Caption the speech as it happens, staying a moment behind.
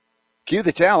Cue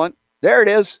the talent. There it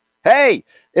is. Hey,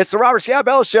 it's the Robert Scott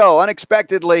Bell Show.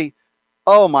 Unexpectedly,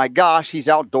 oh my gosh, he's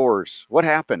outdoors. What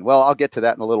happened? Well, I'll get to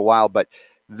that in a little while, but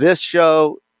this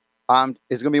show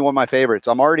is going to be one of my favorites.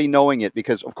 I'm already knowing it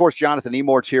because, of course, Jonathan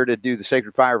Emord's here to do the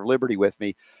Sacred Fire of Liberty with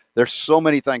me. There's so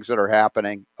many things that are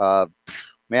happening. Man,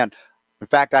 in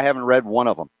fact, I haven't read one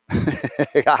of them.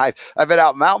 I've been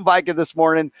out mountain biking this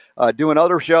morning, doing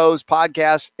other shows,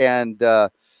 podcasts, and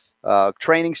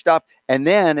training stuff. And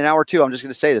then in hour two, I'm just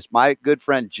going to say this, my good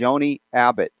friend Joni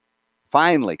Abbott,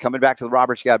 finally coming back to the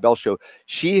Robert Scott Bell Show.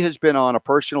 She has been on a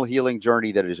personal healing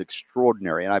journey that is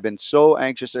extraordinary. And I've been so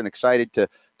anxious and excited to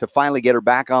finally get her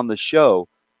back on the show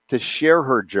to share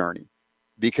her journey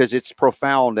because it's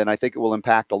profound. And I think it will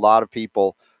impact a lot of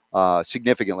people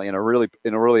significantly in a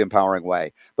really empowering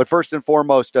way. But first and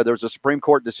foremost, there was a Supreme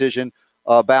Court decision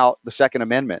about the Second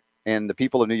Amendment and the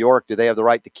people of New York. Do they have the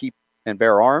right to keep and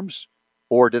bear arms,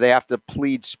 or do they have to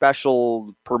plead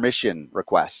special permission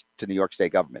requests to New York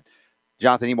State government?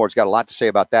 Jonathan Emord's got a lot to say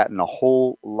about that and a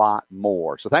whole lot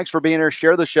more. So thanks for being here.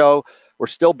 Share the show. We're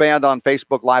still banned on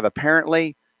Facebook Live,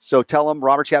 apparently. So tell them,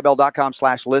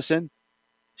 robertscottbell.com/listen.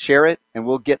 Share it, and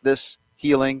we'll get this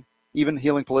healing, even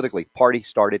healing politically, party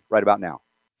started right about now.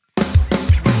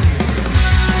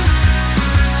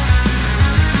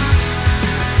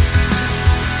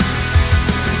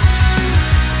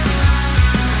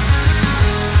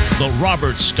 The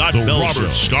Robert Scott Bell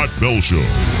Show.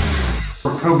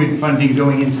 For COVID funding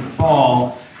going into the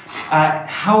fall,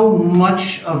 how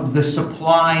much of the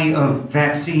supply of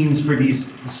vaccines for these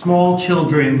small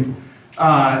children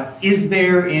is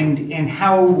there, and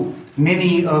how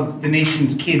many of the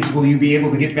nation's kids will you be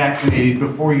able to get vaccinated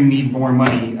before you need more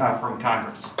money from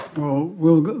Congress? Well,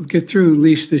 we'll get through at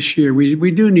least this year.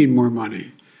 We do need more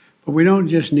money, but we don't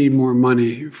just need more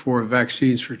money for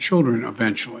vaccines for children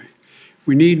eventually.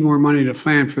 We need more money to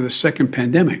plan for the second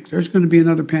pandemic. There's going to be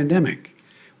another pandemic.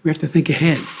 We have to think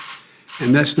ahead.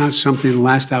 And that's not something the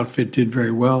last outfit did very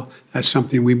well. That's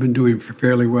something we've been doing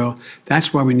fairly well.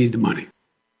 That's why we need the money.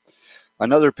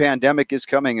 Another pandemic is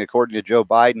coming, according to Joe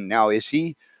Biden. Now, is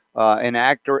he an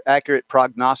accurate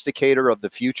prognosticator of the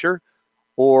future?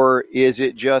 Or is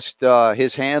it just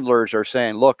his handlers are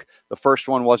saying, look, the first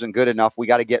one wasn't good enough. We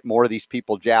got to get more of these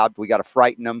people jabbed. We got to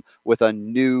frighten them with a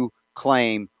new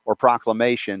claim or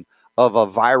proclamation of a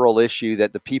viral issue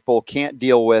that the people can't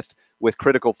deal with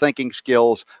critical thinking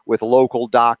skills, with local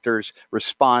doctors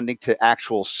responding to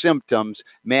actual symptoms,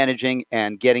 managing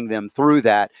and getting them through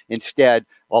that. Instead,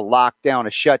 a lockdown,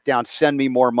 a shutdown, send me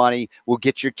more money, we'll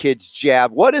get your kids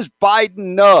jabbed. What does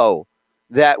Biden know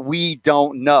that we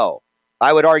don't know?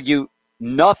 I would argue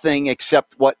nothing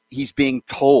except what he's being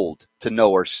told to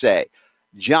know or say.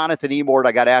 Jonathan Emord,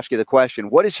 I got to ask you the question.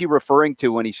 What is he referring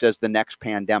to when he says the next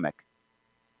pandemic?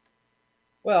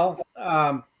 Well,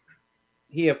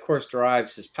 he, of course,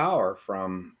 derives his power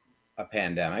from a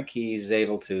pandemic. He's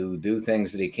able to do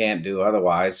things that he can't do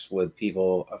otherwise with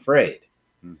people afraid.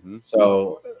 Mm-hmm.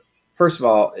 So, first of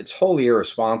all, it's wholly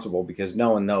irresponsible because no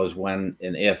one knows when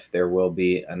and if there will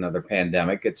be another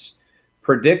pandemic. It's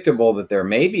predictable that there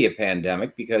may be a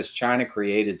pandemic because China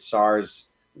created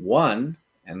SARS-1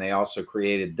 and they also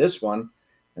created this one.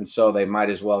 And so they might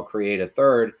as well create a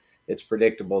third. It's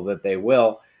predictable that they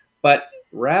will. But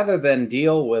rather than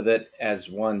deal with it as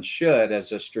one should,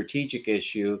 as a strategic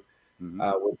issue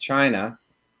with China,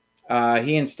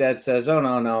 he instead says, oh,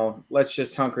 no, let's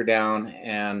just hunker down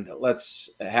and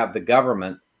let's have the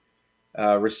government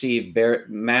receive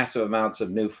massive amounts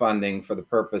of new funding for the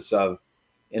purpose of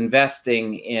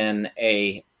investing in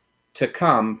a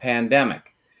to-come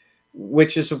pandemic,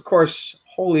 which is, of course,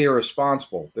 wholly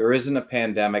irresponsible. There isn't a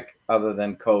pandemic other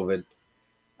than COVID.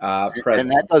 And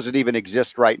that doesn't even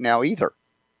exist right now either.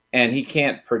 And he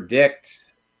can't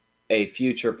predict a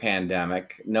future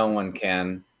pandemic. No one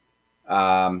can.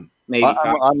 Maybe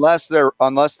unless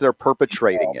they're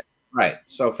perpetrating it. Right.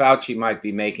 So Fauci might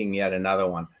be making yet another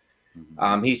one.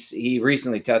 He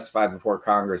recently testified before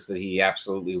Congress that he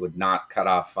absolutely would not cut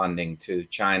off funding to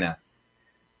China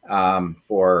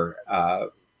for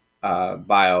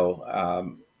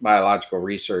biological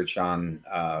research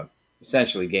on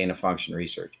essentially gain of function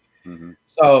research. Mm-hmm.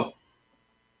 So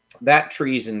that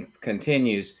treason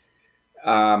continues,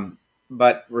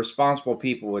 but responsible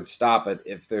people would stop it.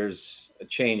 If there's a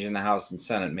change in the House and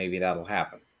Senate, maybe that'll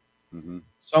happen. Mm-hmm.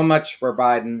 So much for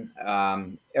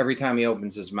Biden. Every time he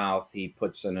opens his mouth, he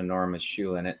puts an enormous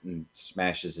shoe in it and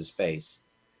smashes his face.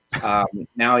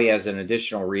 Now he has an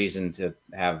additional reason to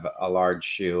have a large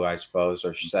shoe, I suppose,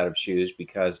 or set of shoes,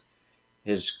 because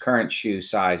his current shoe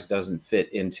size doesn't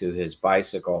fit into his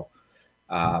bicycle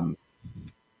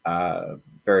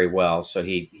very very well, so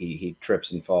he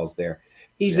trips and falls there.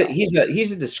 He's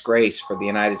a disgrace for the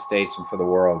United States and for the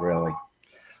world, really.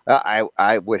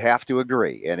 I would have to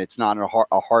agree, and it's not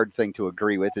a hard thing to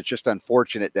agree with. It's just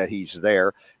unfortunate that he's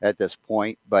there at this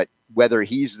point. But whether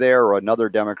he's there or another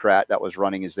Democrat that was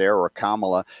running is there or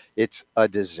Kamala, it's a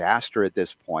disaster at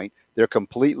this point. They're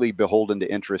completely beholden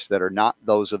to interests that are not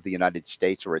those of the United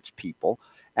States or its people.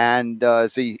 And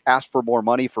as he asked for more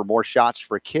money for more shots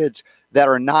for kids that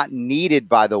are not needed,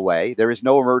 by the way, there is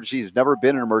no emergency. There's never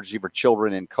been an emergency for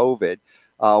children in COVID.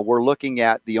 We're looking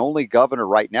at the only governor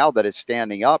right now that is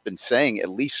standing up and saying at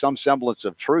least some semblance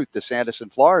of truth, DeSantis in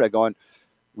Florida, going,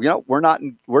 we're not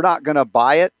going to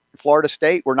buy it. Florida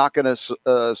State, we're not going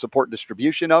to support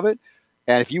distribution of it.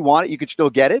 And if you want it, you could still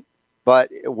get it, but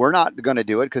we're not going to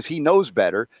do it because he knows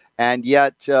better. And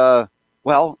yet,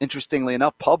 well, interestingly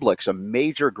enough, Publix, a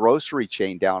major grocery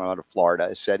chain down out of Florida,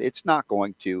 has said it's not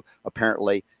going to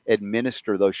apparently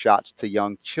administer those shots to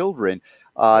young children.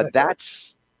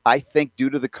 That's, I think,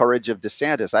 due to the courage of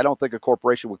DeSantis. I don't think a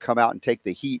corporation would come out and take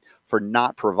the heat for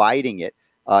not providing it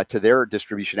to their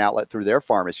distribution outlet through their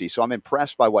pharmacy. So I'm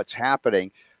impressed by what's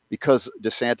happening because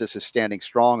DeSantis is standing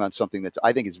strong on something that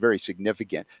I think is very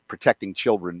significant, protecting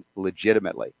children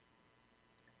legitimately.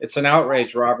 It's an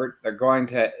outrage, Robert.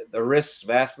 The risks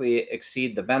vastly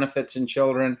exceed the benefits in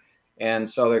children. And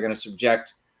so they're going to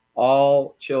subject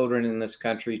all children in this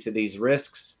country to these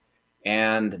risks.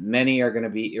 And many are going to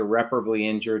be irreparably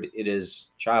injured. It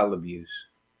is child abuse.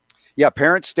 Yeah,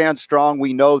 parents stand strong.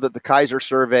 We know that the Kaiser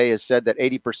survey has said that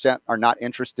 80% are not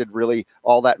interested really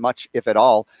all that much, if at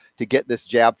all, to get this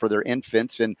jab for their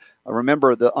infants. And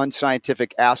remember the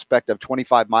unscientific aspect of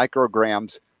 25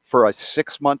 micrograms for a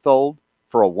 6-month-old,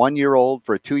 for a 1-year-old,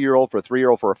 for a 2-year-old, for a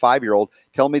 3-year-old, for a 5-year-old.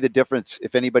 Tell me the difference.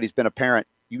 If anybody's been a parent,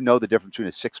 you know the difference between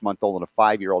a 6-month-old and a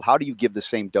 5-year-old. How do you give the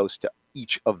same dose to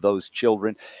each of those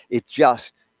children? It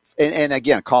just, and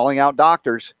again, calling out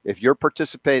doctors, if you're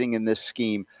participating in this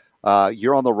scheme,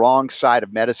 you're on the wrong side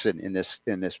of medicine in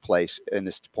this place, in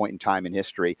this point in time in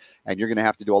history, and you're going to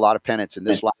have to do a lot of penance in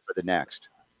this life or the next.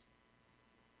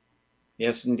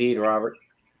 Yes, indeed, Robert.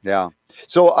 Yeah.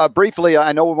 So briefly,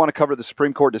 I know we want to cover the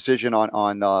Supreme Court decision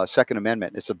on Second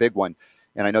Amendment. It's a big one,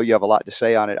 and I know you have a lot to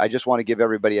say on it. I just want to give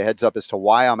everybody a heads up as to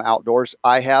why I'm outdoors.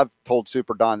 I have told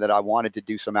Super Don that I wanted to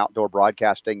do some outdoor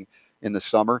broadcasting in the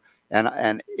summer,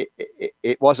 and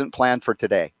it wasn't planned for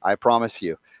today. I promise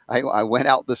you. I went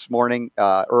out this morning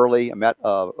early. I met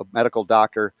a medical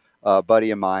doctor,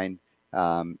 buddy of mine,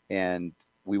 and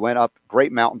we went up,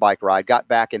 great mountain bike ride, got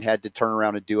back and had to turn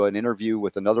around and do an interview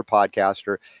with another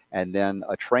podcaster and then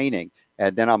a training.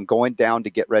 And then I'm going down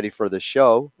to get ready for the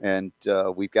show. And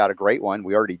we've got a great one.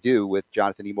 We already do with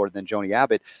Jonathan Emord and then Joni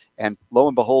Abbott. And lo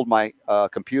and behold, my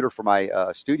computer for my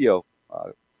studio,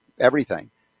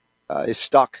 everything is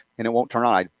stuck and it won't turn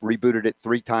on. I rebooted it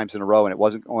 3 times in a row and it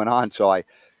wasn't going on. So I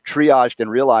triaged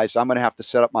and realized I'm going to have to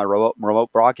set up my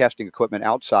remote broadcasting equipment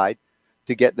outside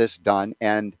to get this done.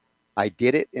 And I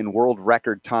did it in world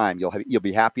record time. You'll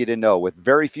be happy to know, with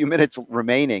very few minutes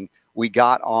remaining, we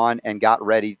got on and got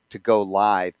ready to go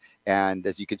live. And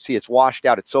as you can see, it's washed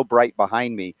out. It's so bright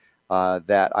behind me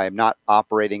that I am not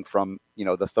operating from,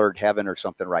 the third heaven or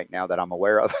something right now that I'm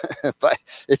aware of. But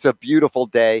it's a beautiful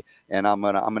day, and I'm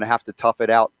gonna have to tough it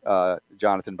out,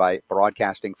 Jonathan, by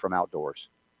broadcasting from outdoors.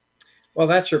 Well,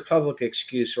 that's your public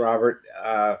excuse, Robert.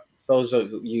 Those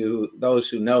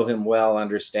who know him well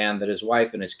understand that his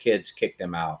wife and his kids kicked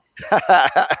him out.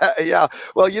 Yeah.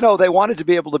 Well, they wanted to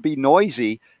be able to be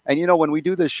noisy. And, when we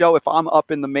do this show, if I'm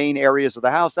up in the main areas of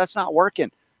the house, that's not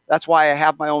working. That's why I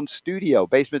have my own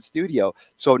basement studio.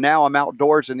 So now I'm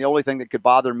outdoors, and the only thing that could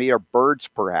bother me are birds,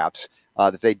 perhaps.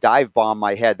 If they dive bomb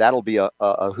my head, that'll be a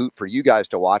hoot for you guys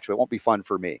to watch, but it won't be fun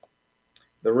for me.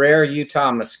 The rare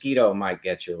Utah mosquito might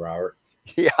get you, Robert.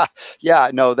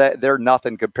 Yeah, no, they're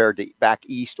nothing compared to back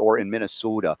east or in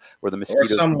Minnesota, where the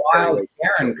mosquitoes. Or some wild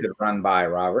Karen could run by,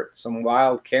 Robert. Some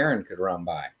wild Karen could run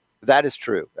by. That is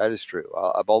true.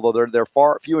 Although they're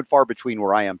few and far between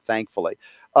where I am, thankfully.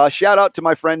 Shout out to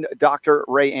my friend Dr.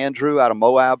 Ray Andrew out of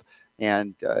Moab,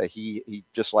 and he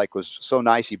just was so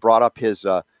nice. He brought up his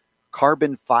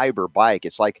carbon fiber bike.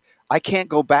 It's like I can't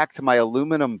go back to my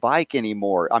aluminum bike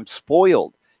anymore. I'm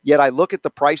spoiled. Yet I look at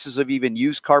the prices of even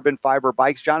used carbon fiber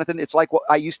bikes, Jonathan. It's like what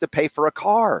I used to pay for a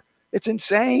car. It's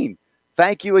insane.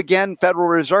 Thank you again, Federal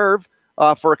Reserve,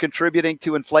 for contributing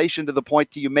to inflation to the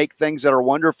point you make things that are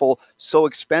wonderful so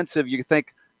expensive. You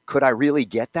think, could I really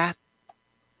get that?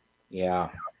 Yeah.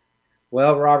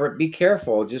 Well, Robert, be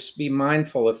careful. Just be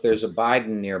mindful if there's a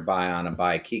Biden nearby on a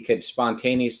bike. He could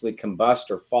spontaneously combust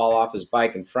or fall off his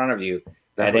bike in front of you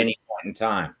at any point. point in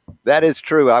time. That is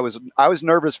true. I was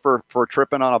nervous for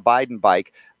tripping on a Biden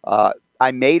bike.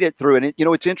 I made it through, and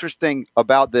it's interesting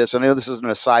about this. I know this is an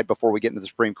aside before we get into the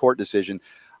Supreme Court decision.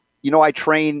 I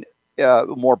train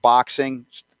more boxing,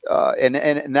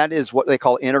 and that is what they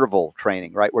call interval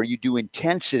training, right? Where you do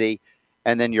intensity,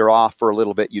 and then you're off for a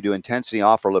little bit. You do intensity,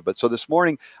 off for a little bit. So this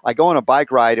morning, I go on a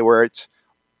bike ride where it's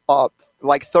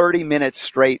like 30 minutes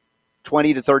straight,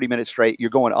 20 to 30 minutes straight. You're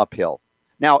going uphill.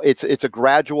 Now it's a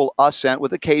gradual ascent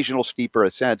with occasional steeper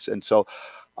ascents, and so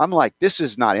I'm like, this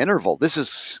is not interval. This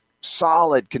is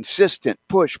solid, consistent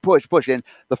push. And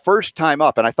the first time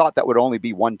up, and I thought that would only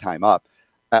be one time up,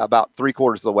 about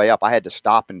 3/4 of the way up, I had to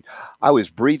stop, and I was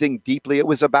breathing deeply. It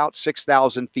was about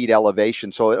 6,000 feet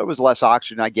elevation, so it was less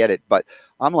oxygen. I get it, but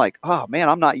I'm like, oh man,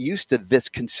 I'm not used to this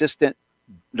consistent.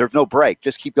 There's no break.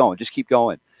 Just keep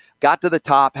going. Got to the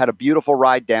top, had a beautiful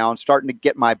ride down, starting to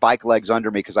get my bike legs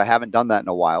under me because I haven't done that in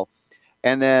a while.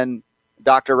 And then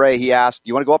Dr. Ray, he asked,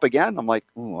 you want to go up again? I'm like,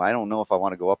 I don't know if I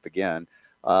want to go up again.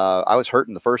 I was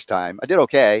hurting the first time. I did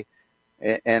okay.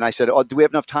 And I said, do we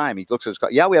have enough time? He looks at his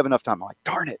car. Yeah, we have enough time. I'm like,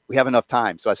 darn it, we have enough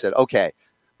time. So I said, okay.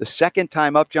 The second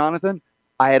time up, Jonathan,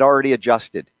 I had already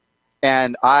adjusted.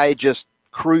 And I just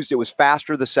cruised. It was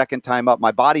faster the second time up.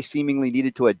 My body seemingly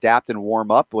needed to adapt and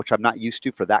warm up, which I'm not used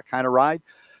to for that kind of ride.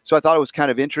 So I thought it was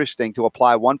kind of interesting to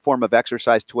apply one form of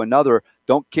exercise to another.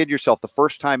 Don't kid yourself. The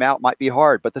first time out might be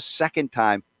hard, but the second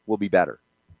time will be better.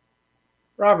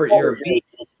 Robert, you're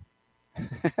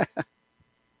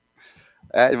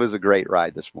It was a great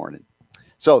ride this morning.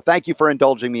 So thank you for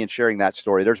indulging me and sharing that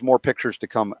story. There's more pictures to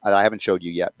come that I haven't showed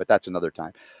you yet, but that's another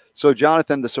time. So,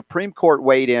 Jonathan, the Supreme Court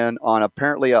weighed in on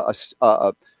apparently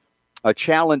a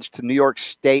challenge to New York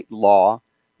state law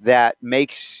that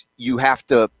makes you have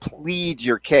to plead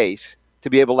your case to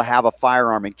be able to have a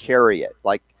firearm and carry it.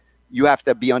 Like you have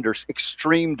to be under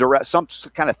extreme duress, some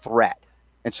kind of threat.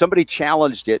 And somebody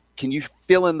challenged it. Can you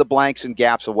fill in the blanks and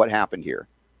gaps of what happened here?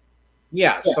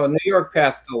 Yeah. So New York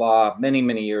passed a law many,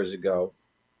 many years ago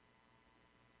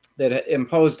that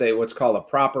imposed what's called a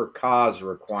proper cause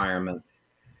requirement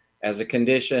as a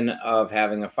condition of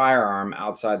having a firearm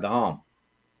outside the home.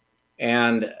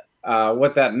 And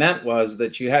what that meant was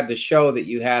that you had to show that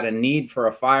you had a need for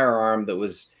a firearm that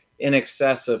was in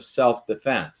excess of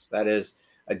self-defense. That is,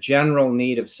 a general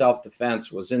need of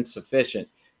self-defense was insufficient.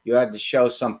 You had to show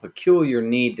some peculiar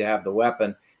need to have the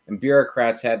weapon, and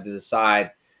bureaucrats had to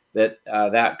decide that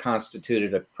that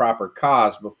constituted a proper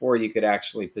cause before you could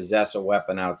actually possess a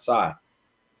weapon outside.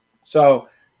 So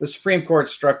the Supreme Court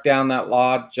struck down that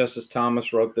law. Justice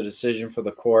Thomas wrote the decision for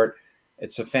the court.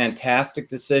 It's a fantastic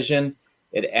decision.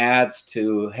 It adds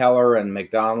to Heller and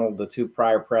McDonald, the two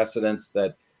prior precedents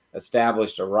that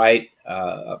established a right,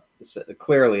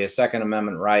 clearly a Second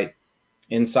Amendment right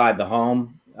inside the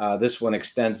home. This one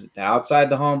extends it to outside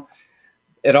the home.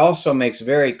 It also makes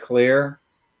very clear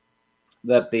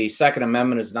that the Second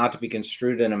Amendment is not to be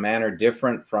construed in a manner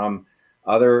different from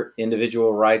other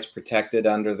individual rights protected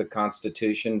under the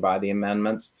Constitution by the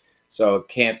amendments. So it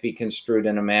can't be construed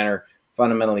in a manner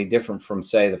fundamentally different from,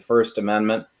 say, the First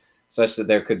Amendment, such that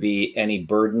there could be any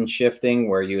burden shifting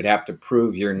where you would have to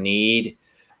prove your need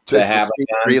to have a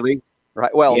gun. Really?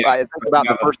 Right. Well, Yeah, I think about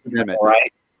the First Amendment.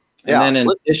 Right. And Yeah. then in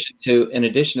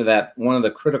addition to that, one of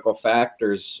the critical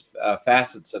factors,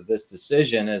 facets of this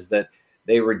decision is that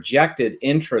they rejected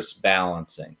interest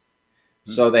balancing.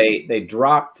 So they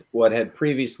dropped what had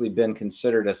previously been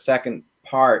considered a second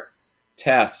part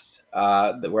test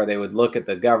where they would look at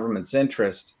the government's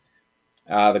interest.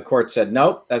 The court said,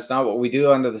 nope, that's not what we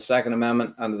do under the Second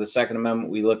Amendment. Under the Second Amendment,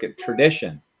 we look at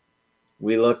tradition.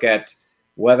 We look at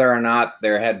whether or not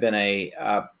there had been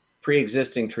a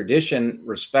pre-existing tradition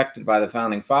respected by the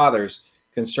Founding Fathers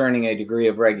concerning a degree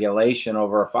of regulation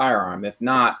over a firearm. If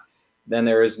not, then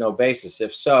there is no basis.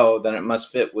 If so, then it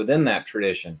must fit within that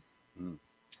tradition.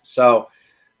 So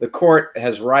the court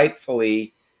has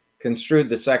rightfully construed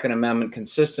the Second Amendment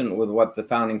consistent with what the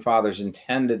Founding Fathers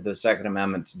intended the Second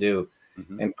Amendment to do.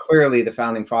 And clearly the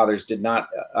Founding Fathers did not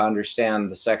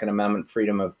understand the Second Amendment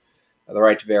freedom of the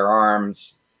right to bear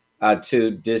arms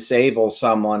to disable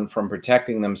someone from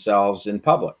protecting themselves in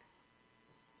public.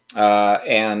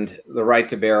 And the right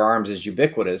to bear arms is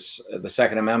ubiquitous. The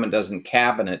Second Amendment doesn't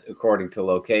cabinet according to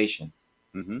location.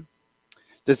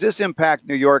 Does this impact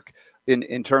New York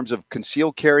in terms of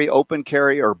concealed carry, open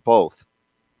carry, or both?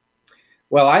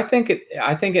 Well, I think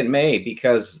it may,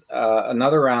 because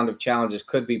another round of challenges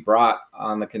could be brought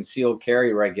on the concealed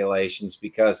carry regulations,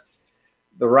 because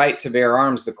the right to bear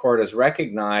arms, the court has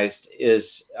recognized,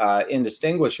 is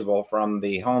indistinguishable from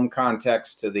the home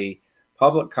context to the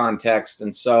public context.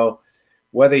 And so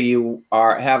whether you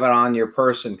have it on your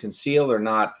person concealed or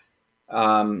not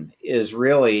is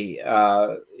really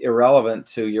irrelevant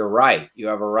to your right. You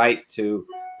have a right to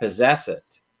possess it.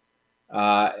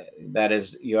 That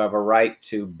is, you have a right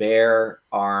to bear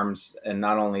arms, and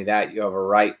not only that, you have a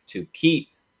right to keep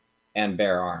and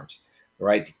bear arms. The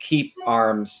right to keep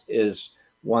arms is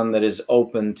one that is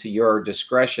open to your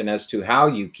discretion as to how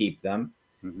you keep them.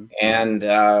 Mm-hmm. And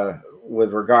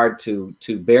with regard to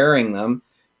bearing them,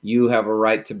 you have a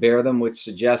right to bear them, which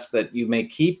suggests that you may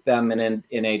keep them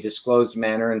in a disclosed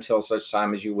manner until such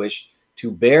time as you wish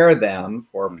to bear them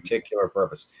for a particular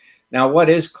purpose. Now, what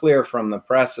is clear from the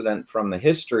precedent, from the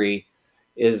history,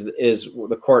 is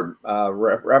the court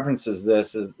references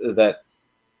this, is that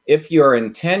if your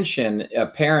intention,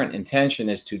 apparent intention,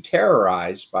 is to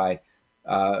terrorize by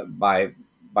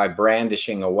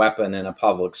brandishing a weapon in a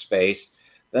public space,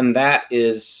 then that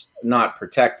is not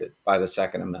protected by the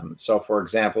Second Amendment. So, for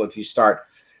example, if you start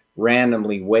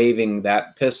randomly waving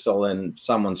that pistol in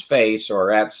someone's face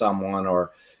or at someone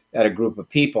or at a group of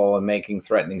people and making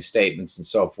threatening statements and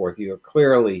so forth, you are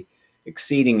clearly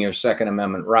exceeding your Second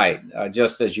Amendment right,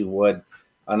 just as you would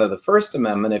under the First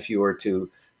Amendment if you were to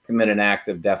commit an act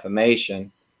of defamation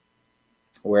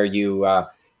where you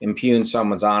impugn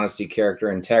someone's honesty,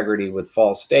 character, integrity with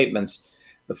false statements.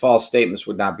 The false statements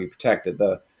would not be protected.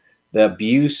 The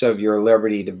abuse of your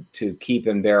liberty to keep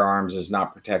and bear arms is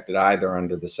not protected either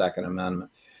under the Second Amendment.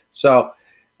 So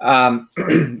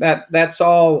that's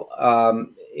all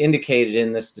indicated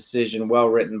in this decision, well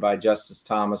written by Justice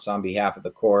Thomas on behalf of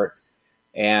the court,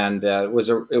 and it was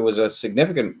a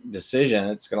significant decision.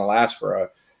 It's going to last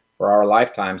for our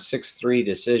lifetime. 6-3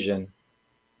 decision.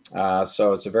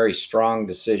 So it's a very strong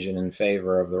decision in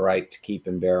favor of the right to keep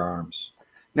and bear arms.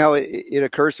 Now, it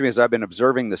occurs to me as I've been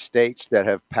observing the states that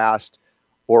have passed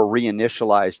or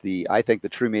reinitialized I think the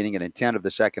true meaning and intent of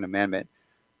the Second Amendment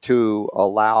to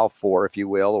allow for, if you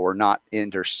will, or not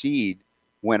intercede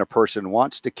when a person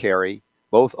wants to carry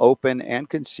both open and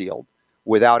concealed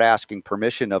without asking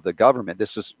permission of the government.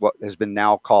 This is what has been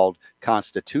now called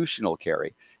constitutional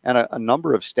carry. And a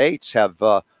number of states have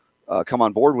come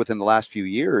on board within the last few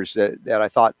years that I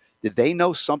thought, did they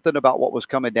know something about what was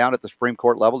coming down at the Supreme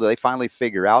Court level? Did they finally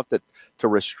figure out that to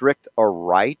restrict a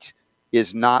right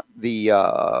is not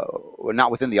not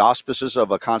within the auspices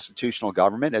of a constitutional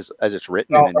government as it's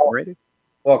written and enumerated?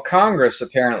 Well, Congress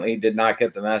apparently did not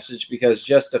get the message, because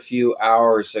just a few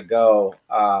hours ago,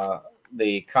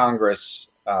 the Congress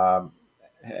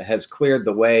has cleared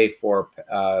the way for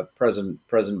President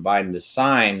Biden to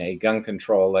sign a gun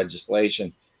control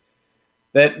legislation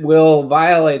that will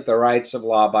violate the rights of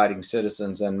law-abiding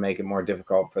citizens and make it more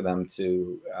difficult for them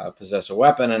to possess a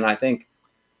weapon. And I think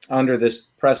under this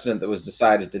precedent that was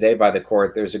decided today by the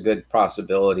court, there's a good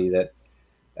possibility that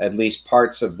at least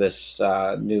parts of this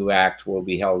new act will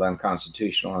be held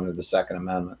unconstitutional under the Second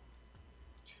Amendment.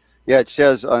 Yeah, it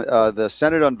says the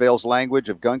Senate unveils language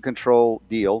of gun control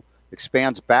deal,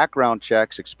 expands background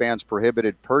checks, expands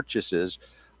prohibited purchases.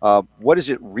 What is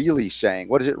it really saying?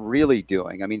 What is it really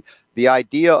doing? I mean, the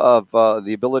idea of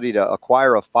the ability to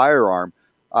acquire a firearm,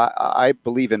 I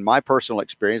believe in my personal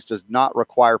experience, does not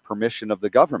require permission of the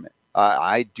government.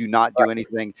 I do not do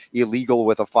anything illegal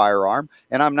with a firearm,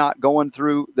 and I'm not going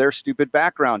through their stupid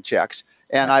background checks,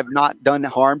 and I've not done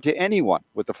harm to anyone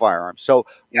with the firearm. So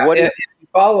if you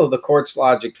follow the court's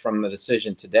logic from the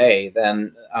decision today,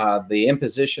 then the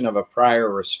imposition of a prior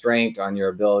restraint on your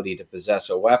ability to possess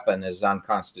a weapon is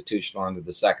unconstitutional under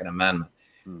the Second Amendment.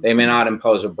 Mm-hmm. They may not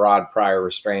impose a broad prior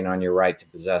restraint on your right to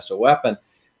possess a weapon.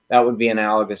 That would be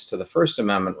analogous to the First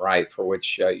Amendment right, for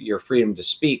which your freedom to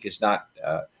speak is not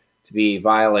to be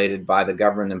violated by the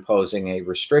government imposing a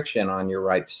restriction on your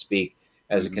right to speak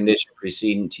as a condition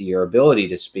precedent to your ability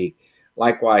to speak.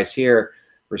 Likewise here,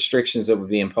 restrictions that would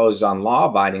be imposed on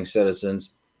law-abiding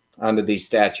citizens under these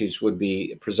statutes would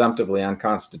be presumptively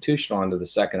unconstitutional under the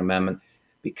Second Amendment,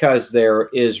 because there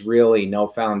is really no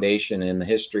foundation in the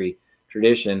history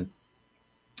tradition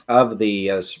of the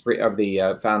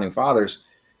founding fathers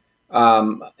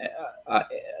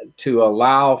to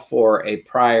allow for a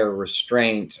prior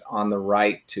restraint on the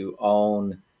right to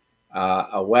own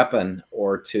a weapon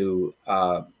or to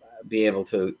be able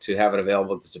to have it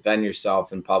available to defend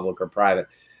yourself in public or private.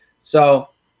 So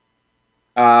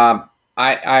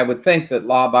I would think that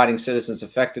law-abiding citizens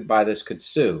affected by this could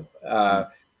sue.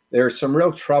 There are some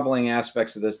real troubling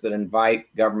aspects of this that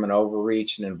invite government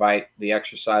overreach and invite the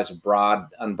exercise of broad,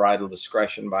 unbridled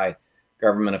discretion by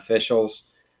government officials.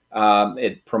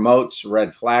 It promotes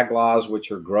red flag laws,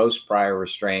 which are gross prior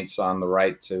restraints on the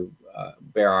right to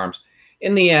bear arms.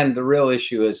 In the end, the real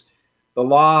issue is the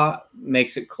law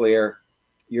makes it clear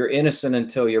you're innocent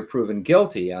until you're proven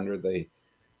guilty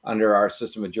under our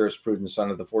system of jurisprudence,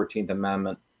 under the 14th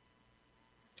Amendment,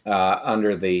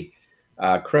 under the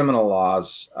criminal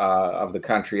laws of the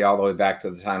country, all the way back to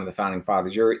the time of the founding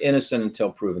fathers. You're innocent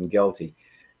until proven guilty.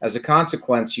 As a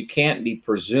consequence, you can't be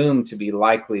presumed to be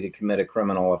likely to commit a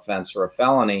criminal offense or a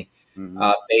felony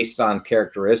based on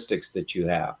characteristics that you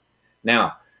have.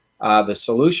 Now, the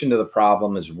solution to the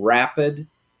problem is rapid,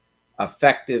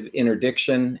 effective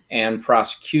interdiction and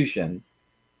prosecution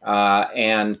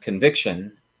and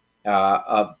conviction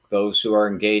of those who are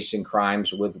engaged in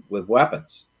crimes with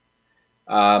weapons.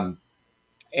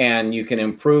 And you can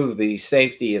improve the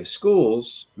safety of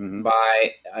schools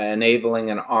by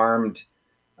enabling an armed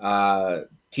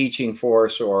teaching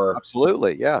force, or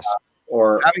absolutely, yes,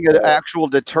 or having an actual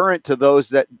deterrent to those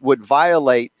that would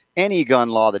violate any gun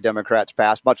law the Democrats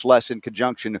passed, much less in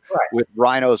conjunction with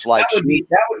rhinos like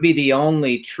that would be the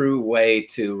only true way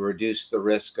to reduce the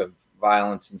risk of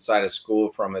violence inside a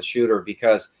school from a shooter,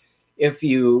 because if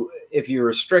you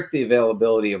restrict the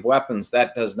availability of weapons,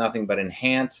 that does nothing but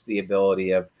enhance the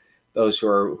ability of those who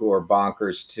are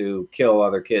bonkers to kill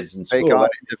other kids in school. Take on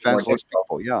defenseless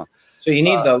people, yeah. So you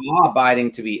need the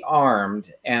law-abiding to be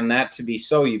armed, and that to be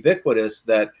so ubiquitous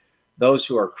that those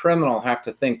who are criminal have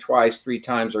to think twice, 3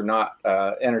 times, or not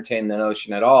entertain the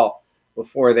notion at all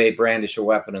before they brandish a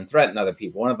weapon and threaten other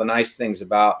people. One of the nice things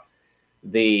about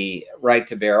the right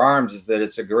to bear arms is that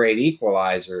it's a great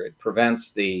equalizer. It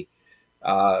prevents the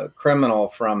criminal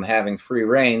from having free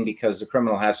reign, because the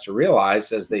criminal has to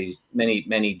realize, as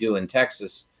many do in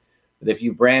Texas, that if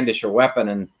you brandish a weapon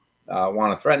and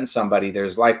want to threaten somebody,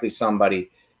 there's likely somebody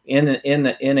in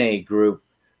a group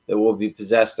that will be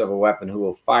possessed of a weapon who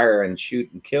will fire and shoot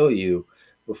and kill you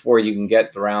before you can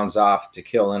get the rounds off to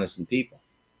kill innocent people.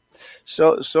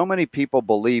 So many people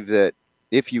believe that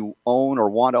if you own or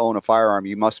want to own a firearm,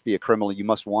 you must be a criminal. You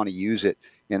must want to use it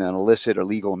in an illicit or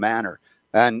legal manner.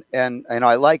 And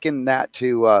I liken that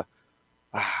to,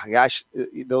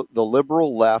 the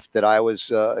liberal left that I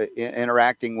was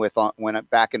interacting with when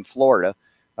back in Florida,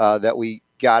 that we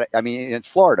got. I mean, it's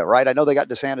Florida, right? I know they got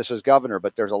DeSantis as governor,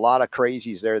 but there's a lot of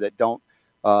crazies there that don't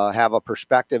have a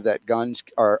perspective that guns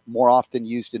are more often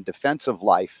used in defense of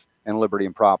life and liberty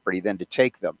and property than to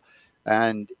take them.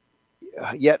 And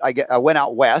yet I went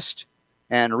out west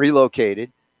and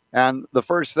relocated. And the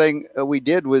first thing we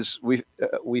did was we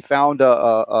found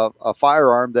a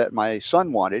firearm that my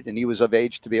son wanted, and he was of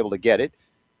age to be able to get it,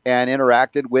 and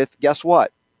interacted with, guess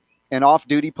what? An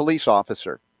off-duty police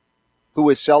officer who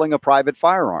was selling a private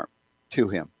firearm to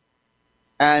him.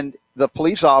 And the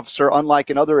police officer, unlike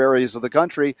in other areas of the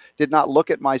country, did not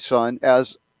look at my son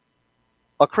as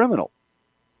a criminal,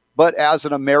 but as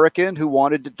an American who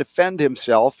wanted to defend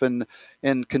himself and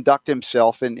conduct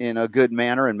himself in a good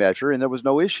manner and measure. And there was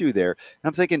no issue there. And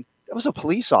I'm thinking, that was a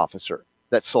police officer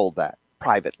that sold that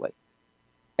privately.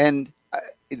 And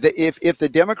if the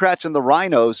Democrats and the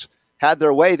rhinos had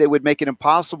their way, they would make it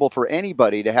impossible for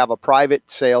anybody to have a private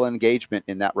sale engagement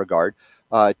in that regard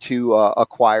to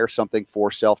acquire something for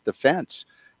self-defense.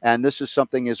 And this is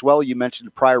something as well, you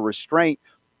mentioned prior restraint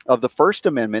of the First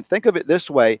Amendment. Think of it this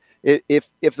way.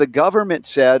 If the government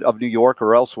said of New York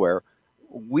or elsewhere,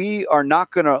 we are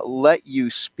not going to let you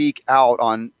speak out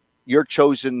on your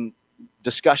chosen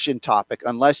discussion topic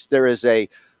unless there is a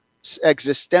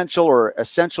existential or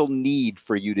essential need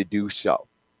for you to do so.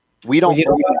 We don't.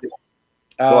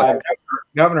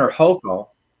 Governor Hochul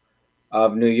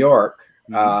of New York,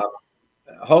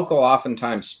 Hochul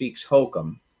oftentimes speaks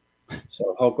hokum.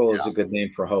 So Hochul is a good name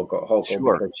for Hochul.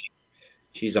 Sure.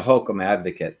 She's a hokum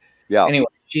advocate. Yeah. Anyway,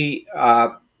 she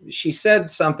said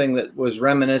something that was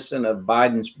reminiscent of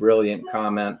Biden's brilliant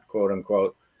comment, quote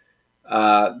unquote,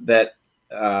 that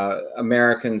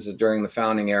Americans during the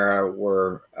founding era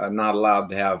were not allowed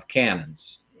to have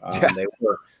cannons.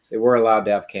 They were allowed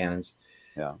to have cannons.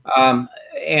 Yeah.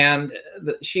 And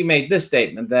she made this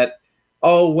statement that,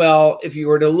 oh, well, if you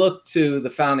were to look to the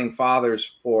founding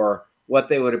fathers for what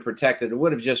they would have protected, it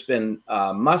would have just been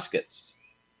muskets.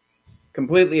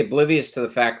 Completely oblivious to the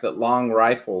fact that long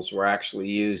rifles were actually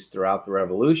used throughout the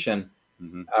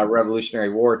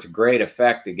Revolutionary War to great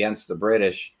effect against the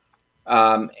British.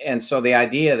 And so the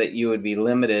idea that you would be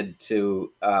limited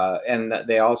to, and that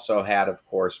they also had, of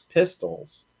course,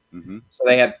 pistols. Mm-hmm. So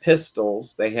they had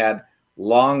pistols, they had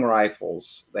long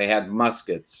rifles, they had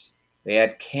muskets, they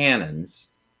had cannons,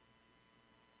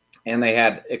 and they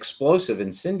had explosive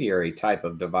incendiary type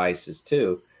of devices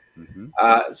too.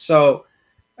 Mm-hmm. So,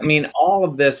 I mean, all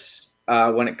of this,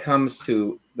 when it comes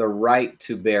to the right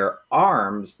to bear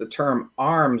arms, the term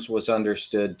arms was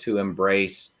understood to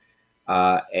embrace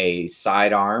a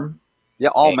sidearm, Yeah,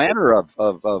 all manner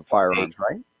of firearms,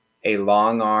 right? A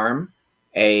long arm,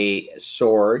 a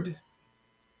sword,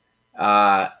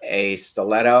 a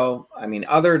stiletto. I mean,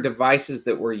 other devices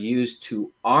that were used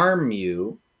to arm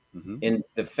you in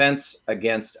defense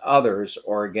against others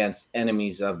or against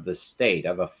enemies of the state,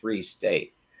 of a free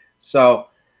state. So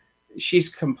she's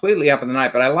completely up in the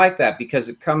night, but I like that because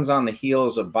it comes on the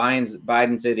heels of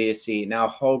Biden's idiocy. Now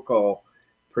Hochul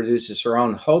produces her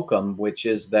own hokum, which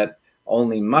is that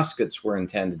only muskets were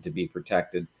intended to be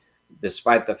protected,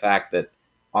 despite the fact that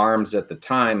arms at the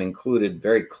time included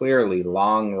very clearly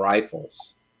long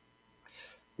rifles.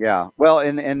 Yeah. Well,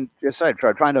 and just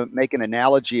trying to make an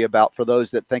analogy about, for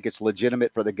those that think it's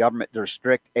legitimate for the government to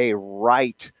restrict a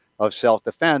right of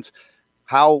self-defense,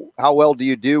 how well do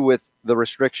you do with the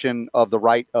restriction of the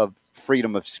right of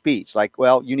freedom of speech? Like,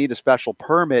 well, you need a special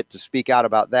permit to speak out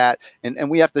about that. And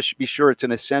we have to be sure it's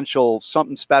an essential,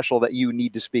 something special that you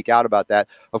need to speak out about that.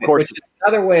 Of course. Which is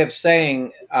another way of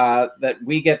saying that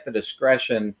we get the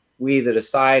discretion, we the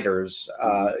deciders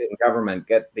in government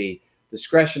get the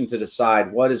discretion to decide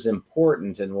what is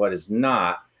important and what is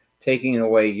not, taking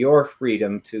away your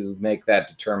freedom to make that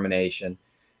determination.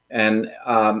 And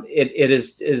it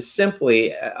is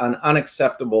simply an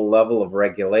unacceptable level of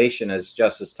regulation, as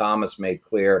Justice Thomas made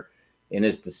clear in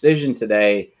his decision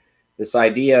today. This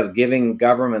idea of giving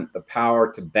government the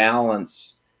power to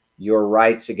balance your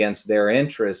rights against their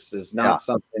interests is not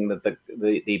something that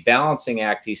the Balancing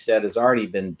Act, he said, has already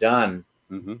been done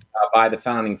by the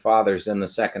Founding Fathers in the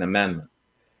Second Amendment.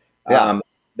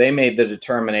 They made the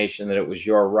determination that it was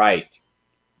your right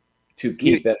to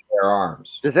keep them in their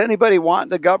arms. Does anybody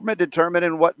want the government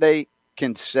determining what they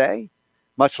can say,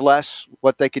 much less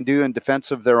what they can do in defense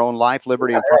of their own life,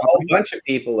 liberty, and property? There are a whole bunch of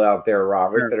people out there,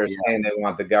 Robert, that are saying they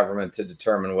want the government to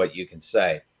determine what you can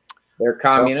say. They're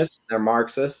communists, they're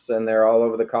Marxists, and they're all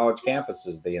over the college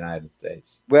campuses of the United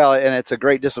States. Well, and it's a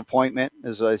great disappointment.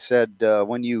 As I said,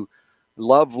 when you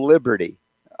love liberty,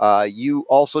 you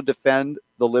also defend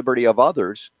the liberty of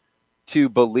others to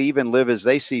believe and live as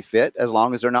they see fit, as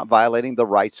long as they're not violating the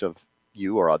rights of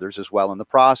you or others as well in the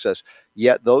process.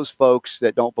 Yet those folks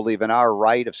that don't believe in our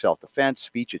right of self-defense,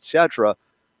 speech, etc.,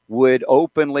 would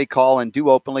openly call and do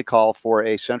openly call for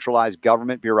a centralized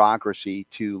government bureaucracy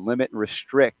to limit and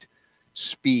restrict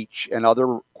speech and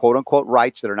other quote unquote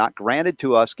rights that are not granted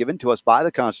to us, given to us by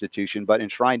the Constitution, but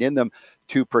enshrined in them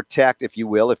to protect, if you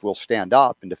will, if we'll stand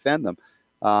up and defend them,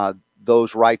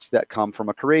 those rights that come from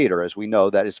a creator, as we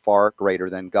know, that is far greater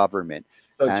than government.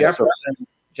 So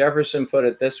Jefferson put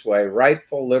it this way: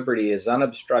 rightful liberty is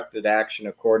unobstructed action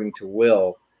according to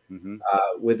will,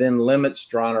 within limits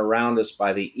drawn around us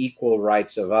by the equal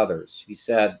rights of others. He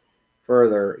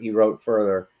wrote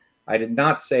further, I did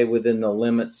not say within the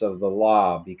limits of the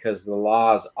law, because the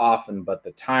law is often but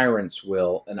the tyrant's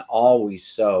will, and always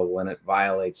so when it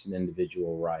violates an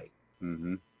individual right.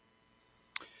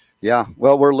 Yeah,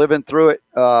 well, we're living through it.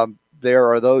 There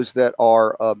are those that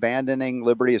are abandoning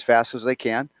liberty as fast as they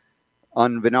can,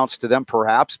 unbeknownst to them,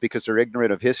 perhaps, because they're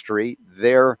ignorant of history.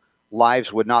 Their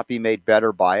lives would not be made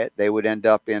better by it. They would end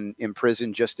up in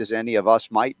prison just as any of us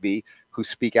might be who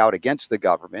speak out against the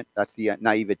government. That's the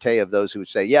naivete of those who would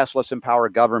say, yes, let's empower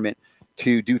government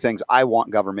to do things I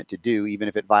want government to do, even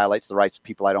if it violates the rights of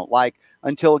people I don't like,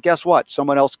 until, guess what?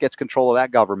 Someone else gets control of that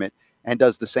government and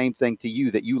does the same thing to you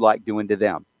that you like doing to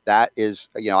them. That is,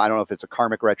 I don't know if it's a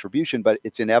karmic retribution, but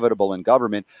it's inevitable in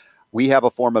government. We have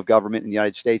a form of government in the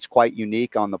United States quite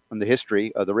unique on the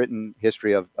history of the written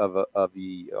history of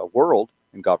the world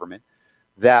in government,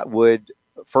 that would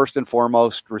first and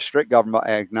foremost restrict government,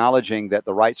 acknowledging that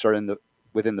the rights are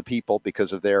within the people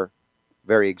because of their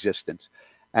very existence.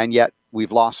 And yet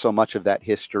we've lost so much of that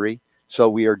history.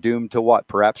 So we are doomed to what?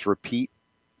 Perhaps repeat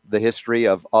the history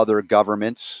of other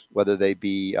governments, whether they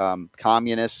be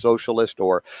communist, socialist,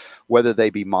 or whether they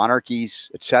be monarchies,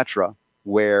 etc.,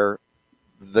 where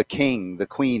the king, the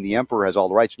queen, the emperor has all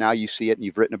the rights. Now you see it, and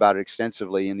you've written about it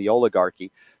extensively in the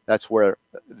oligarchy. That's where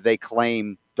they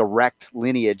claim direct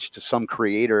lineage to some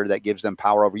creator that gives them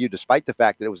power over you, despite the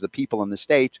fact that it was the people in the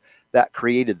states that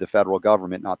created the federal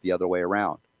government, not the other way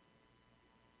around.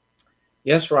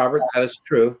 Yes, Robert, that is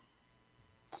true.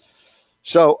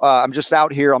 So I'm just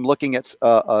out here. I'm looking at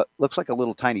looks like a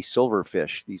little tiny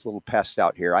silverfish, these little pests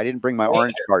out here. I didn't bring my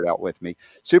orange guard out with me.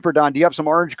 Super Don, do you have some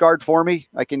orange guard for me?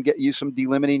 I can get you some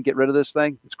delimiting, get rid of this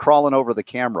thing. It's crawling over the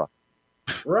camera.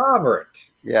 Robert.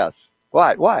 Yes.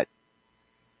 What?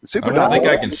 Super I Don. don't think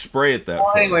I can spray it that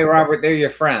far. Anyway, Robert, they're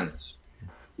your friends.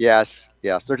 Yes.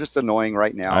 They're just annoying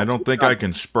right now. I don't think I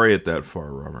can spray it that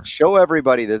far, Robert. Show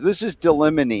everybody that this is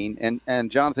delimonene.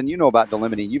 And Jonathan, you know about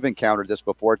delimonene. You've encountered this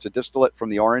before. It's a distillate from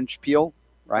the orange peel,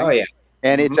 right? Oh, yeah.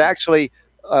 And it's actually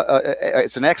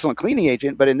it's an excellent cleaning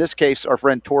agent. But in this case, our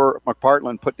friend Tor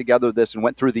McPartland put together this and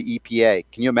went through the EPA.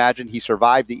 Can you imagine? He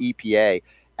survived the EPA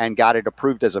and got it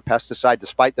approved as a pesticide,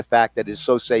 despite the fact that it is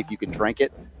so safe you can drink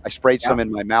it. I sprayed some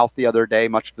in my mouth the other day,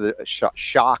 much to the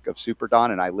shock of Super Don,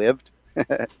 and I lived.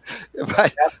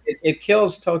 But it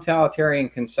kills totalitarian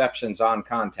conceptions on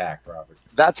contact, Robert.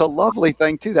 That's a lovely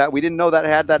thing too. That we didn't know that it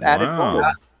had that added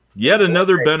bonus. Yet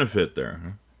another benefit there.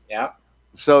 Huh? Yeah.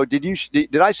 So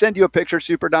did I send you a picture,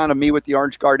 Super Don, of me with the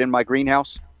Orange Guard in my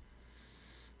greenhouse?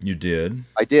 You did.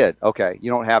 I did. Okay.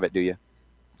 You don't have it, do you?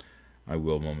 I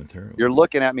will momentarily. You're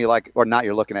looking at me like, or not?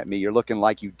 You're looking at me. You're looking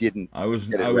like you didn't. I was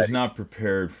not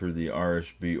prepared for the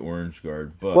RSB Orange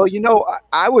Guard, but well,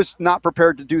 I was not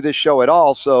prepared to do this show at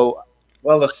all. So,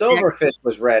 well, the silverfish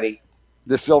was ready.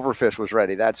 The silverfish was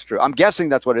ready. That's true. I'm guessing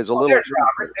that's what it is. A little. There's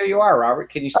Robert. There you are, Robert.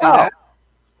 Can you see that?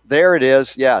 There it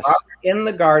is. Yes. Robert in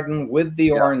the garden with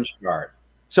the Orange Guard.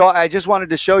 So I just wanted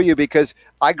to show you because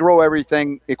I grow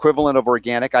everything equivalent of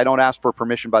organic. I don't ask for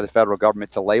permission by the federal government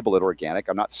to label it organic.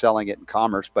 I'm not selling it in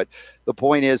commerce. But the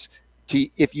point is,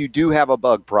 if you do have a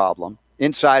bug problem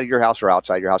inside of your house or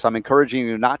outside your house, I'm encouraging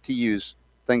you not to use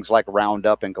things like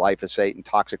Roundup and glyphosate and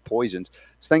toxic poisons.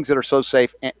 It's things that are so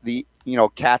safe.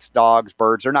 Cats, dogs,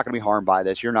 birds, they're not going to be harmed by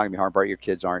this. You're not going to be harmed by it. Your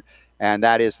kids aren't. And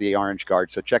that is the Orange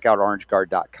Guard. So check out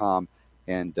orangeguard.com.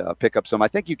 and pick up some. I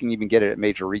think you can even get it at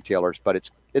major retailers, but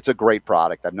it's a great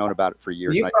product. I've known about it for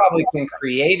years. You probably can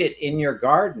create it in your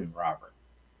garden, Robert.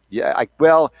 Yeah,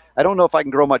 I don't know if I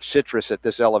can grow much citrus at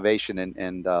this elevation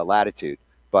and latitude,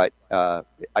 but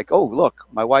look,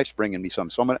 my wife's bringing me some,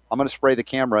 so I'm gonna spray the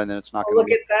camera, and then it's not.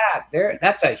 Look at that! There,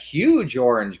 that's a huge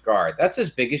Orange Guard. That's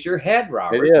as big as your head,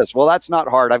 Robert. It is. Well, that's not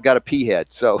hard. I've got a pea head,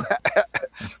 so.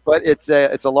 But it's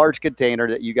a large container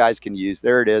that you guys can use.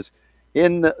 There it is.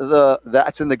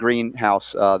 That's in the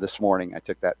greenhouse this morning. I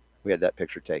took that. We had that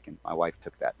picture taken. My wife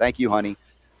took that. Thank you, honey.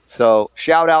 So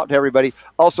shout out to everybody.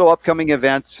 Also, upcoming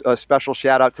events. A special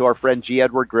shout out to our friend G.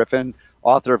 Edward Griffin,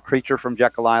 author of Creature from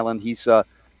Jekyll Island. He's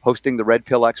hosting the Red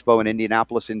Pill Expo in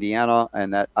Indianapolis, Indiana,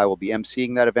 and that I will be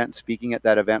emceeing that event, speaking at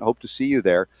that event. Hope to see you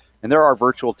there. And there are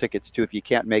virtual tickets too if you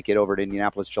can't make it over to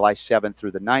Indianapolis, July 7th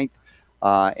through the 9th.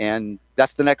 And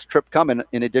that's the next trip coming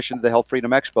in addition to the Health Freedom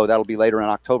Expo. That'll be later in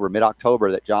October, mid-October,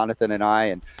 that Jonathan and I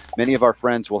and many of our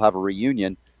friends will have a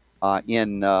reunion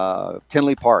in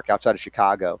Tinley Park outside of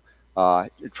Chicago,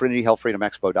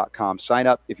 TrinityHealthFreedomExpo.com. Sign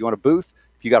up if you want a booth,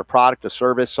 if you got a product, a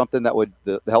service, something that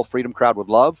the Health Freedom crowd would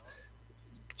love.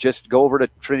 Just go over to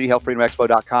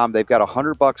TrinityHealthFreedomExpo.com. They've got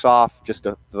 $100 off just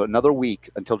another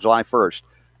week until July 1st,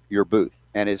 your booth.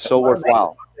 And it's so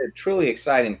worthwhile. Truly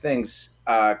exciting things.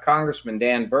 Congressman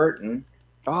Dan Burton.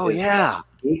 Oh, yeah.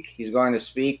 He's going to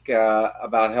speak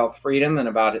about health freedom and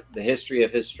about the history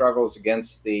of his struggles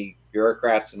against the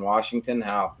bureaucrats in Washington,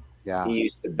 how he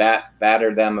used to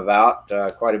batter them about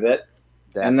quite a bit.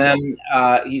 And then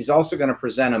he's also going to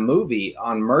present a movie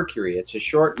on mercury. It's a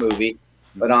short movie,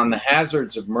 but on the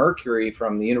hazards of mercury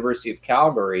from the University of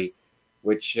Calgary,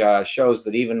 which shows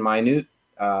that even minute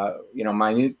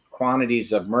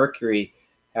quantities of mercury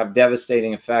have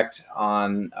devastating effect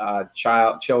on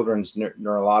children's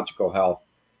neurological health.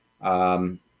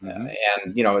 And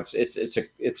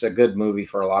it's a good movie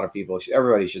for a lot of people.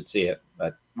 Everybody should see it.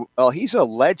 But he's a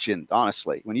legend,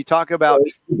 honestly. When you talk about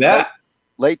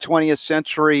late 20th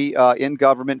century in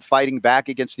government fighting back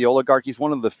against the oligarchy, he's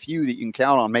one of the few that you can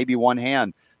count on, maybe one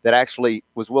hand, that actually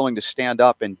was willing to stand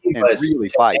up and really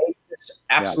fight.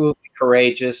 Absolutely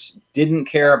courageous, didn't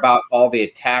care about all the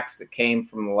attacks that came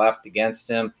from the left against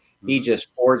him. He just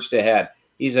forged ahead.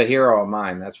 He's a hero of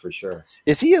mine, that's for sure.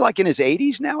 Is he like in his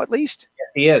 80s now, at least? Yes,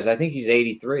 he is. I think he's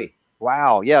 83.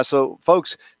 Wow. Yeah. So,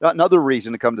 folks, another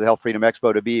reason to come to the Health Freedom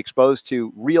Expo, to be exposed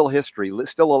to real history,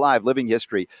 still alive, living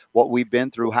history, what we've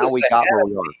been through, how we got where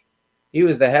we are. He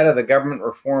was the head of the Government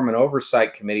Reform and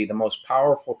Oversight Committee, the most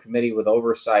powerful committee with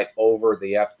oversight over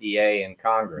the FDA and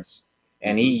Congress.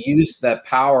 And he used the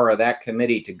power of that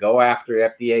committee to go after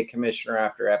FDA commissioner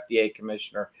after FDA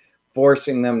commissioner,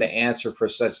 forcing them to answer for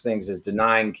such things as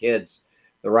denying kids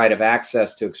the right of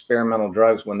access to experimental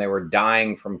drugs when they were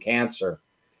dying from cancer.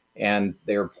 And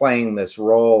they were playing this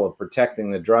role of protecting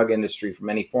the drug industry from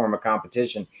any form of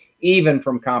competition, even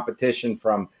from competition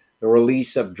from the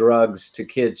release of drugs to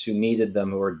kids who needed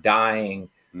them, who were dying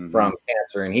from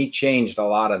cancer. And he changed a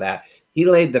lot of that. He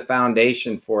laid the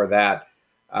foundation for that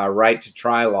right to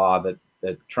try law that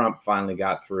Trump finally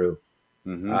got through.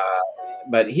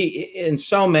 But he, in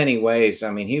so many ways,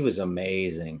 I mean, he was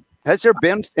amazing. Has there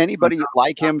been anybody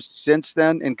like him since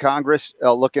then in Congress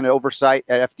looking at oversight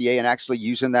at FDA and actually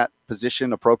using that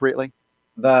position appropriately?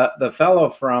 The fellow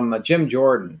from Jim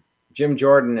Jordan. Jim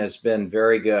Jordan has been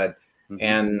very good,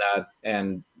 Mhm.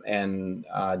 and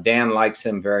Dan likes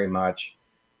him very much.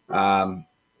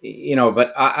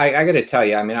 But I got to tell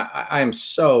you, I mean, I am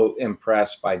so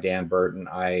impressed by Dan Burton.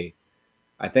 I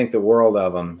think the world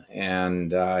of him,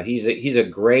 and he's a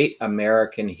great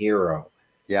American hero.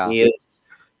 Yeah.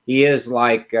 He is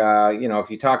like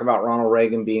if you talk about Ronald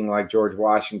Reagan being like George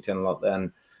Washington,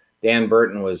 then Dan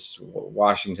Burton was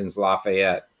Washington's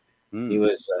Lafayette. He Mm.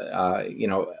 was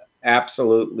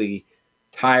absolutely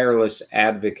tireless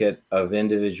advocate of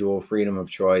individual freedom of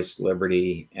choice,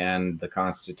 liberty, and the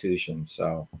Constitution.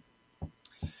 So.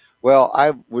 Well,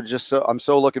 I'm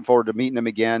so looking forward to meeting him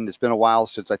again. It's been a while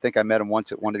since I think I met him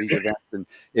once at one of these events. And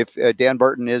if Dan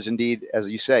Burton is indeed, as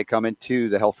you say, coming to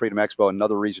the Health Freedom Expo,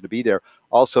 another reason to be there.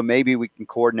 Also, maybe we can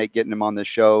coordinate getting him on the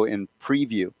show in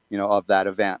preview, of that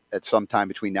event at some time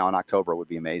between now and October would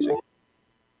be amazing.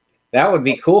 That would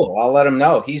be cool. I'll let him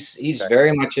know. He's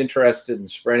very much interested in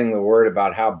spreading the word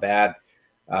about how bad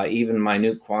even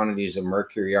minute quantities of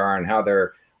mercury are, and how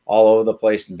they're all over the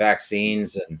place in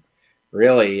vaccines, and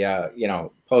really,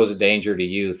 pose a danger to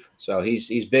youth. So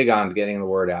he's big on getting the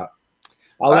word out.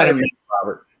 I'll let him know,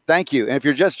 Robert. Thank you. And if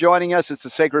you're just joining us, it's the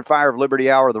Sacred Fire of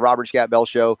Liberty Hour, the Robert Scott Bell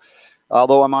Show.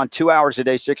 Although I'm on 2 hours a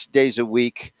day, 6 days a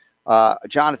week,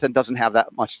 Jonathan doesn't have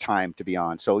that much time to be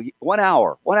on. So 1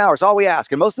 hour is all we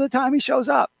ask. And most of the time he shows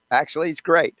up. Actually, it's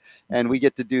great. And we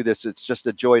get to do this. It's just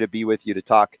a joy to be with you, to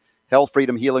talk health,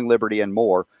 freedom, healing, liberty, and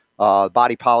more.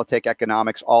 Body politic,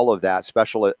 economics, all of that.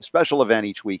 Special event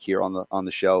each week here on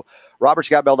the show.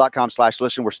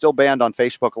 RobertScottBell.com/listen. We're still banned on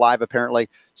Facebook Live, apparently.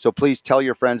 So please tell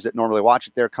your friends that normally watch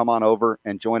it there, come on over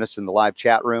and join us in the live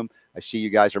chat room. I see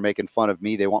you guys are making fun of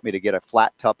me. They want me to get a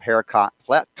flat top haircut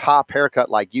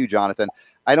like you, Jonathan.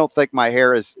 I don't think my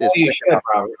hair is thick enough.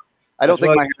 I don't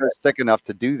think my hair is thick enough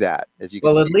to do that, as you can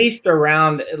see. Well,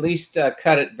 at least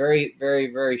cut it very,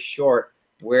 very, very short,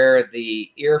 where the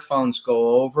earphones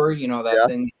go over, that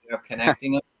thing you have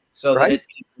connecting them, so that it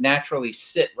can naturally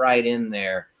sit right in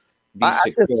there, be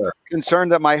secure. I'm just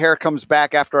concerned that my hair comes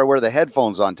back after I wear the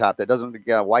headphones on top. That doesn't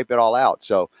wipe it all out.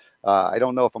 So I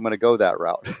don't know if I'm going to go that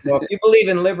route. Well, if you believe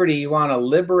in liberty, you want to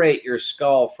liberate your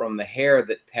skull from the hair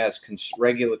that has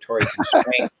regulatory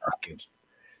constraints.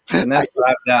 And that's what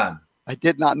I've done. I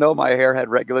did not know my hair had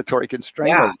regulatory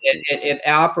constraints. Yeah, it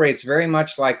operates very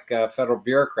much like federal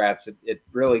bureaucrats. It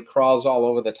really crawls all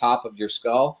over the top of your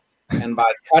skull. And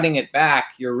by cutting it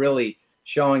back, you're really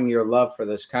showing your love for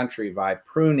this country by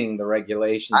pruning the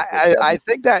regulations. I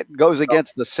think that goes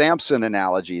against the Samson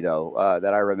analogy, though,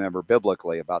 that I remember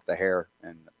biblically about the hair.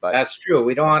 But that's true.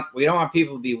 We don't want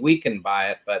people to be weakened by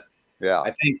it, but yeah,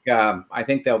 I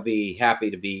think they'll be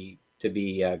happy to be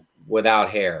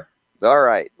without hair. All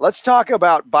right, let's talk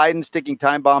about Biden's ticking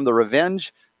time bomb, the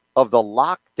revenge of the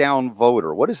lockdown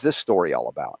voter. What is this story all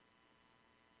about?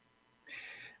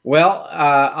 Well,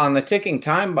 on the ticking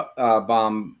time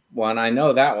bomb one, I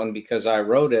know that one because I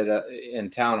wrote it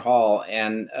in town hall.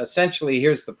 And essentially,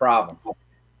 here's the problem.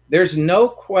 There's no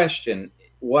question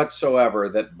whatsoever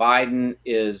that Biden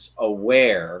is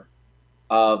aware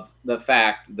of the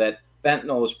fact that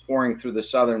fentanyl is pouring through the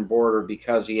southern border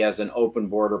because he has an open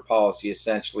border policy,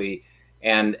 essentially,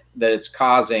 and that it's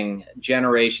causing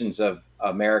generations of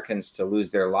Americans to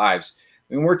lose their lives.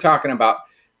 I mean, we're talking about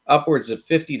upwards of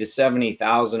 50 to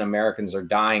 70,000 Americans are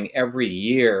dying every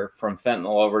year from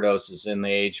fentanyl overdoses in the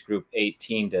age group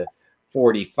 18 to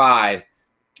 45.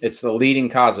 It's the leading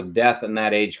cause of death in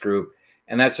that age group.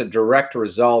 And that's a direct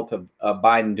result of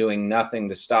Biden doing nothing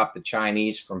to stop the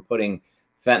Chinese from putting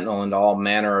fentanyl into all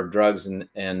manner of drugs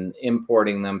and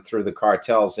importing them through the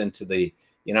cartels into the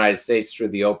United States through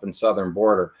the open southern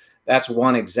border. That's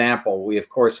one example. We, of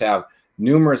course, have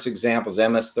numerous examples,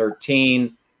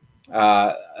 MS-13, the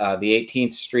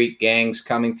 18th Street gangs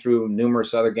coming through,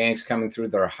 numerous other gangs coming through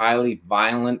that are highly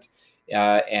violent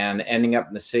and ending up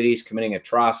in the cities committing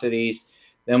atrocities.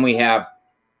 Then we have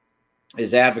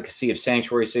his advocacy of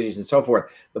sanctuary cities and so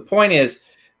forth. The point is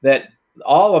that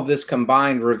all of this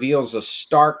combined reveals a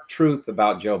stark truth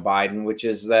about Joe Biden, which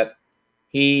is that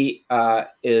he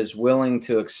is willing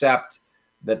to accept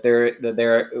that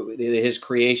his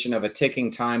creation of a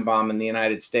ticking time bomb in the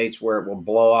United States, where it will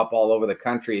blow up all over the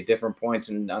country at different points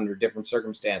and under different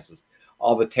circumstances.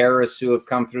 All the terrorists who have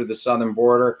come through the southern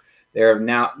border, there are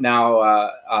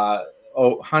now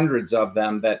hundreds of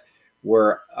them that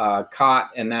were caught,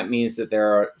 and that means that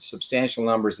there are substantial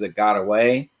numbers that got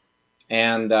away.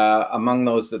 And among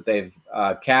those that they've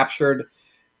captured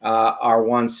are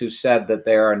ones who said that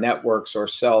there are networks or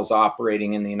cells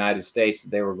operating in the United States that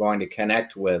they were going to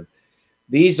connect with.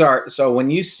 So when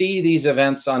you see these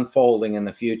events unfolding in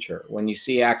the future, when you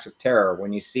see acts of terror,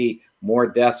 when you see more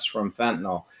deaths from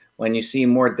fentanyl, when you see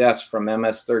more deaths from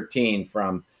MS-13,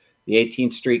 from the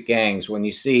 18th Street gangs, when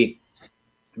you see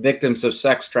victims of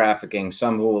sex trafficking,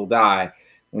 some who will die,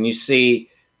 when you see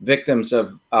victims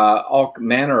of all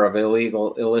manner of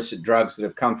illicit drugs that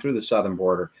have come through the southern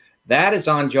border, that is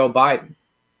on Joe Biden,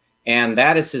 and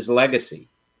that is his legacy.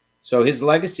 So his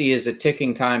legacy is a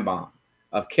ticking time bomb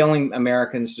of killing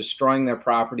Americans, destroying their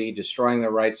property, destroying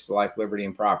their rights to life, liberty,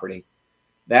 and property.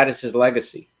 That is his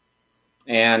legacy.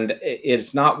 And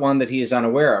it's not one that he is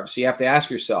unaware of. So you have to ask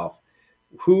yourself,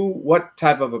 what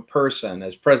type of a person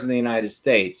as president of the United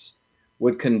States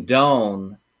would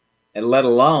condone, and let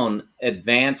alone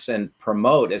advance and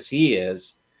promote, as he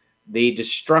is, the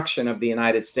destruction of the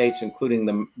United States,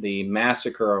 including the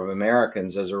massacre of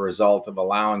Americans as a result of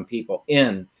allowing people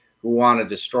in who want to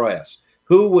destroy us?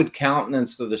 Who would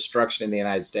countenance the destruction of the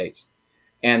United States?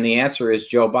 And the answer is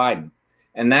Joe Biden.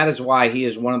 And that is why he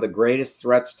is one of the greatest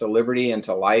threats to liberty and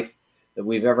to life that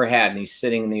we've ever had. And he's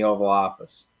sitting in the Oval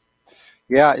Office.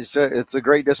 Yeah, it's a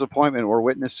great disappointment. We're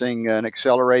witnessing an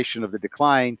acceleration of the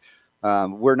decline.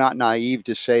 We're not naive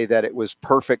to say that it was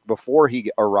perfect before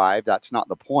he arrived. That's not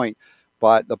the point.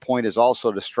 But the point is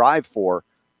also to strive for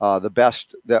the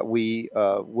best that we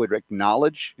would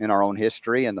acknowledge in our own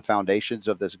history and the foundations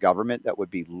of this government that would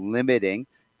be limiting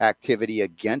activity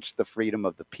against the freedom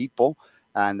of the people.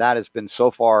 And that has been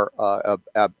so far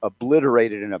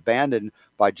obliterated and abandoned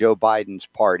by Joe Biden's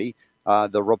party.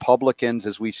 The Republicans,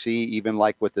 as we see, even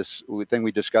like with this thing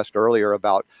we discussed earlier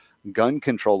about gun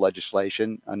control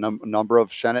legislation, a number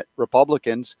of Senate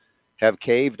Republicans have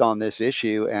caved on this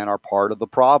issue and are part of the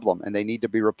problem, and they need to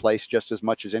be replaced just as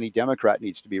much as any Democrat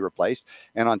needs to be replaced.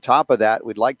 And on top of that,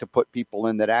 we'd like to put people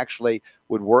in that actually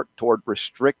would work toward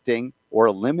restricting or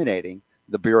eliminating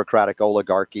the bureaucratic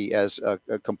oligarchy as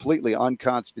a completely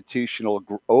unconstitutional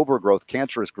overgrowth,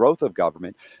 cancerous growth of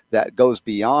government that goes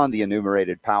beyond the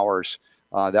enumerated powers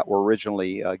that were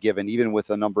originally given. Even with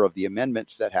a number of the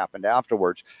amendments that happened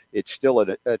afterwards, it's still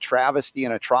a travesty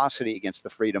and atrocity against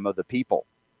the freedom of the people.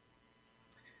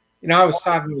 You know, I was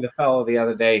talking with a fellow the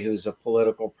other day who's a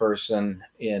political person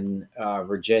in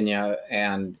Virginia,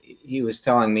 and he was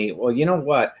telling me, well, you know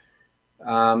what?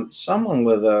 Someone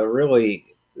with a really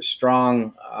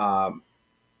strong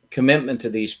commitment to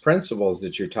these principles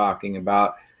that you're talking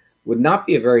about would not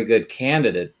be a very good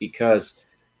candidate, because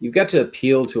you've got to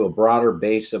appeal to a broader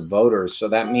base of voters. So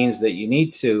that means that you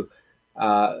need to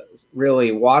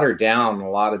really water down a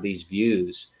lot of these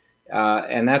views.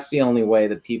 And that's the only way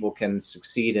that people can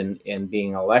succeed in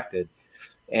being elected.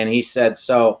 And he said,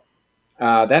 so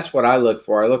that's what I look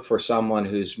for. I look for someone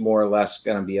who's more or less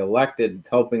going to be elected,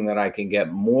 hoping that I can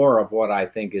get more of what I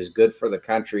think is good for the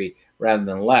country rather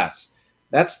than less.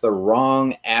 That's the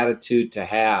wrong attitude to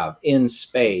have in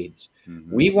spades.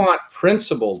 Mm-hmm. We want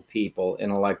principled people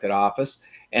in elected office,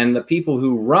 and the people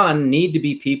who run need to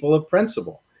be people of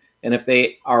principle. And if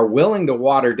they are willing to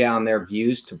water down their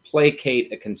views to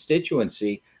placate a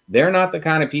constituency, they're not the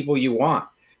kind of people you want.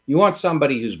 You want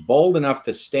somebody who's bold enough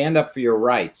to stand up for your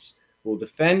rights, who will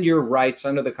defend your rights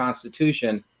under the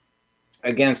Constitution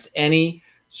against any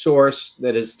source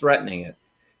that is threatening it,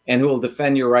 and who will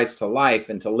defend your rights to life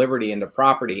and to liberty and to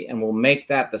property, and will make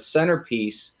that the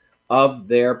centerpiece of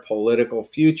their political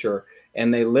future.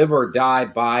 And they live or die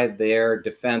by their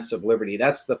defense of liberty.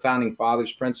 That's the Founding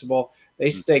Fathers' principle. They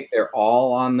staked their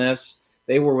all on this.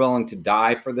 They were willing to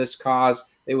die for this cause.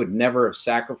 They would never have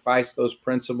sacrificed those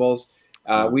principles.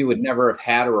 We would never have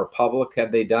had a republic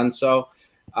had they done so.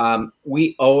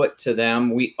 We owe it to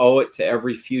them. We owe it to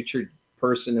every future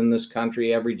person in this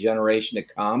country, every generation to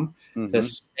come, to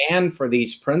stand for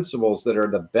these principles that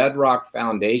are the bedrock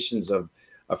foundations of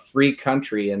a free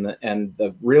country, and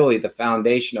really the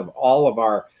foundation of all of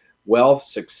our wealth,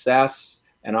 success,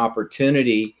 and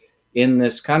opportunity in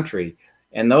this country.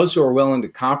 And those who are willing to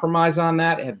compromise on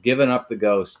that have given up the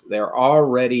ghost. They're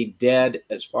already dead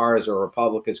as far as a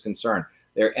republic is concerned.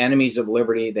 They're enemies of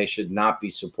liberty. They should not be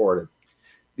supported.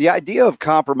 The idea of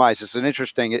compromise is an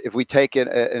interesting, if we take an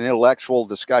intellectual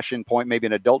discussion point, maybe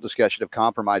an adult discussion of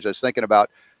compromise. I was thinking about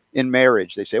in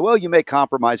marriage, they say, well, you make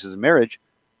compromises in marriage,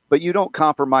 but you don't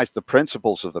compromise the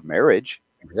principles of the marriage.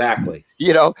 Exactly.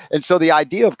 You know, and so the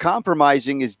idea of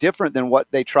compromising is different than what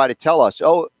they try to tell us.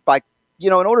 Oh,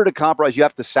 in order to compromise, you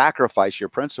have to sacrifice your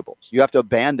principles. You have to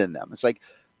abandon them. It's like,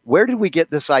 where did we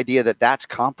get this idea that that's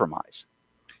compromise?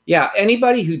 Yeah,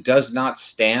 anybody who does not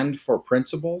stand for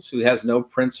principles, who has no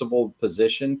principled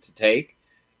position to take,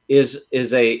 is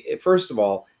first of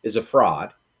all, a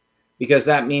fraud, because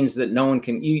that means that no one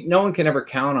can ever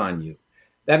count on you.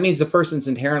 that means the person's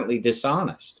inherently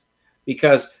dishonest,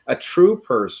 because a true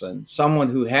person, someone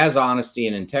who has honesty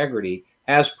and integrity,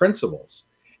 has principles.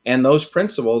 And those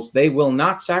principles, they will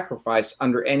not sacrifice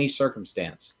under any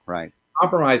circumstance. Right.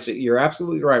 Compromise, you're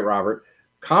absolutely right, Robert.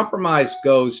 Compromise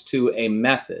goes to a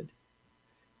method.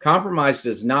 Compromise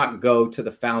does not go to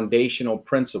the foundational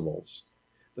principles.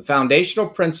 The foundational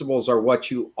principles are what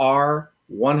you are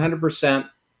 100%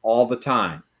 all the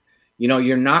time.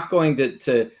 You're not going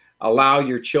to allow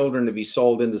your children to be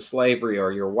sold into slavery,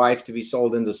 or your wife to be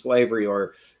sold into slavery,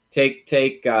 or take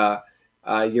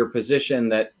your position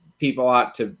that people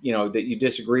ought to, that you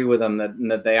disagree with them,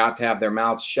 that they ought to have their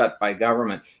mouths shut by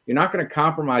government. You're not going to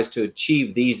compromise to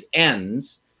achieve these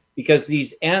ends, because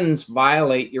these ends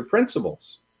violate your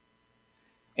principles.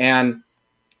 And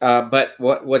but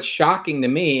what's shocking to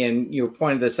me, and you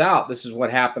pointed this out, this is what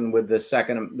happened with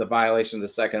the violation of the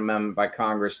Second Amendment by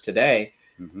Congress today,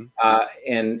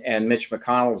 and Mitch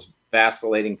McConnell's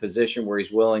vacillating position where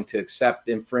he's willing to accept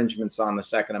infringements on the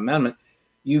Second Amendment.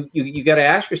 You got to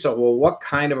ask yourself, well, what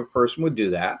kind of a person would do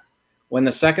that when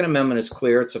the Second Amendment is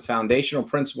clear? It's a foundational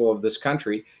principle of this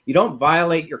country. You don't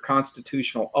violate your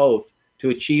constitutional oath to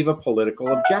achieve a political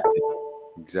objective.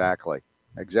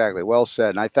 Exactly. Well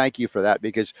said. And I thank you for that,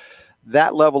 because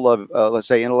that level of, let's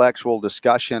say, intellectual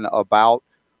discussion about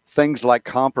things like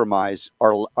compromise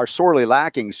are sorely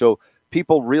lacking. So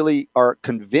people really are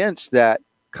convinced that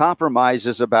compromise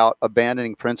is about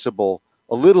abandoning principle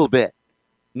a little bit.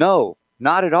 No,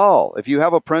 not at all. If you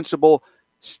have a principle,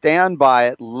 stand by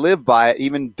it, live by it,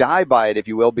 even die by it, if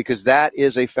you will, because that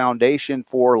is a foundation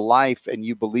for life, and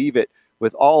you believe it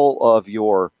with all of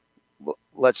your,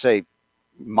 let's say,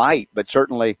 might, but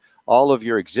certainly all of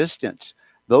your existence.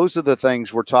 Those are the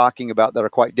things we're talking about that are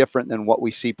quite different than what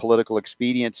we see political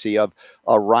expediency of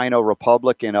a rhino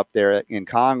Republican up there in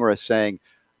Congress saying,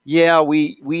 yeah,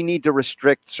 we need to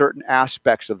restrict certain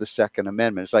aspects of the Second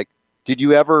Amendment. It's like, did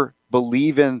you ever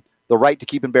believe in the right to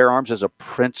keep and bear arms as a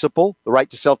principle, the right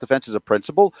to self-defense as a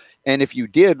principle? And if you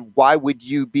did, why would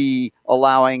you be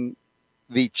allowing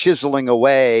the chiseling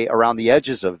away around the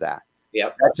edges of that?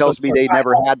 Yep. That tells me they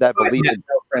never had that belief in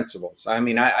principles. I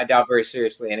mean, I doubt very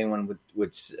seriously anyone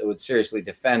would seriously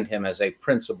defend him as a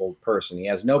principled person. He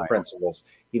has no principles.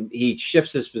 He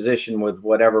shifts his position with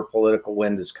whatever political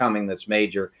wind is coming that's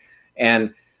major.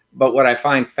 But what I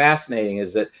find fascinating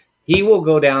is that he will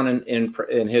go down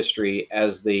in history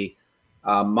as the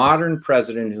modern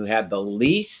president who had the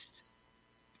least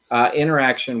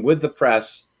interaction with the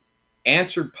press,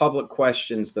 answered public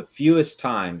questions the fewest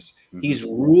times. Mm-hmm. He's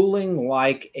ruling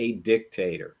like a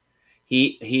dictator.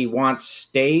 He wants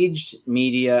staged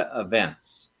media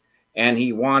events, and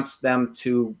he wants them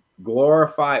to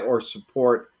glorify or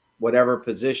support whatever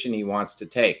position he wants to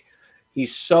take.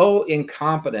 He's so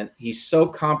incompetent, he's so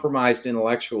compromised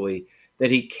intellectually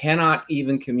that he cannot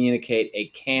even communicate a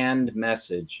canned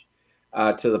message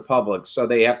to the public. So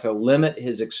they have to limit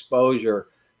his exposure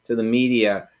to the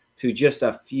media to just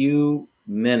a few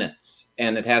minutes,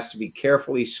 and it has to be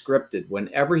carefully scripted.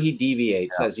 Whenever he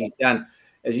deviates, as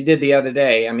he did the other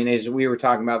day, I mean, as we were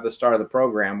talking about at the start of the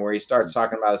program, where he starts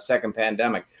talking about a second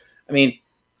pandemic. I mean,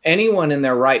 anyone in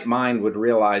their right mind would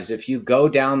realize if you go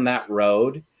down that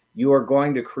road, you are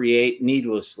going to create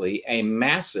needlessly a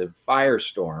massive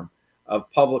firestorm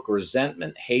of public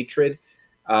resentment, hatred,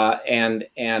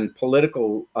 and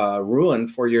political ruin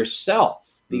for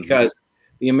yourself, because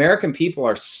the American people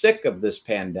are sick of this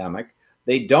pandemic.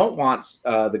 They don't want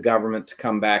the government to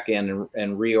come back in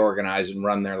and reorganize and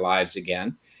run their lives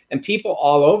again. And people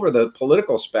all over the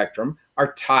political spectrum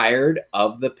are tired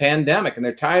of the pandemic, and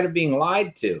they're tired of being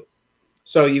lied to.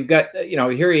 So you've got,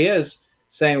 here he is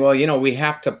saying, well, we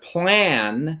have to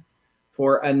plan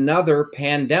for another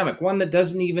pandemic, one that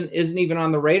isn't even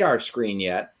on the radar screen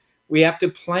yet. We have to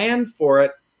plan for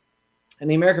it. And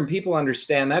the American people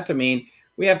understand that to mean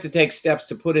we have to take steps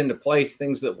to put into place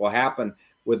things that will happen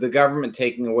with the government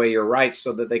taking away your rights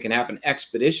so that they can happen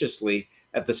expeditiously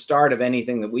at the start of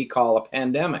anything that we call a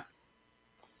pandemic.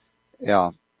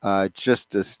 Yeah, it's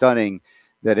just stunning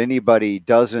that anybody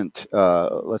doesn't,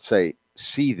 let's say,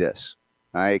 see this.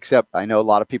 Except I know a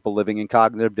lot of people living in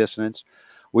cognitive dissonance.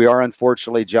 We are,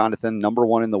 unfortunately, Jonathan, number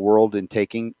one in the world in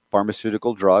taking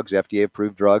pharmaceutical drugs,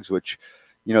 FDA-approved drugs, which,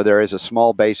 there is a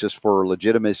small basis for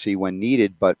legitimacy when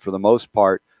needed, but for the most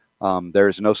part, there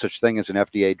is no such thing as an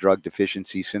FDA drug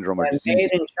deficiency syndrome or disease.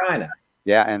 Made in China.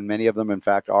 Yeah, and many of them, in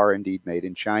fact, are indeed made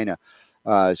in China.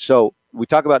 So we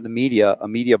talk about the media, a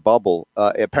media bubble.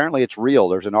 Apparently, it's real.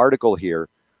 There's an article here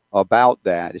about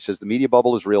that. It says the media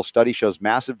bubble is real. Study shows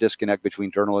massive disconnect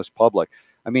between journalist public.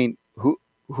 I mean,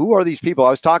 who are these people?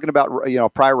 I was talking about,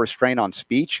 prior restraint on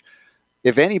speech.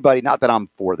 if anybody, not that I'm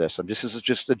for this, this is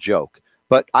just a joke,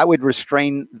 but I would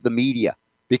restrain the media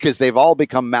because they've all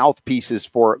become mouthpieces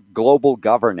for global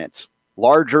governance,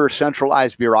 larger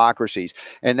centralized bureaucracies.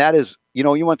 And that is, you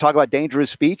want to talk about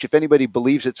dangerous speech. If anybody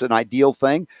believes it's an ideal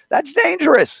thing, that's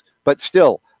dangerous. But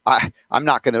still, I'm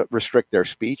not going to restrict their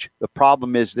speech. The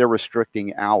problem is they're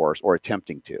restricting ours or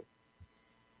attempting to.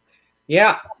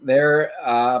 Yeah, they're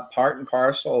part and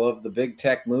parcel of the big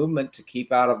tech movement to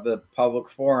keep out of the public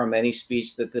forum any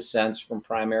speech that dissents from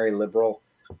primary liberal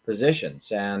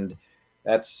positions. And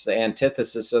that's the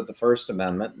antithesis of the First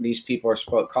Amendment. These people are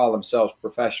supposed to call themselves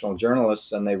professional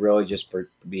journalists, and they really just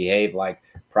behave like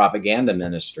propaganda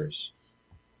ministers.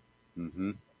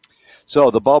 Mm-hmm.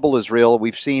 So the bubble is real.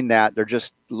 We've seen that. They're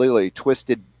just literally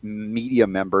twisted media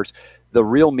members. The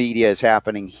real media is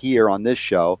happening here on this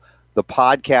show. The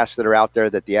podcasts that are out there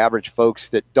that the average folks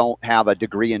that don't have a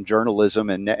degree in journalism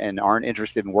and aren't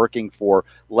interested in working for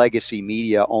legacy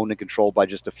media owned and controlled by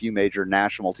just a few major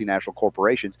multinational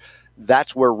corporations,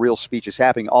 that's where real speech is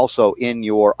happening. Also in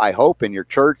your, I hope in your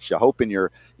church, I hope in your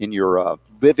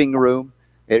living room,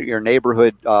 at your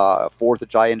neighborhood 4th of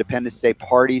July Independence Day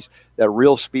parties, that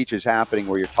real speech is happening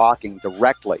where you're talking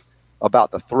directly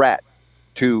about the threat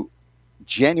to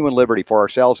genuine liberty for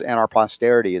ourselves and our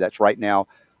posterity that's right now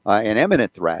an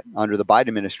imminent threat under the Biden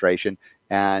administration.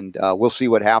 And we'll see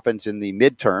what happens in the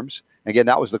midterms. Again,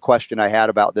 that was the question I had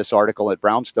about this article at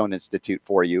Brownstone Institute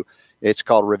for you. It's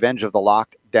called Revenge of the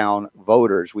Lockdown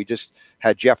Voters. We just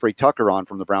had Jeffrey Tucker on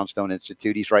from the Brownstone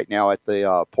Institute. He's right now at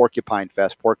the Porcupine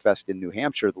Fest, Pork Fest in New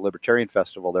Hampshire, the Libertarian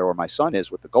Festival there where my son is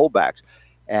with the Goldbacks.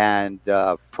 And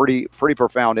pretty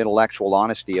profound intellectual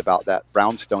honesty about that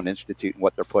Brownstone Institute and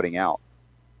what they're putting out.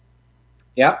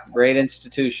 Yeah, great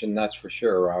institution, that's for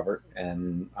sure, Robert,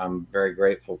 and I'm very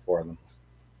grateful for them.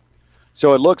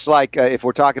 So it looks like if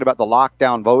we're talking about the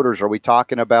lockdown voters, are we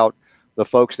talking about the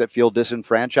folks that feel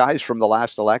disenfranchised from the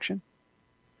last election?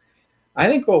 I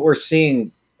think what we're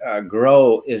seeing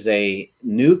grow is a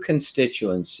new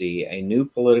constituency, a new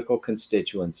political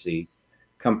constituency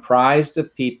comprised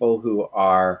of people who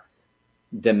are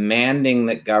demanding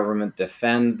that government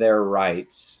defend their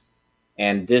rights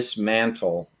and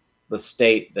dismantle the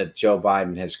state that Joe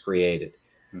Biden has created.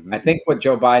 Mm-hmm. I think what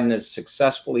Joe Biden has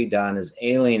successfully done is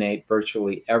alienate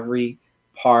virtually every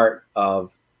part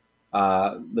of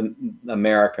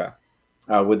America,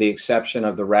 with the exception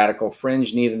of the radical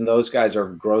fringe. And even those guys are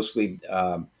grossly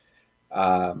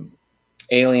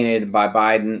alienated by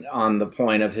Biden on the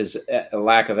point of his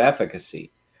lack of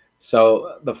efficacy.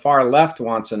 So the far left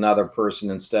wants another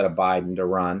person instead of Biden to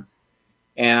run.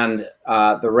 And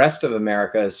the rest of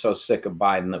America is so sick of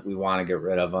Biden that we want to get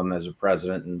rid of him as a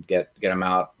president and get him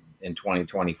out in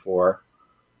 2024.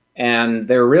 And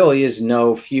there really is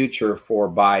no future for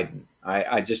Biden.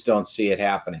 I just don't see it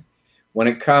happening. When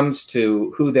it comes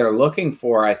to who they're looking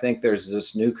for, I think there's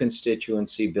this new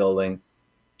constituency building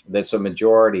that's a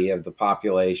majority of the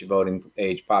population, voting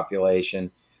age population,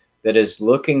 that is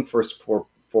looking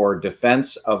for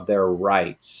defense of their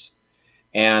rights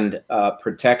and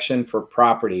protection for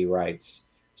property rights,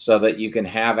 so that you can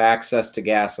have access to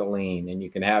gasoline and you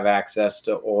can have access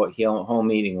to oil, home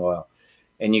heating oil,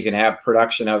 and you can have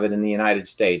production of it in the United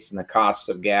States, and the costs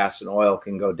of gas and oil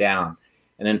can go down,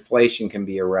 and inflation can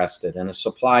be arrested, and a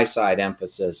supply side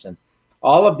emphasis, and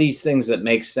all of these things that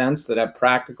make sense, that have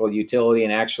practical utility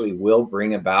and actually will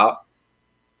bring about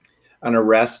an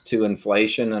arrest to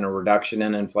inflation and a reduction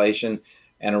in inflation,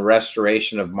 and a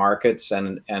restoration of markets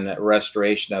and a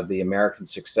restoration of the American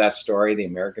success story, the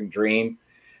American dream.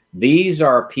 These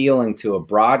are appealing to a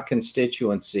broad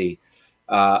constituency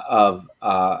of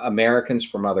Americans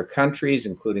from other countries,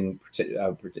 including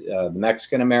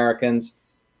Mexican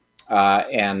Americans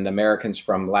and Americans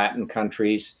from Latin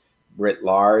countries writ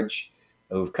large,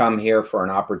 who've come here for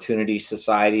an opportunity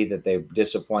society that they're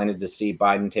disappointed to see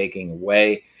Biden taking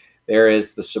away. There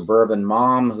is the suburban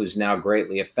mom who's now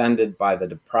greatly offended by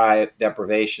the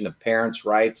deprivation of parents'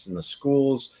 rights in the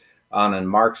schools on a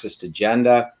Marxist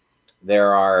agenda.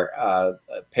 There are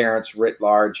parents writ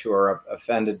large who are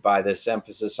offended by this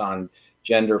emphasis on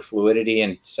gender fluidity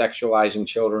and sexualizing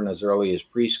children as early as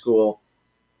preschool.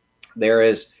 There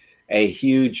is a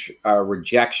huge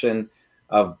rejection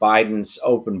of Biden's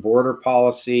open border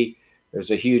policy.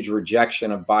 There's a huge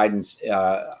rejection of Biden's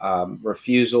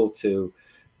refusal to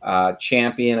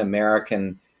champion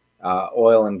American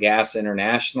oil and gas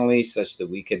internationally, such that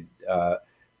we could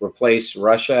replace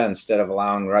Russia instead of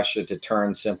allowing Russia to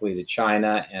turn simply to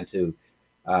China and to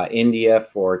India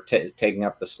for taking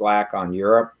up the slack on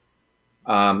Europe.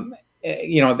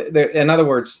 In other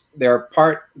words, there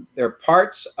are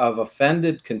parts of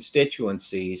offended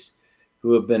constituencies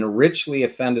who have been richly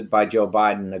offended by Joe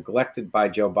Biden, neglected by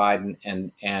Joe Biden,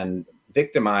 and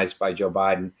victimized by Joe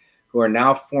Biden, who are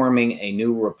now forming a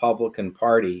new Republican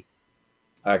Party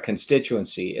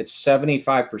constituency. It's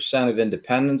 75% of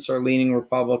independents are leaning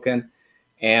Republican,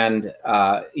 and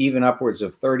even upwards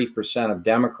of 30% of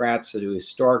Democrats, who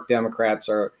historic Democrats,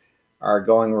 are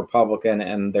going Republican,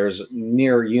 and there's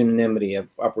near unanimity of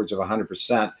upwards of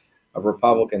 100% of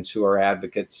Republicans who are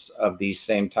advocates of these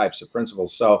same types of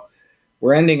principles. So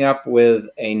we're ending up with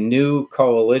a new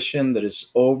coalition that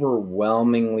is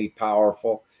overwhelmingly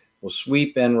powerful. Will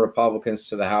sweep in Republicans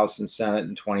to the House and Senate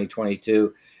in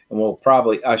 2022, and will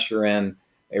probably usher in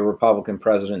a Republican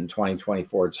president in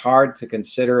 2024. It's hard to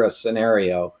consider a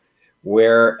scenario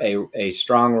where a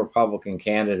strong Republican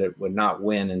candidate would not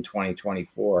win in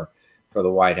 2024 for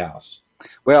the White House.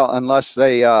 Well, unless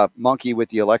they monkey with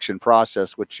the election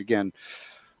process, which, again,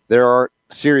 there are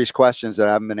serious questions that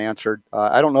haven't been answered.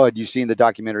 I don't know. Had you seen the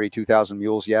documentary 2,000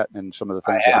 Mules yet, and some of the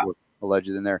things that were alleged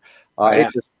in there?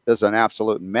 It just is an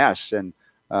absolute mess. And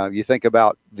you think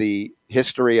about the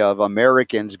history of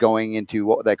Americans going into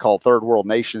what they call third world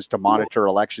nations to monitor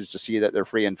elections to see that they're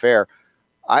free and fair.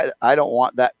 I don't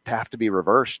want that to have to be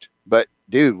reversed. But,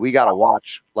 dude, we got to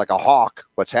watch like a hawk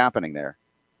what's happening there.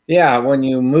 Yeah, when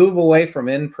you move away from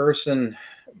in-person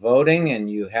voting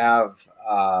and you have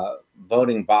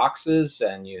voting boxes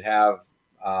and you have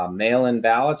mail-in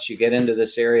ballots, you get into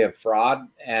this area of fraud,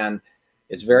 and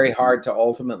it's very hard to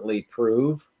ultimately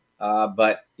prove.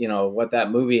 But, you know, what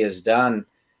that movie has done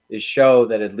is show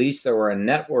that at least there were a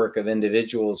network of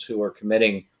individuals who were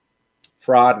committing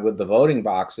fraud with the voting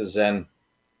boxes, and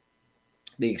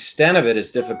the extent of it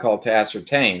is difficult to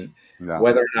ascertain. No.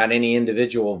 Whether or not any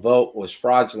individual vote was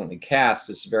fraudulently cast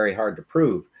is very hard to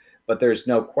prove. But there's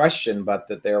no question but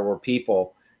that there were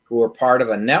people who were part of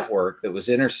a network that was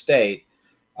interstate,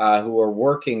 who were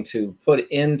working to put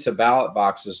into ballot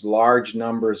boxes large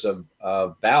numbers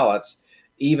of ballots,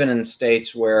 even in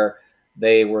states where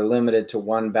they were limited to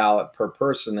one ballot per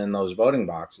person in those voting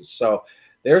boxes. So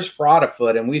there's fraud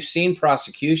afoot, and we've seen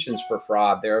prosecutions for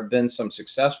fraud. There have been some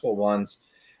successful ones.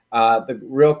 The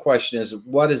real question is,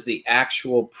 what is the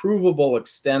actual provable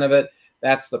extent of it?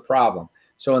 That's the problem.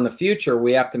 So in the future,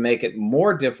 we have to make it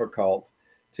more difficult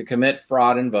to commit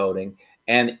fraud in voting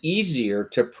and easier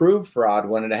to prove fraud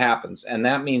when it happens. And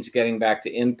that means getting back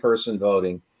to in-person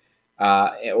voting,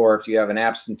 or if you have an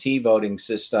absentee voting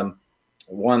system,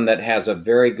 one that has a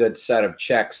very good set of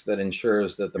checks that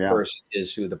ensures that the person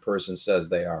is who the person says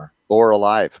they are. Or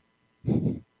alive.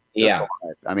 Yeah.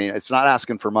 I mean, it's not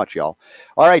asking for much, y'all.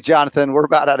 All right, Jonathan, we're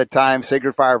about out of time.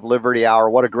 Sacred Fire of Liberty Hour.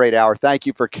 What a great hour. Thank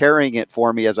you for carrying it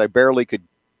for me, as I barely could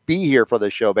be here for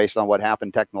this show based on what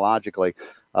happened technologically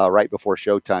right before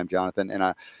showtime, Jonathan. And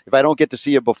if I don't get to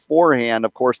see you beforehand,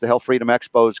 of course, the Health Freedom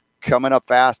Expo is coming up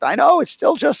fast. I know it's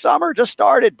still just summer, just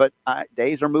started, but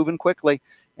days are moving quickly,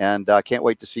 and can't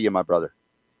wait to see you, my brother.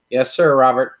 Yes, sir,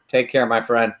 Robert. Take care, my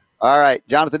friend. All right,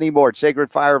 Jonathan Emord,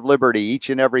 Sacred Fire of Liberty, each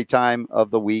and every time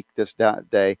of the week this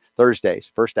day,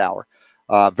 Thursdays, first hour.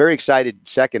 Very excited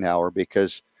second hour,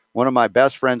 because one of my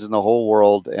best friends in the whole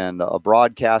world and a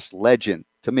broadcast legend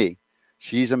to me,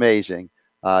 she's amazing,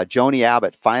 Joni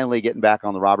Abbott, finally getting back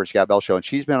on the Robert Scott Bell Show, and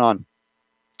she's been on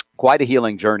quite a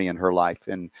healing journey in her life.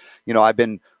 And, you know, I've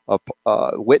been a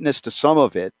witness to some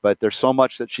of it, but there's so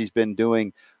much that she's been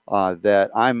doing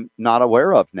that I'm not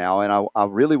aware of now. And I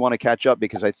really want to catch up,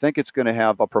 because I think it's going to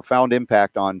have a profound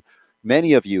impact on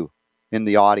many of you in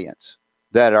the audience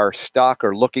that are stuck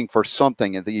or looking for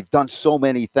something, and that you've done so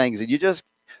many things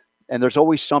and there's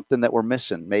always something that we're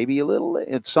missing, maybe a little,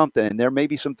 it's something. And there may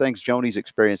be some things Joni's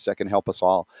experienced that can help us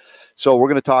all. So we're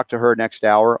going to talk to her next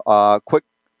hour. Quick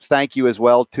thank you as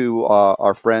well to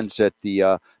our friends at the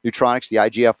Neutronics, the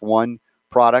IGF-1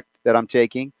 product that I'm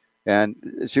taking. And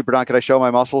Super Don, can I show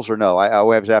my muscles or no? I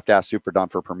always have to ask Super Don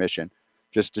for permission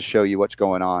just to show you what's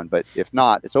going on. But if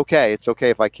not, it's okay. It's okay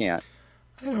if I can't.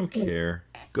 I don't care.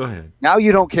 Go ahead. Now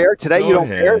you don't care? Today you don't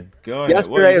care? Go ahead.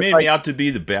 Well, you made me out to be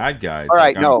the bad guy. All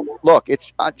right, no. Look,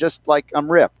 it's just like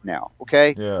I'm ripped now,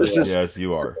 okay? Yeah, yes,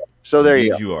 you are. So there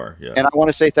you go. You are, yeah. And I want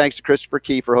to say thanks to Christopher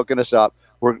Key for hooking us up.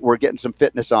 We're getting some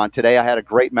fitness on. Today I had a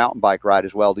great mountain bike ride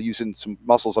as well, using some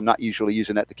muscles I'm not usually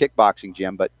using at the kickboxing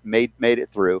gym, but made it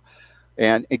through.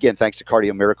 And again, thanks to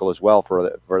Cardio Miracle as well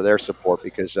for their support,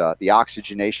 because the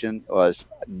oxygenation was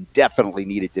definitely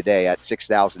needed today at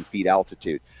 6,000 feet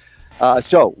altitude.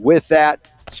 So with that,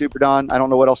 Super Don, I don't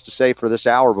know what else to say for this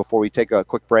hour before we take a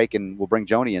quick break, and we'll bring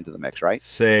Joni into the mix, right?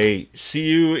 Say, see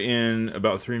you in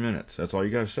about 3 minutes. That's all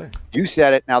you got to say. You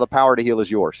said it. Now the power to heal is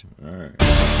yours. All right.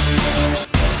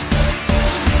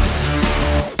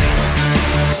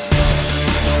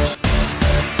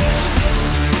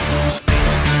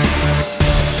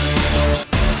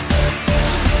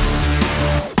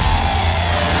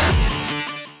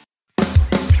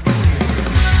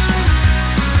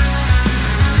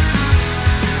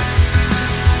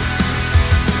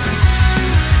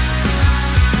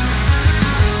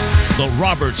 The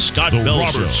Robert Scott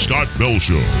Bell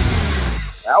Show.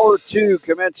 Hour 2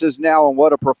 commences now, and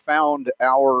what a profound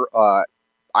hour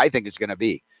I think it's going to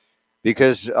be,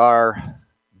 because our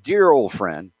dear old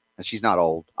friend, and she's not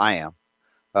old, I am,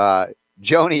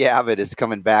 Joni Abbott is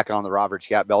coming back on the Robert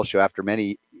Scott Bell Show after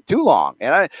too long.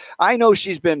 And I know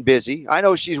she's been busy. I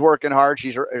know she's working hard.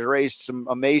 She's raised some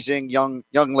amazing young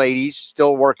ladies,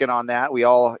 still working on that. We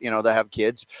all, that have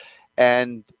kids.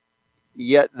 And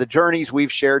yet the journeys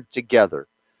we've shared together,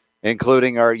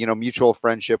 including our, mutual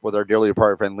friendship with our dearly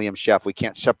departed friend Liam Sheff, we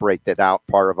can't separate that out,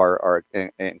 part of our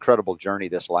incredible journey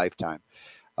this lifetime.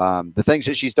 The things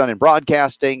that she's done in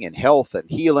broadcasting and health and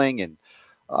healing and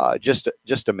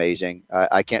just amazing.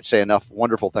 I can't say enough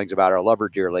wonderful things about her. I love her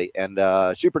dearly. And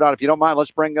Super Don, if you don't mind,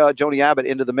 let's bring Joni Abbott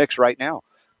into the mix right now.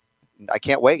 I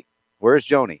can't wait. Where's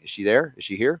Joni? Is she there? Is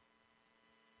she here?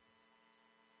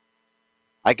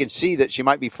 I can see that she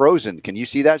might be frozen. Can you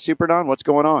see that, Super Don? What's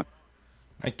going on?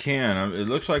 I can. It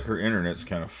looks like her internet's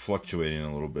kind of fluctuating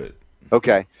a little bit.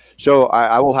 Okay, so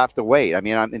I will have to wait. I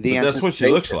mean, I'm in the end. That's what she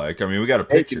looks like. I mean, we got a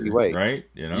picture, right?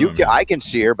 I can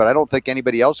see her, but I don't think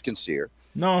anybody else can see her.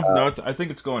 No, I think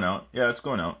it's going out. Yeah, it's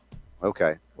going out.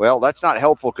 Okay. Well, that's not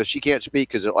helpful because she can't speak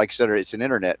because, like I said, it's an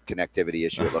internet connectivity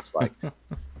issue, it looks like.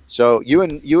 So you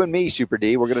and me, Super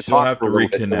D, we're going to talk for a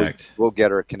little bit. We'll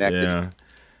get her connected. Yeah.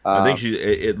 I think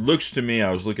it looks to me, I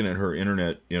was looking at her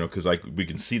internet, because we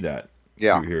can see that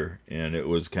through here. And it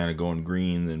was kind of going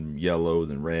green, then yellow,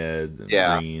 then red,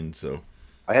 then green. So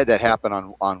I had that happen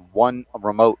on one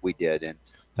remote we did, and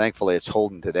thankfully, it's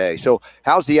holding today. So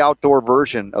how's the outdoor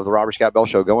version of the Robert Scott Bell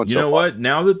Show going so far? You know what?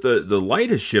 Now that the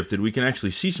light has shifted, we can actually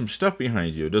see some stuff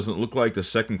behind you. It doesn't look like the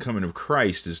second coming of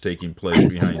Christ is taking place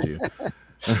behind you.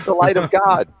 The light of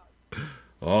God.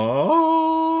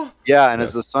 Oh. Yeah, and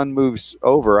as the sun moves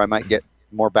over, I might get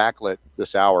more backlit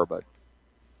this hour, but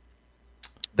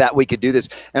that we could do this.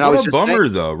 And what I was a bummer,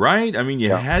 though, right? I mean,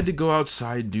 you had to go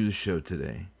outside and do the show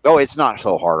today. Oh, it's not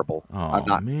so horrible. Oh, I'm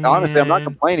not. Man. Honestly, I'm not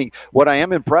complaining. What I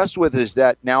am impressed with is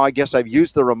that now I guess I've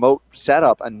used the remote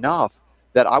setup enough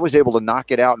that I was able to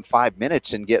knock it out in 5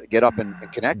 minutes and get up and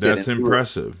connect it. That's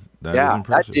impressive.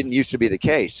 That didn't used to be the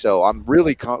case. So I'm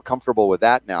really comfortable with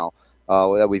that now.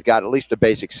 That we've got at least a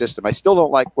basic system. I still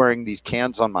don't like wearing these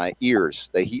cans on my ears.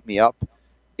 They heat me up,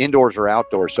 indoors or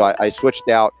outdoors. So I switched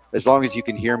out. As long as you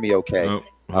can hear me, okay. Oh,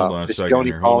 hold on a second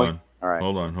here. Hold on. All right.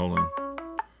 Hold on.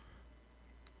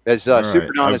 As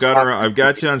Super Don I've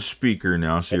got you on speaker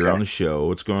now, so you're on the show.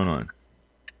 What's going on?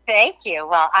 Thank you.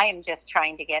 Well, I am just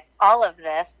trying to get all of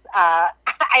this. I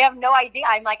have no idea.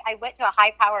 I went to a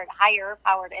higher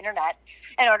powered internet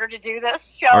in order to do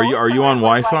this show. Are you on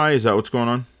Wi-Fi? Is that what's going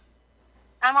on?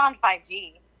 I'm on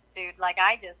 5G, dude.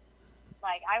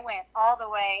 I went all the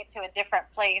way to a different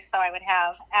place so I would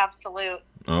have absolute.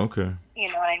 Okay. You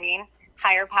know what I mean?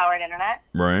 Higher powered internet.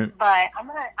 Right. But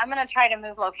I'm gonna try to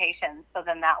move locations so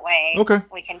then that way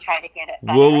we can try to get it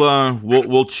better.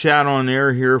 We'll chat on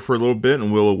air here for a little bit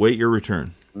and we'll await your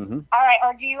return. Mm-hmm. All right.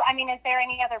 Or is there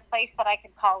any other place that I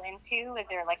could call into? Is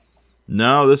there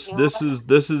No, this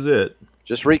is it.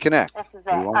 Just reconnect. This is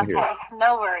it. Okay.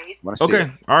 No worries. Okay.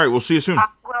 All right. We'll see you soon.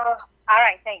 All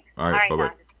right. Thanks. All right.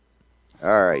 Bye-bye.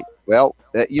 All right. Well,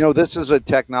 this is a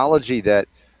technology that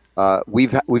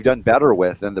we've done better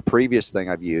with than the previous thing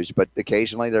I've used, but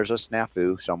occasionally there's a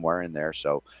snafu somewhere in there,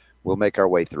 so we'll make our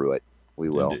way through it. We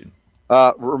will.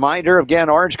 Reminder again,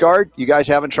 Orange Guard. You guys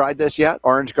haven't tried this yet?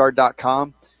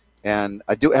 OrangeGuard.com. And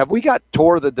have we got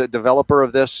Tor, the developer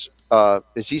of this?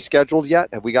 Is he scheduled yet?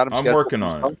 Have we got him scheduled?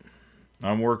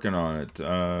 I'm working on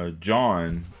it.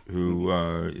 John, who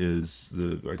is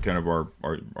the kind of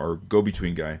our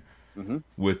go-between guy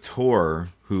with Tor,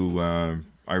 who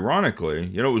ironically,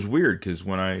 it was weird because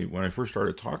when I first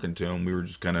started talking to him, we were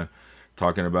just kind of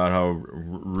talking about how our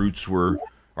roots were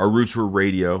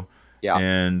radio,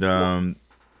 and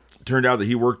turned out that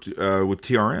he worked with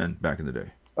TRN back in the day.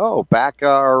 Oh, back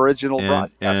our original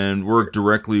broadcast. And worked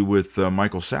directly with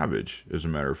Michael Savage, as a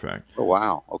matter of fact. Oh,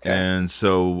 wow. Okay. And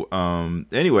so,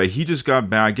 anyway, he just got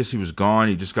back. I guess he was gone.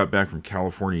 He just got back from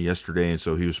California yesterday, and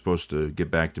so he was supposed to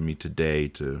get back to me today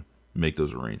to make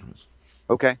those arrangements.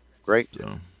 Okay, great.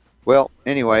 So. Well,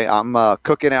 anyway, I'm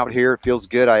cooking out here. It feels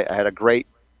good. I had a great,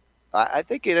 I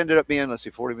think it ended up being,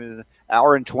 40 minutes,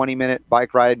 hour and 20-minute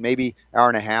bike ride, maybe hour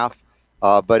and a half.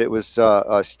 But it was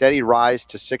a steady rise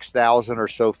to 6,000 or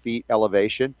so feet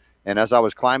elevation. And as I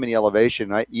was climbing the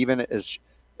elevation, even as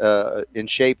in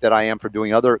shape that I am for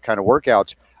doing other kind of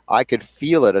workouts, I could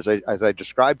feel it as I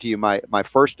described to you my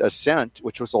first ascent,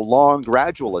 which was a long,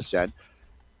 gradual ascent.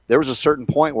 there was a certain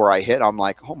point where I hit, I'm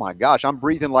like, oh my gosh, I'm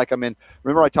breathing like I'm in.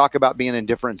 Remember I talk about being in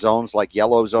different zones like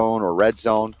yellow zone or red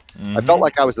zone? Mm-hmm. I felt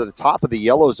like I was at the top of the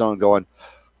yellow zone going,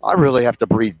 I really have to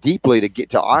breathe deeply to get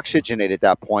to oxygenate at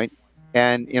that point.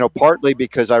 And, partly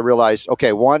because I realized,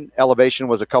 okay, one, elevation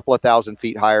was a couple of thousand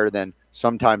feet higher than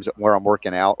sometimes where I'm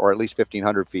working out, or at least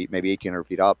 1,500 feet, maybe 1,800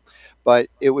 feet up. But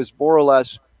it was more or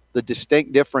less the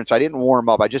distinct difference. I didn't warm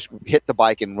up. I just hit the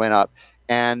bike and went up.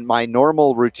 And my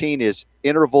normal routine is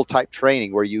interval type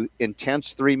training where you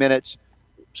intense 3 minutes,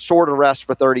 sort of rest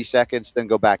for 30 seconds, then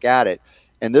go back at it.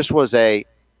 And this was a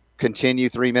continue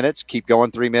 3 minutes, keep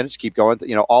going 3 minutes, keep going,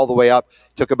 all the way up.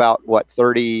 Took about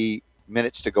 30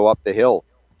 minutes to go up the hill.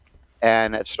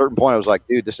 And at a certain point I was like,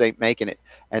 dude, this ain't making it.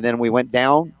 And then we went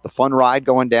down, the fun ride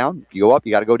going down. If you go up,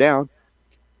 you got to go down.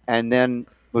 And then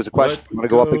it was a question, you want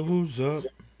to go up?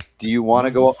 Do you want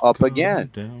to go up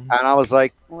again? And I was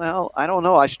like, well, I don't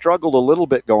know. I struggled a little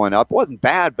bit going up. It wasn't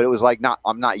bad, but it was like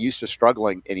I'm not used to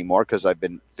struggling anymore because I've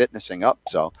been fitnessing up.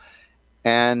 So,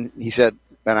 and he said,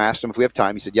 and I asked him if we have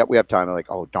time. He said, yep, we have time. I'm like,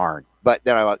 oh, darn. But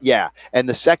then I went, yeah. And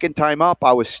the second time up,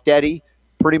 I was steady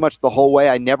pretty much the whole way.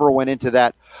 I never went into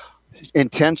that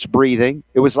intense breathing.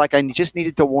 It was like I just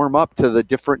needed to warm up to the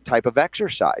different type of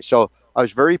exercise. So I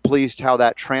was very pleased how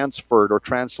that transferred or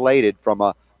translated from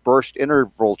a burst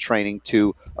interval training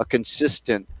to a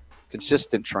consistent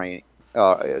training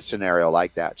scenario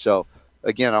like that. So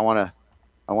again, I want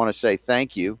to say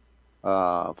thank you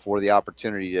for the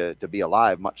opportunity to be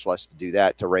alive, much less to do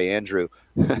that, to Ray Andrew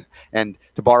and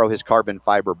to borrow his carbon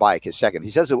fiber bike, his second.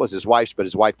 He says it was his wife's, but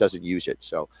his wife doesn't use it.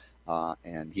 So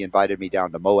and he invited me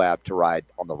down to Moab to ride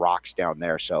on the rocks down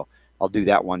there. So I'll do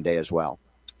that one day as well.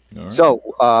 Right.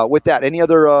 So with that, any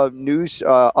other news,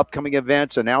 upcoming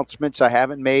events, announcements I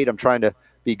haven't made? I'm trying to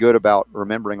be good about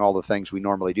remembering all the things we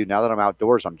normally do. Now that I'm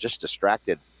outdoors, I'm just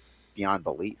distracted beyond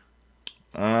belief.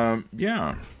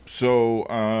 Yeah.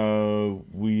 So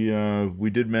we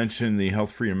did mention the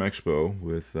Health Freedom Expo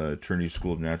with Trinity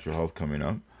School of Natural Health coming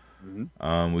up.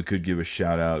 Mm-hmm. We could give a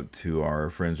shout out to our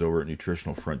friends over at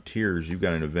Nutritional Frontiers. You've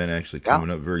got an event actually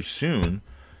coming up very soon.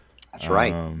 That's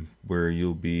right. Where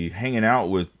you'll be hanging out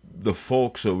with the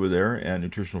folks over there at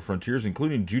Nutritional Frontiers,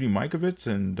 including Judy Mikovits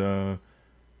and a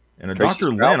Tracy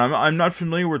Dr. Len. I'm not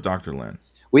familiar with Dr. Len.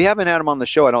 We haven't had him on the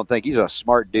show, I don't think. He's a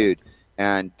smart dude,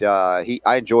 and I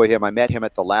enjoyed him. I met him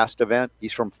at the last event.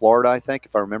 He's from Florida, I think,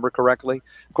 if I remember correctly.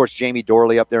 Of course, Jamie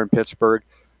Dorley up there in Pittsburgh.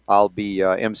 I'll be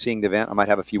emceeing the event. I might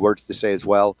have a few words to say as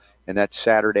well, and that's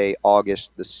Saturday,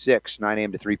 August the 6th, 9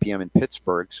 a.m. to 3 p.m. in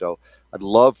Pittsburgh. So I'd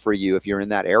love for you, if you're in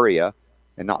that area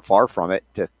and not far from it,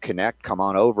 to connect. Come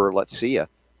on over. Let's see you.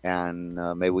 And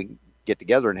maybe we can get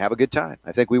together and have a good time.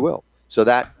 I think we will. So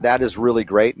that is really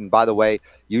great. And by the way,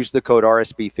 use the code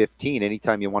RSB15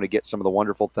 anytime you want to get some of the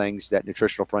wonderful things that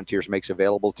Nutritional Frontiers makes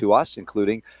available to us,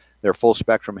 including their full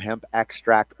spectrum hemp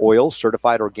extract oil,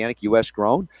 certified organic, U.S.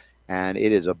 grown. And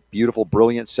it is a beautiful,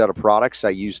 brilliant set of products. I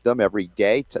use them every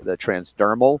day. The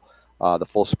transdermal, the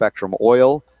full spectrum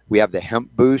oil. We have the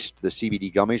hemp boost. The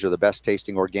CBD gummies are the best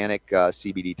tasting organic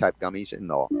CBD type gummies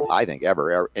I think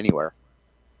ever anywhere.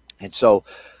 And so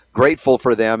grateful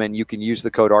for them. And you can use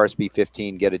the code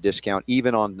RSB15, get a discount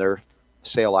even on their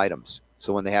sale items.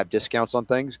 So when they have discounts on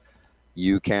things,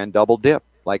 you can double dip,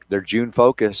 like their June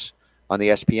focus on the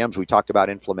SPMs. We talked about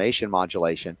inflammation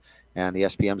modulation. And the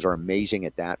SPMs are amazing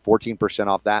at that. 14%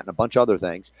 off that and a bunch of other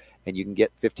things. And you can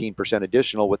get 15%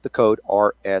 additional with the code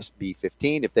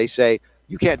RSB15. If they say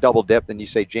you can't double dip, then you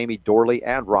say Jamie Dorley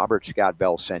and Robert Scott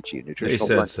Bell sent you. They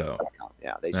said so.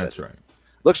 Yeah, they said that's right.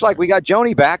 Looks like we got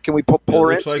Joni back. Can we pull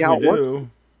her in? Looks like we do.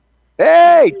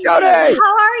 Hey, Joni!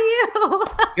 How are you?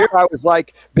 Here I was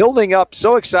like building up,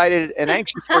 so excited and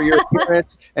anxious for your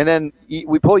appearance, and then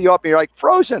we pull you up and you're like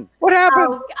frozen. What happened?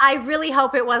 Oh, I really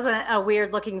hope it wasn't a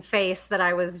weird looking face that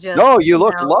I was just. No, you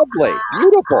look lovely,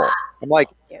 beautiful. I'm like,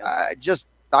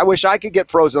 I wish I could get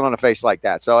frozen on a face like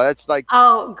that. So that's like.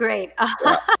 Oh, great!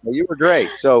 So you were great.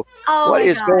 So what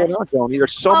is going on, Joni?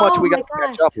 There's so much we got to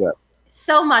catch up with.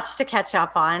 So much to catch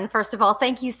up on. First of all,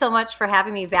 thank you so much for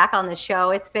having me back on the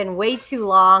show. It's been way too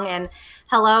long. And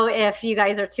hello, if you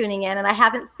guys are tuning in and I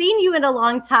haven't seen you in a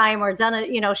long time or done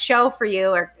a show for you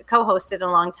or co-hosted in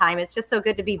a long time. It's just so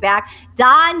good to be back.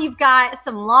 Don, you've got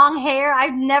some long hair.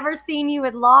 I've never seen you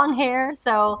with long hair.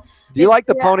 So do you like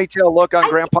the ponytail look on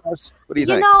Grandpa's? What do you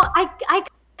think? I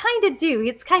kind of do.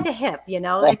 It's kind of hip,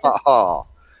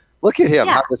 Look at him,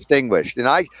 how distinguished. And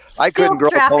I couldn't grow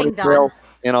a ponytail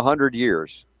in 100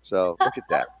 years. So look at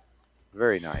that.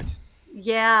 Very nice.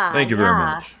 Yeah. Thank you very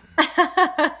much.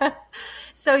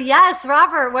 So yes,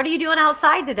 Robert, what are you doing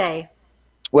outside today?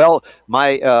 Well,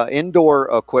 my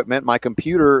indoor equipment, my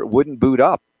computer wouldn't boot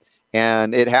up.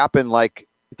 And it happened like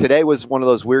today was one of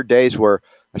those weird days where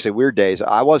I say weird days.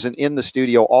 I wasn't in the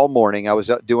studio all morning. I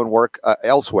was doing work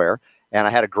elsewhere. And I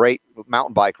had a great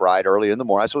mountain bike ride earlier in the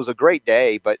morning. So it was a great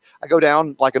day, but I go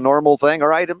down like a normal thing. All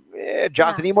right,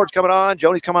 Jonathan Emord's coming on.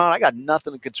 Joni's coming on. I got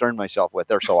nothing to concern myself with.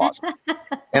 They're so awesome.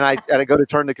 And I go to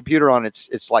turn the computer on.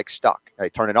 It's like stuck. I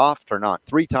turn it off, turn it on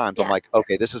 3 times. I'm like,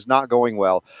 okay, this is not going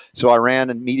well. So I ran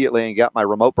immediately and got my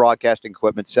remote broadcasting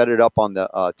equipment, set it up on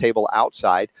the table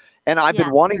outside. And I've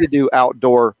been wanting to do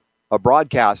outdoor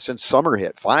broadcasts since summer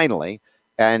hit, finally.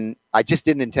 And I just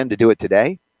didn't intend to do it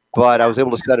today. But I was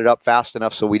able to set it up fast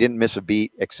enough so we didn't miss a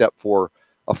beat, except for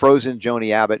a frozen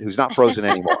Joni Abbott, who's not frozen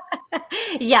anymore.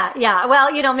 Yeah.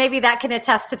 Well, maybe that can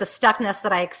attest to the stuckness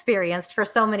that I experienced for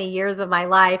so many years of my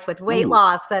life with weight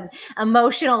loss and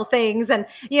emotional things. And,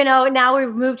 now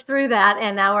we've moved through that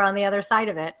and now we're on the other side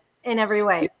of it in every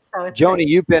way. So it's Joni, great.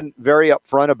 you've been very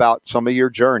upfront about some of your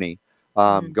journey.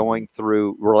 Going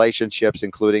through relationships,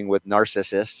 including with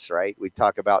narcissists, right? We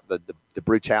talk about the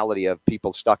brutality of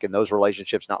people stuck in those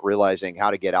relationships, not realizing how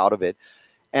to get out of it,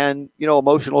 and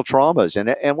emotional traumas,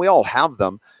 and we all have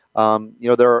them.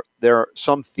 There are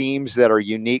some themes that are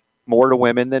unique more to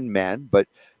women than men, but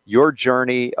your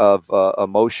journey of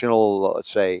emotional, let's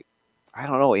say, I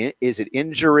don't know, is it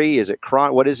injury? Is it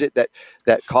chronic? What is it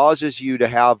that causes you to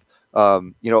have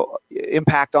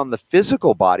impact on the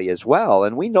physical body as well?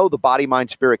 And we know the body, mind,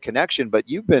 spirit connection, but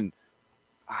you've been,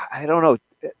 I don't know,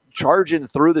 charging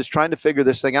through this, trying to figure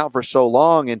this thing out for so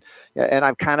long. And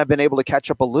I've kind of been able to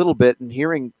catch up a little bit and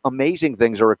hearing amazing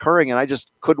things are occurring. And I just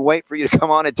couldn't wait for you to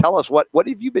come on and tell us what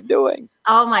have you been doing?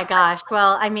 Oh my gosh.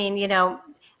 Well, I mean,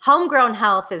 Homegrown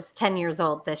Health is 10 years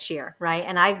old this year, right?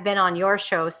 And I've been on your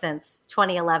show since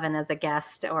 2011 as a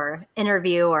guest or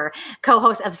interview or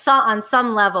co-host on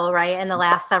some level, right, in the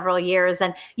last several years.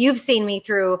 And you've seen me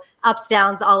through ups,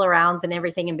 downs, all arounds, and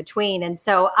everything in between. And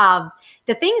so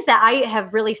the things that I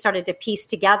have really started to piece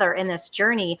together in this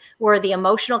journey were the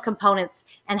emotional components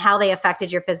and how they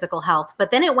affected your physical health.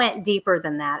 But then it went deeper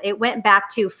than that. It went back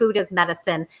to food as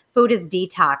medicine, food as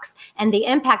detox, and the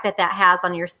impact that has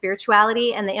on your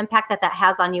spirituality and the impact that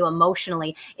has on you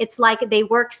emotionally. It's like they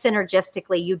work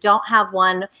synergistically. You don't have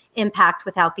one impact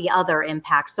without the other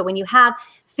impact. So when you have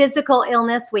physical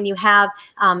illness, when you have,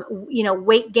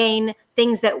 weight gain,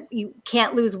 things that you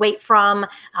can't lose weight from,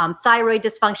 thyroid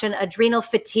dysfunction, adrenal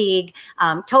fatigue,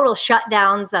 total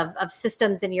shutdowns of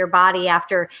systems in your body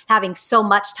after having so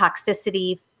much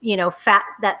toxicity, fat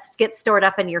that gets stored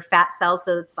up in your fat cells.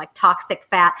 So it's like toxic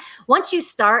fat. Once you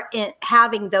start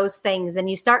having those things and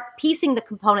you start piecing the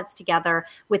components together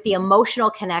with the emotional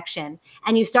connection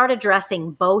and you start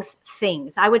addressing both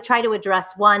things, I would try to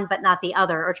address one, but not the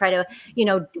other, or try to,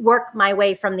 work my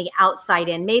way from the outside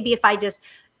in. Maybe if I just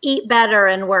eat better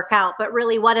and work out, but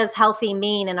really what does healthy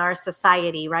mean in our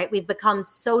society, right? We've become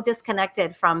so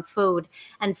disconnected from food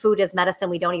and food as medicine.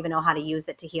 We don't even know how to use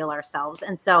it to heal ourselves.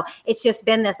 And so it's just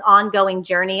been this ongoing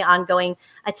journey, ongoing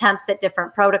attempts at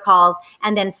different protocols.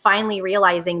 And then finally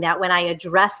realizing that when I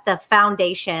address the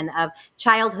foundation of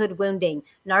childhood wounding,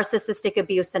 narcissistic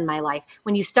abuse in my life,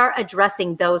 when you start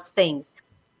addressing those things,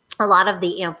 a lot of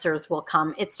the answers will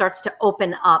come. It starts to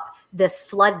open up this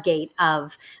floodgate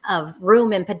of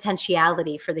room and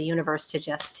potentiality for the universe to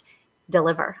just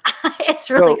deliver. It's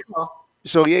really cool.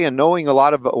 So yeah, and knowing a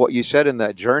lot about what you said in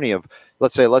that journey of,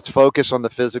 let's say, let's focus on the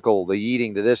physical, the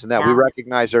eating, the this and that. Yeah. We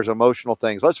recognize there's emotional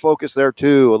things. Let's focus there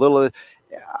too. A little.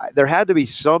 There had to be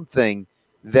something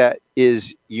that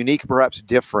is unique, perhaps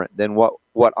different than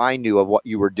what I knew of what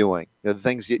you were doing. The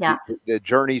things that the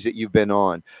journeys that you've been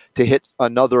on to hit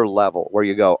another level where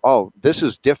you go, oh, this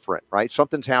is different, right?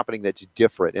 Something's happening that's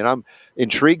different. And I'm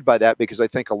intrigued by that because I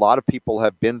think a lot of people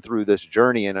have been through this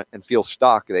journey and feel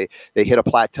stuck. They hit a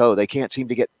plateau. They can't seem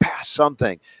to get past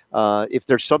something. If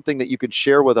there's something that you could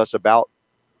share with us about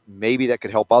maybe that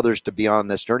could help others to be on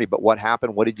this journey, but what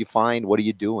happened? What did you find? What are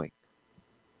you doing?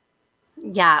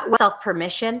 Yeah,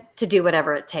 self-permission to do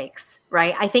whatever it takes,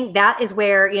 right? I think that is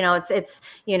where, it's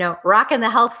rocking the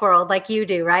health world like you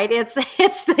do, right? It's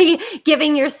the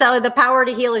giving yourself the power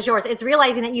to heal is yours. It's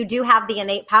realizing that you do have the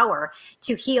innate power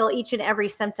to heal each and every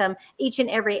symptom, each and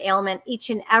every ailment, each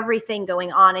and everything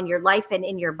going on in your life and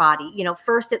in your body.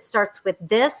 First it starts with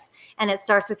this and it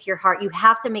starts with your heart. You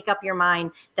have to make up your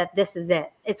mind that this is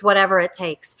it. It's whatever it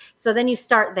takes. So then you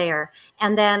start there.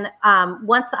 And then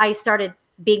once I started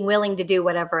being willing to do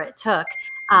whatever it took,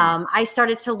 I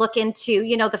started to look into,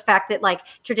 the fact that like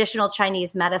traditional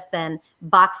Chinese medicine,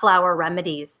 Bach flower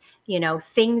remedies,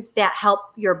 things that help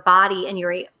your body and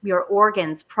your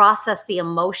organs process the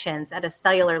emotions at a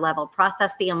cellular level,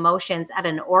 process the emotions at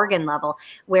an organ level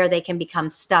where they can become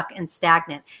stuck and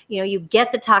stagnant. You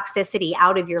get the toxicity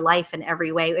out of your life in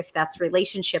every way. If that's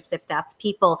relationships, if that's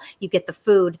people, you get the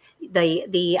food, the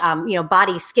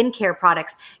body skincare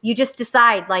products. You just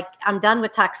decide, like, I'm done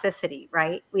with toxicity,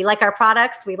 right? We like our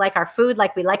products, we like our food,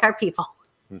 like we like our people.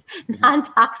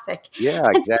 Non-toxic. Yeah,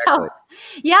 exactly.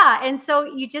 And so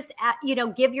you just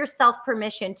give yourself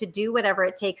permission to do whatever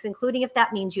it takes, including if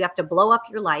that means you have to blow up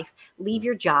your life, leave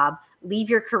your job, leave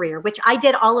your career, which I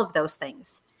did all of those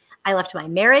things. I left my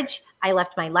marriage, I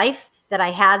left my life that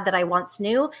I had that I once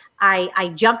knew.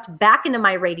 I jumped back into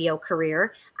my radio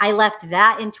career. I left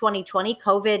that in 2020.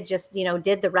 COVID just,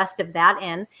 did the rest of that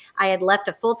in. I had left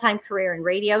a full-time career in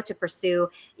radio to pursue,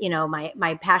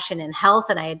 my passion in health.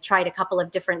 And I had tried a couple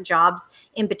of different jobs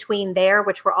in between there,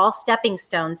 which were all stepping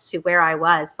stones to where I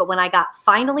was. But when I got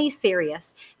finally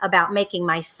serious about making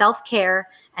my self-care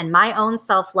and my own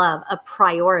self-love a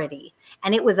priority,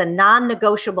 and it was a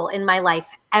non-negotiable in my life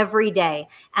every day.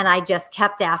 And I just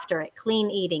kept after it.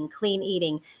 Clean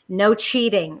eating, no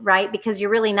cheating, right? Because you're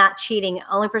really not cheating.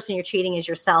 The only person you're cheating is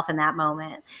yourself in that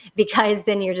moment, because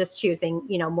then you're just choosing,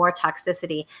 more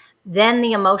toxicity. Then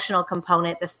the emotional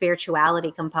component, the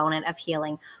spirituality component of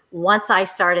healing. Once I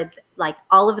started like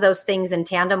all of those things in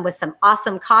tandem with some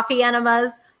awesome coffee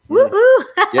enemas, woo-hoo.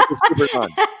 Yeah, it's super fun.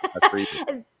 That's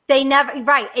crazy. Then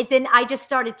I just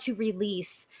started to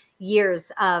release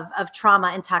years of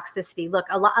trauma and toxicity. Look,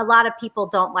 a lot of people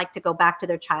don't like to go back to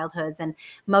their childhoods. And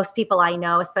most people I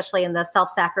know, especially in the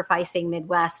self-sacrificing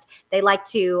Midwest, they like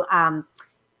to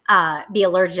be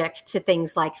allergic to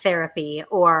things like therapy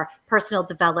or personal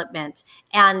development.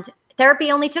 And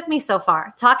therapy only took me so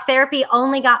far. Talk therapy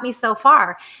only got me so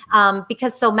far,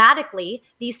 because somatically,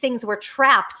 these things were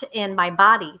trapped in my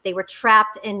body. They were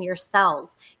trapped in your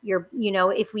cells.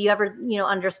 If we ever,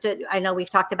 understood, I know we've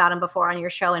talked about him before on your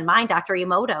show and mine, Dr.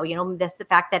 Emoto, the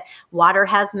fact that water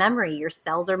has memory. Your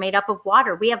cells are made up of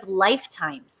water. We have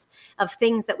lifetimes of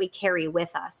things that we carry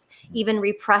with us, even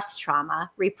repressed trauma,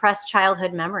 repressed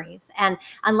childhood memories. And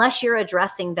unless you're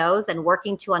addressing those and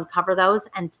working to uncover those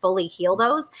and fully heal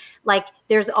those, like,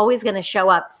 there's always going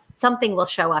to something will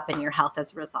show up in your health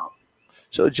as a result.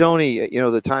 So, Joni,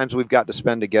 the times we've got to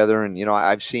spend together, and,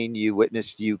 I've seen you,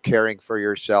 witnessed you caring for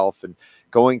yourself and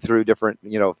going through different,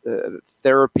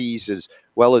 therapies, as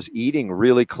well as eating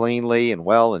really cleanly and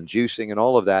well and juicing and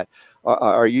all of that.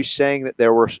 Are you saying that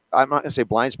there were, I'm not going to say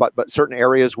blind spot, but certain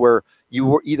areas where you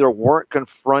weren't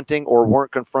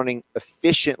confronting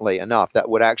efficiently enough that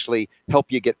would actually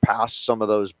help you get past some of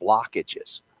those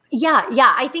blockages? Yeah.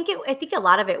 I think a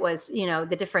lot of it was,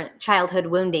 the different childhood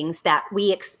woundings that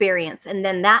we experience. And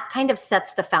then that kind of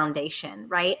sets the foundation,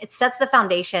 right? It sets the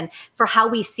foundation for how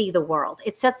we see the world.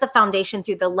 It sets the foundation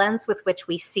through the lens with which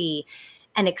we see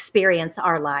and experience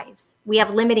our lives. We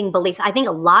have limiting beliefs. I think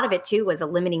a lot of it too was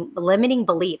limiting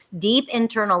beliefs, deep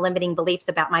internal limiting beliefs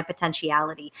about my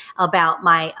potentiality, about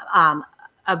my,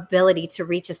 ability to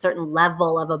reach a certain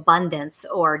level of abundance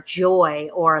or joy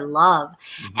or love.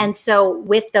 Mm-hmm. And so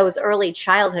with those early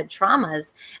childhood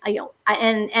traumas,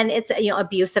 and it's,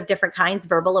 abuse of different kinds,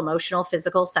 verbal, emotional,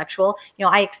 physical, sexual,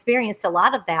 I experienced a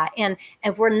lot of that. And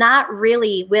if we're not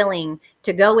really willing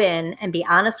to go in and be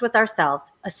honest with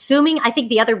ourselves, I think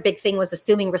the other big thing was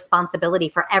assuming responsibility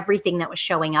for everything that was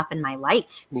showing up in my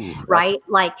life, right?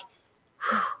 Like,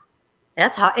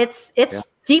 that's how it's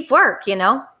deep work,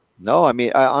 No, I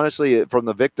mean, honestly, from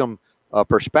the victim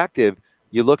perspective,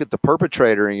 you look at the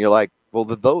perpetrator and you're like, well,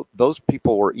 those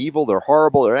people were evil, they're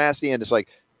horrible, they're nasty. And it's like,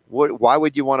 why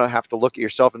would you want to have to look at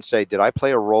yourself and say, did I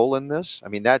play a role in this? I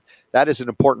mean, that is an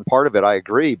important part of it. I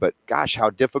agree. But gosh,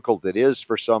 how difficult it is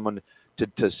for someone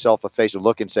to self-efface and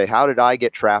look and say, how did I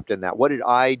get trapped in that? What did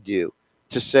I do?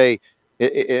 To say,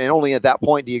 and only at that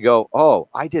point do you go, oh,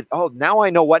 I did. Oh, now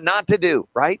I know what not to do.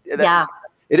 Right. Yeah.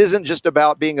 It isn't just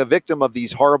about being a victim of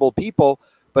these horrible people,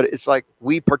 but it's like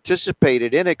we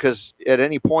participated in it, because at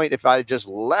any point, if I just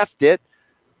left it,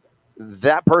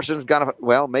 that person's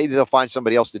maybe they'll find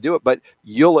somebody else to do it, but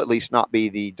you'll at least not be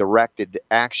the directed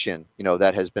action,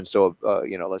 that has been so,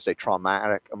 let's say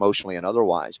traumatic emotionally and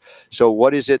otherwise. So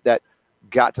what is it that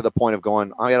got to the point of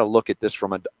going, I got to look at this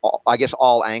from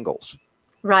all angles?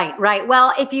 Right, right.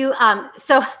 Well, if you,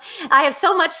 so I have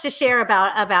so much to share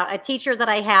about a teacher that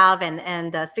I have and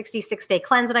a 66-day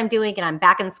cleanse that I'm doing, and I'm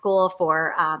back in school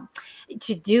for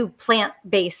to do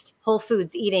plant-based whole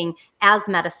foods eating as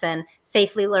medicine,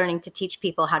 safely learning to teach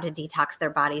people how to detox their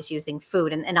bodies using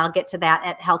food. And I'll get to that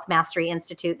at Health Mastery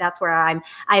Institute. That's where I've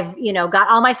got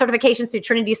all my certifications through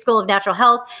Trinity School of Natural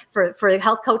Health for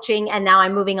health coaching. And now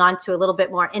I'm moving on to a little bit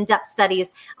more in-depth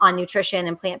studies on nutrition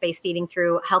and plant-based eating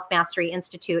through Health Mastery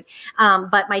Institute.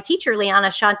 But my teacher, Liana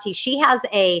Shanti, she has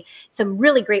some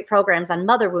really great programs on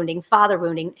mother wounding, father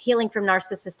wounding, healing from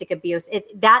narcissistic abuse.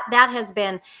 That has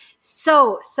been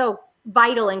so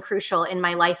vital and crucial in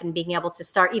my life, and being able to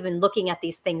start even looking at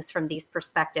these things from these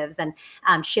perspectives, and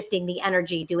shifting the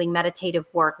energy, doing meditative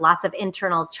work, lots of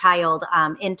internal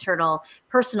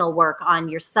personal work on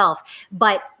yourself.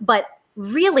 But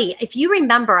really, if you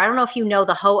remember, I don't know if you know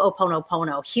the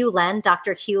Ho'oponopono, Hugh Len,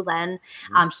 Dr. Hugh Len,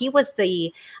 he was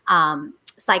the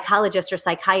psychologist or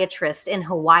psychiatrist in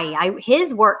Hawaii.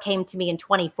 His work came to me in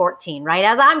 2014, right?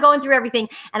 As I'm going through everything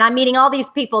and I'm meeting all these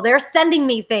people, they're sending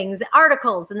me things,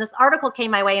 articles, and this article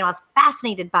came my way and I was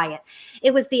fascinated by it.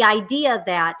 It was the idea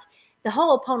that the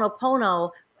Ho'oponopono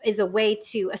is a way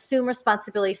to assume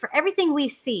responsibility for everything we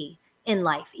see in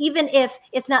life, even if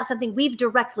it's not something we've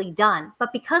directly done,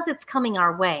 but because it's coming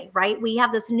our way, right? We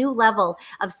have this new level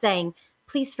of saying,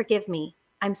 please forgive me.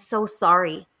 I'm so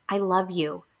sorry. I love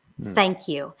you. Thank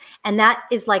you. And that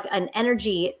is like an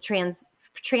energy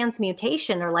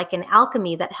transmutation, or like an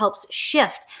alchemy that helps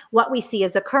shift what we see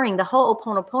as occurring. The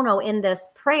Ho'oponopono in this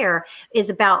prayer is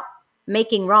about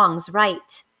making wrongs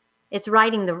right. It's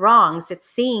righting the wrongs. It's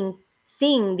seeing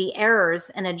the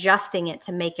errors and adjusting it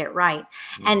to make it right.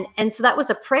 And so that was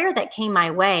a prayer that came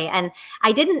my way. And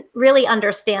I didn't really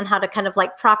understand how to kind of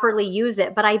like properly use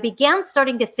it, but I began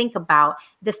starting to think about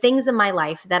the things in my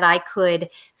life that I could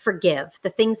forgive, the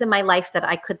things in my life that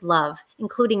I could love,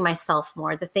 including myself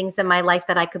more, the things in my life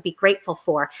that I could be grateful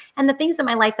for, and the things in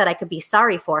my life that I could be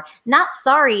sorry for. Not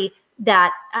sorry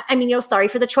sorry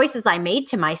for the choices I made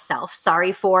to myself,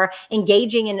 sorry for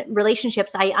engaging in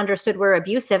relationships I understood were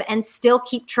abusive and still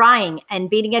keep trying and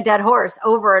beating a dead horse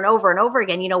over and over and over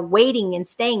again, waiting and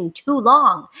staying too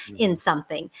long in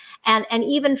something, and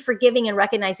even forgiving and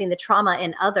recognizing the trauma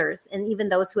in others, and even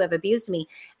those who have abused me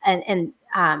and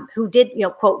who did,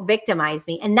 quote, victimize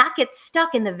me, and not get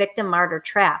stuck in the victim martyr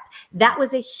trap. That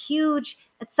was it's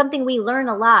something we learn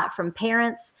a lot from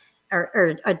parents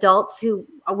or adults who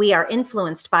we are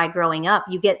influenced by growing up.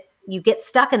 You get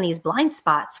stuck in these blind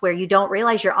spots where you don't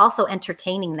realize you're also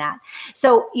entertaining that.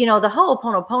 So, the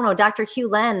Ho'oponopono, Dr. Hugh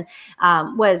Len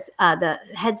was the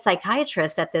head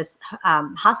psychiatrist at this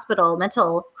criminal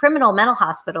mental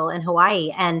hospital in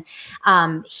Hawaii. And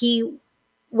he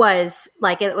was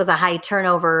like, it was a high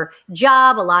turnover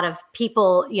job. A lot of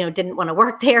people, didn't want to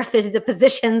work there. The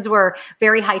positions were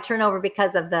very high turnover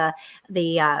because of the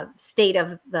state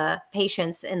of the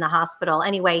patients in the hospital.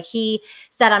 Anyway, he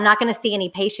said, I'm not going to see any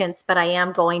patients, but I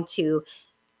am going to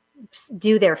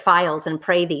do their files and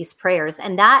pray these prayers.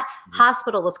 And that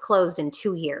hospital was closed in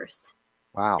 2 years.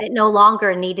 Wow. It no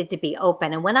longer needed to be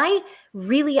open. And when I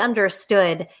really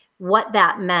understood what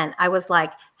that meant, I was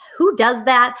like, who does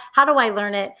that? How do I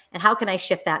learn it? And how can I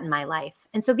shift that in my life?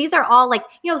 And so these are all like,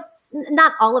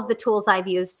 not all of the tools I've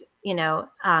used,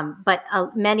 but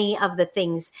many of the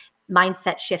things,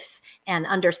 mindset shifts and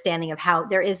understanding of how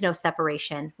there is no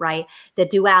separation, right? The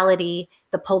duality,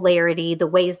 the polarity, the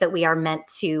ways that we are meant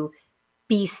to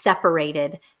be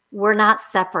separated. We're not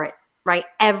separate, right?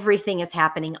 Everything is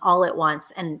happening all at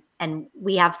once. And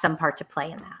we have some part to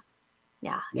play in that.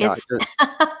 Yeah.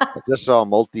 I just saw a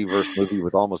multiverse movie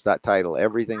with almost that title,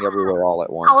 Everything Everywhere All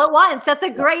at Once. All at once. That's a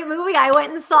great movie. I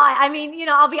went and saw it. I mean,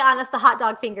 I'll be honest, the hot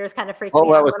dog fingers kind of freaked me out.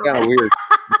 Oh, that was kind of weird.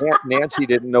 Nancy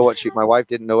didn't know my wife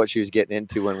didn't know what she was getting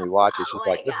into when we watched it. She's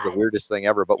like, this is the weirdest thing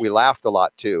ever. But we laughed a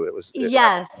lot too. It was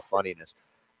funniness.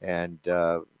 And,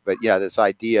 but yeah, this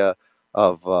idea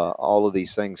of all of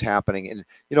these things happening, and,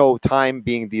 time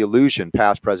being the illusion,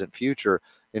 past, present, future,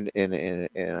 in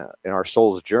our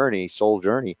soul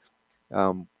journey.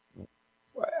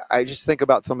 I just think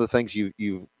about some of the things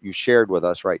you shared with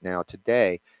us right now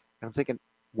today, and I'm thinking,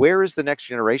 where is the next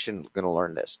generation going to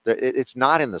learn this? It's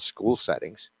not in the school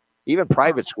settings. Even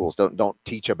private schools don't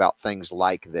teach about things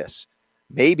like this.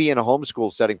 Maybe in a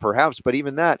homeschool setting, perhaps, but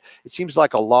even that, it seems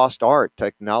like a lost art to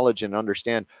acknowledge and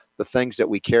understand the things that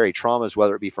we carry, traumas,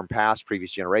 whether it be from past,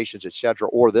 previous generations, etc.,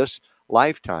 or this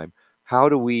lifetime. How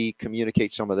do we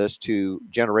communicate some of this to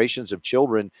generations of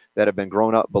children that have been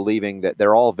grown up believing that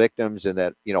they're all victims and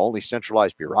that, only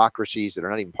centralized bureaucracies that are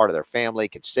not even part of their family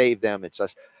can save them? It's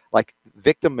just, like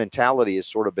victim mentality has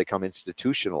sort of become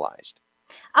institutionalized.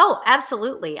 Oh,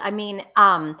 absolutely. I mean,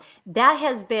 that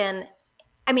has been,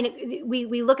 I mean,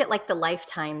 we look at like the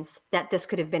lifetimes that this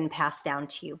could have been passed down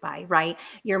to you by, right?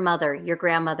 Your mother, your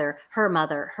grandmother,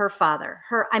 her father,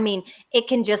 I mean, it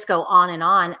can just go on and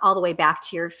on all the way back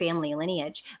to your family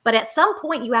lineage. But at some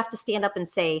point you have to stand up and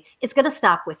say, it's going to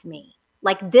stop with me.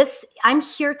 Like this, I'm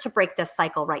here to break this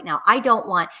cycle right now. I don't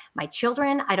want my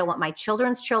children. I don't want my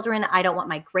children's children. I don't want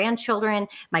my grandchildren,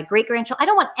 my great-grandchildren. I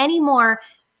don't want any more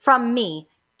from me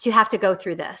to have to go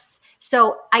through this.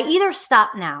 So I either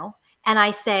stop now and I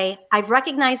say, I've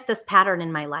recognized this pattern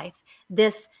in my life,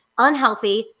 this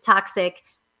unhealthy, toxic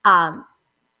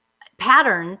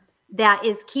pattern that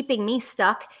is keeping me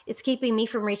stuck. It's keeping me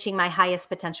from reaching my highest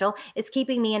potential. It's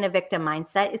keeping me in a victim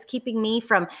mindset. It's keeping me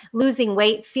from losing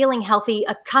weight, feeling healthy,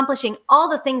 accomplishing all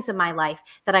the things in my life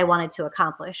that I wanted to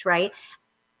accomplish, right?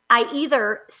 I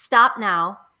either stop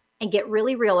now and get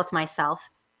really real with myself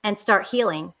and start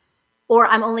healing, or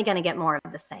I'm only going to get more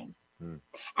of the same.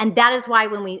 And that is why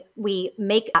when we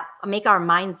make our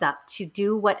minds up to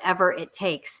do whatever it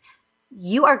takes,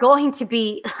 you are going to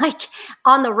be like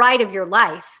on the ride of your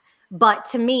life. But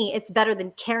to me, it's better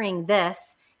than carrying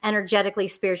this energetically,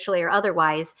 spiritually, or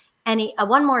otherwise,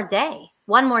 one more day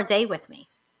with me.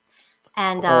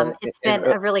 And it's been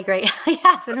a really great,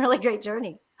 it's been a really great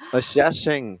journey.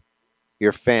 Assessing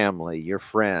your family, your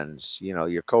friends,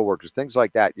 your coworkers, things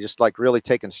like that, just like really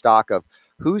taking stock of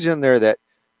who's in there that,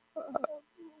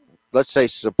 let's say,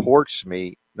 supports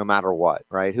me no matter what,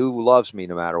 right? Who loves me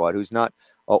no matter what, who's not,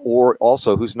 or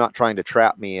also who's not trying to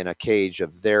trap me in a cage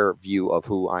of their view of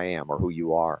who I am or who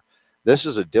you are. This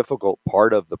is a difficult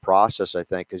part of the process, I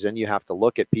think, because then you have to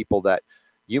look at people that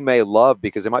you may love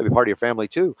because they might be part of your family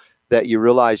too, that you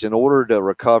realize in order to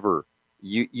recover,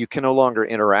 you can no longer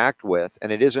interact with,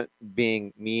 and it isn't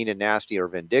being mean and nasty or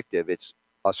vindictive. It's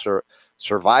a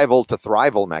survival to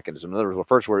thrival mechanism. In other words,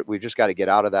 first, we've just got to get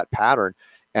out of that pattern.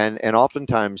 And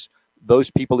oftentimes those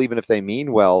people, even if they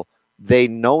mean well, they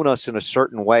known us in a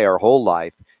certain way our whole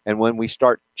life. And when we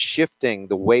start shifting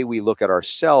the way we look at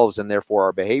ourselves and therefore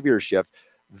our behavior shift,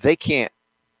 they can't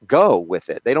go with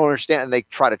it. They don't understand, and they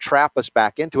try to trap us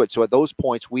back into it. So at those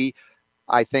points,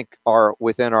 I think, are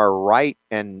within our right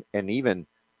and even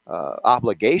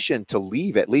obligation to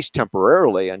leave, at least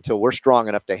temporarily, until we're strong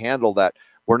enough to handle that.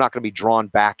 We're not going to be drawn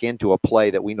back into a play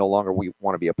that we no longer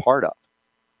want to be a part of.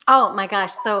 Oh my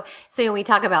gosh. So we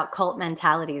talk about cult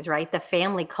mentalities, right? The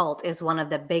family cult is one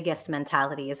of the biggest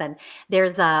mentalities. And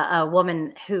there's a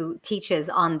woman who teaches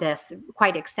on this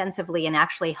quite extensively and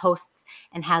actually hosts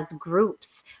and has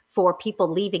groups for people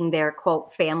leaving their,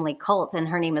 quote, family cult. And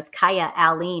her name is Kaya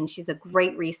Aline. She's a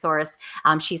great resource.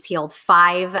 She's healed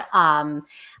five, I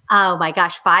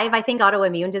think,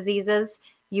 autoimmune diseases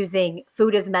using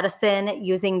food as medicine,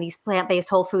 using these plant-based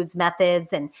whole foods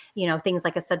methods, and things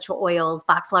like essential oils,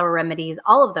 Bach flower remedies,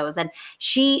 all of those. And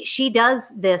she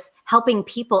does this helping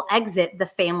people exit the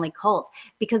family cult,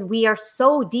 because we are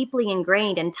so deeply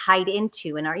ingrained and tied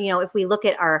into, and our, if we look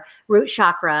at our root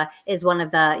chakra is one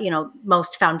of the,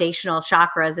 most foundational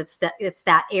chakras. It's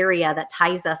that area that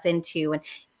ties us into and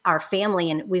our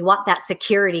family, and we want that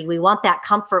security, we want that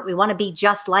comfort, we want to be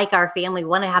just like our family, we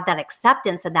want to have that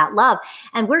acceptance and that love,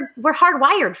 and we're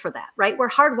hardwired for that, right? We're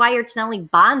hardwired to not only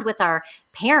bond with our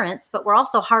parents, but we're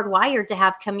also hardwired to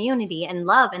have community and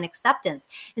love and acceptance.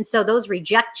 And so those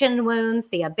rejection wounds,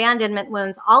 the abandonment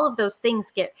wounds, all of those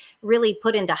things get really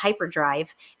put into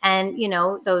hyperdrive. And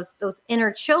those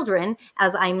inner children,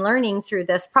 as I'm learning through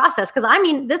this process, because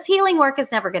this healing work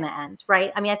is never going to end,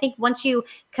 right? I think once you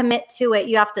commit to it,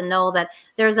 you have to know that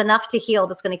there's enough to heal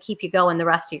that's going to keep you going the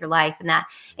rest of your life. And that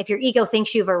if your ego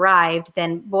thinks you've arrived,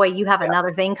 then boy, you have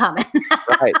another thing coming.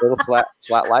 Right.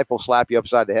 Life will slap you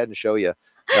upside the head and show you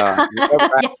you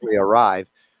never actually arrive.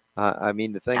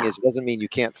 The thing is, it doesn't mean you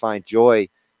can't find joy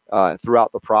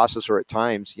throughout the process or at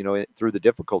times, through the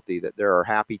difficulty, that there are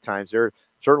happy times. There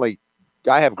certainly,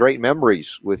 I have great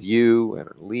memories with you and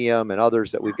Liam and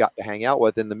others that we've got to hang out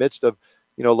with in the midst of,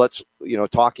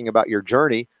 talking about your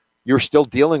journey. You're still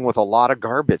dealing with a lot of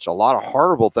garbage, a lot of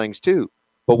horrible things too.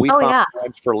 But we found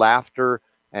times for laughter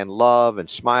and love and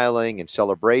smiling and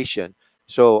celebration.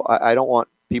 So I don't want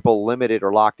people limited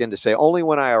or locked in to say, only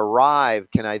when I arrive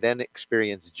can I then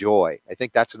experience joy. I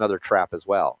think that's another trap as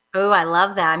well. Oh, I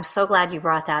love that. I'm so glad you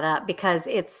brought that up, because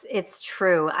it's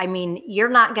true. You're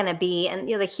not going to be, and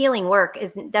the healing work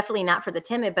is definitely not for the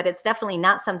timid, but it's definitely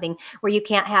not something where you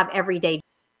can't have everyday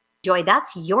joy.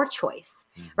 That's your choice,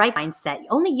 right? Mindset.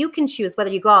 Only you can choose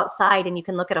whether you go outside and you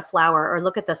can look at a flower or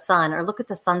look at the sun or look at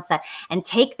the sunset and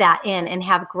take that in and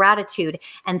have gratitude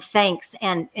and thanks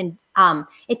and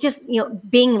it just,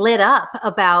 being lit up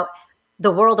about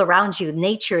the world around you,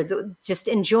 nature, just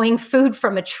enjoying food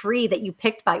from a tree that you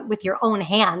picked with your own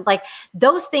hand. Like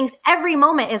those things, every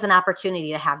moment is an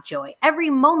opportunity to have joy,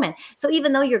 every moment. So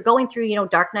even though you're going through,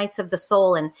 dark nights of the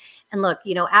soul, and look,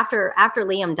 after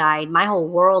Liam died, my whole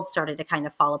world started to kind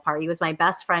of fall apart. He was my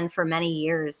best friend for many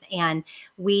years. And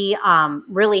we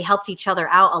really helped each other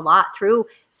out a lot through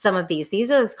some of these.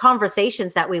 These are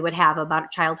conversations that we would have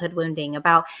about childhood wounding,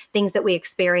 about things that we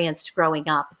experienced growing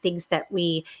up, things that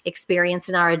we experienced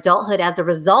in our adulthood as a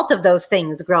result of those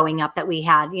things growing up that we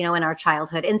had, in our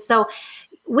childhood. And so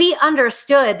we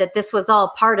understood that this was all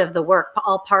part of the work,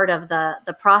 all part of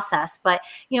the process. But,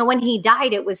 when he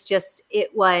died, it was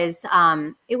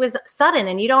sudden,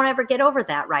 and you don't ever get over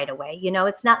that right away.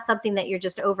 It's not something that you're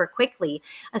just over quickly,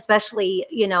 especially,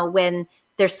 when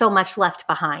there's so much left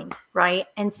behind. Right.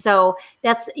 And so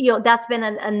that's been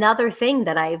another thing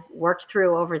that I've worked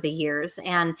through over the years,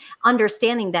 and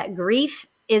understanding that grief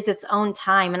is its own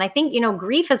time. And I think,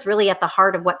 grief is really at the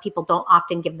heart of what people don't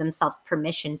often give themselves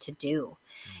permission to do,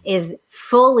 is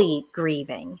fully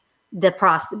grieving the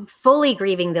process, fully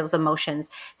grieving those emotions,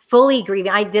 fully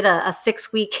grieving. I did a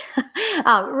 6-week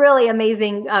really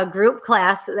amazing group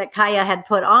class that Kaya had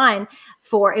put on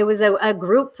it was a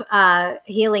group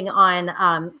healing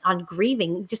on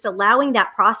grieving, just allowing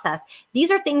that process.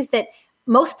 These are things that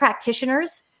most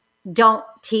practitioners don't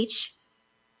teach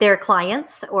their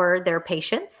clients or their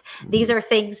patients. These are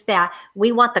things that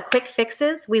we want the quick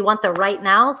fixes. We want the right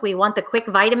nows. We want the quick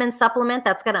vitamin supplement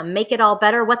that's going to make it all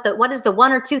better. What is the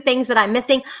 1 or 2 things that I'm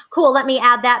missing? Cool. Let me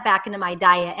add that back into my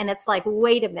diet. And it's like,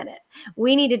 wait a minute.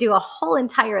 We need to do a whole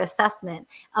entire assessment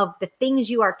of the things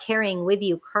you are carrying with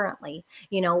you currently,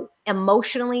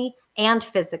 emotionally and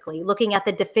physically, looking at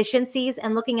the deficiencies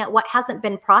and looking at what hasn't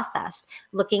been processed,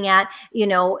 looking at,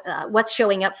 what's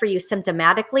showing up for you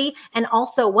symptomatically, and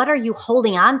also what are you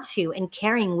holding on to and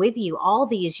carrying with you all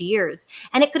these years.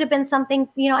 And it could have been something,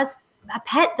 as a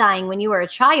pet dying when you were a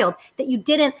child that you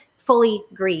didn't fully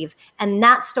grieve, and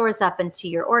that stores up into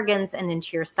your organs and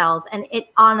into your cells. And it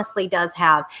honestly does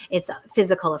have its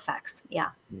physical effects. Yeah.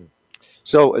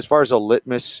 So as far as a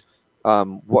litmus,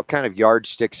 what kind of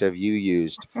yardsticks have you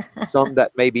used? Some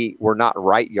that maybe were not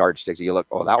right yardsticks. You look,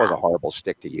 that was a horrible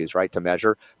stick to use, right, to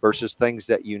measure, versus things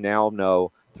that you now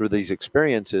know through these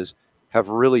experiences have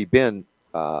really been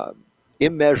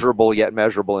immeasurable yet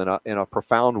measurable in a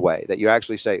profound way, that you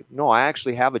actually say, no, I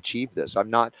actually have achieved this.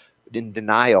 I'm not in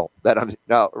denial that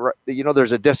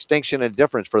there's a distinction and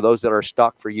difference for those that are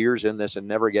stuck for years in this and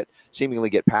never seemingly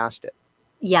get past it.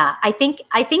 Yeah, I think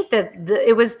that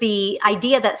it was the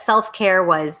idea that self-care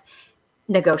was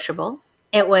negotiable.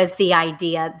 It was the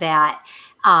idea that,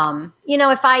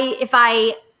 if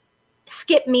I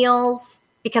skip meals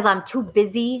because I'm too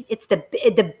busy, it's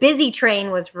the busy train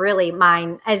was really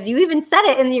mine. As you even said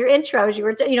it in your intros,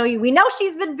 we know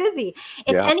she's been busy.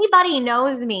 If anybody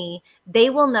knows me,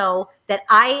 they will know that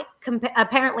I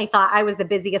apparently thought I was the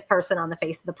busiest person on the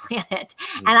face of the planet,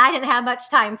 and I didn't have much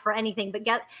time for anything. But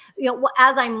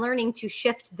as I'm learning to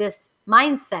shift this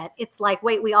mindset, it's like,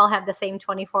 wait, we all have the same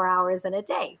 24 hours in a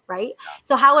day, right?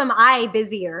 So how am I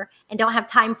busier and don't have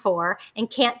time for and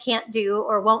can't do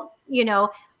or won't,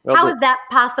 how is that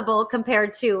possible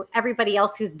compared to everybody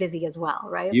else who's busy as well,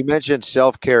 right? You mentioned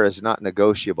self-care is not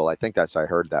negotiable. I think I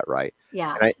heard that right.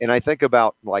 Yeah. And I think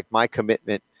about like my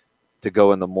commitment to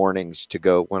go in the mornings, to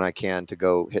go when I can, to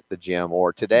go hit the gym,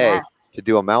 or today to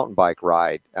do a mountain bike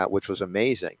ride, which was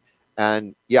amazing.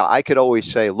 And I could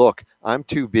always say, look, I'm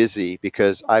too busy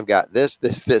because I've got this,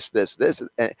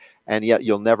 and yet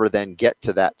you'll never then get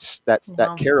to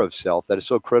that care of self that is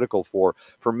so critical for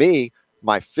me,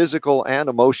 my physical and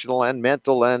emotional and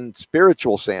mental and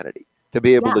spiritual sanity, to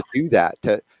be able to do that,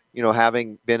 to,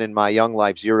 having been in my young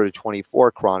life 0 to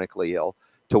 24 chronically ill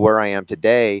to where I am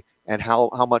today, and how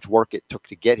much work it took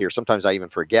to get here. Sometimes I even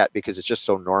forget because it's just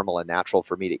so normal and natural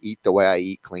for me to eat the way I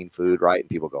eat, clean food, right? And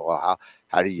people go, well,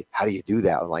 how do you do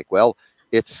that? I'm like, well,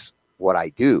 it's what I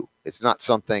do. It's not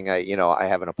something I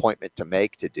have an appointment to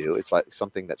make to do. It's like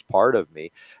something that's part of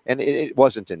me. And it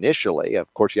wasn't initially.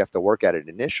 Of course, you have to work at it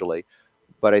initially.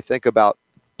 But I think about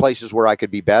places where I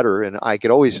could be better, and I could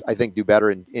always, I think, do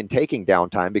better in taking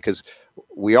downtime, because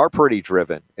we are pretty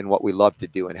driven in what we love to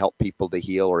do and help people to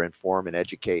heal or inform and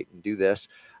educate and do this.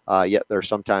 Yet there's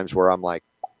some times where I'm like,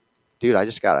 dude,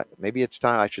 maybe it's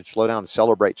time I should slow down and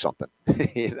celebrate something,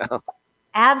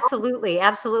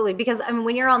 Absolutely. Because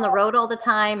when you're on the road all the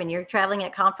time and you're traveling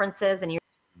at conferences and you're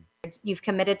You've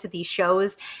committed to these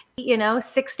shows,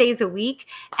 6 days a week.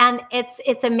 And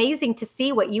it's amazing to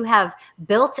see what you have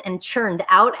built and churned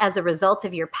out as a result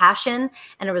of your passion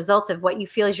and a result of what you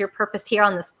feel is your purpose here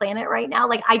on this planet right now.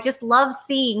 Like, I just love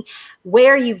seeing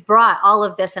where you've brought all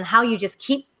of this and how you just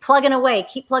keep plugging away.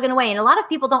 And a lot of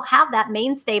people don't have that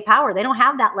mainstay power. They don't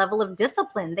have that level of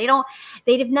discipline.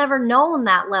 They've never known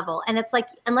that level. And it's like,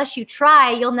 unless you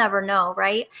try, you'll never know.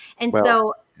 Right. And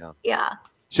yeah.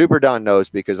 Super Don knows,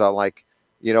 because I'm like,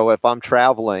 if I'm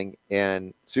traveling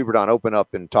and Super Don open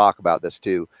up and talk about this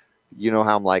too,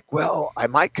 how I'm like, well,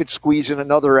 I could squeeze in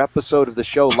another episode of the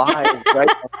show live right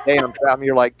day I'm traveling.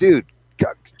 You're like, dude,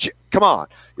 come on.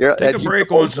 Take a break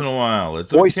once in a while.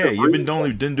 It's okay. You've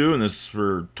been doing this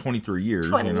for 23 years.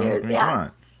 20 years, Come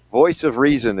on. Voice of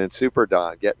reason and Super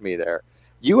Don, get me there.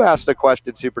 You asked a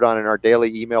question, Super Don, in our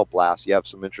daily email blast. You have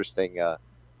some interesting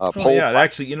poll. Yeah,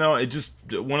 actually, it just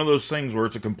one of those things where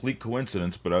it's a complete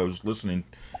coincidence. But I was listening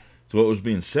to what was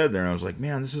being said there, and I was like,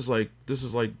 man, this is like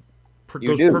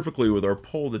goes perfectly with our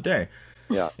poll today.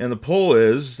 Yeah. And the poll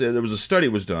is, there was a study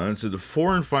was done. It said that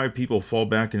 4 in 5 people fall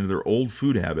back into their old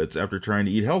food habits after trying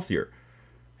to eat healthier.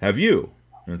 Have you?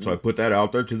 And so I put that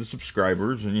out there to the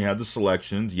subscribers, and you had the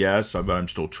selections. Yes, but I'm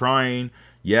still trying.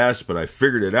 Yes, but I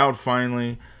figured it out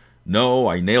finally. No,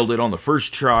 I nailed it on the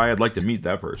first try. I'd like to meet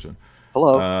that person.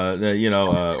 Hello.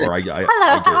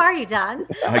 Hello, how are you, Don?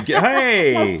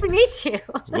 Hey. Nice to meet you.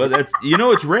 Well, that's,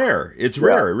 it's rare. It's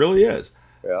rare. It really is.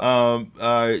 Yeah.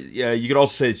 You could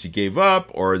also say that you gave up,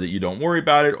 or that you don't worry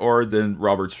about it, or then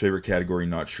Robert's favorite category,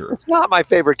 not sure. It's not my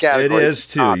favorite category. It is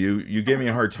too. You gave me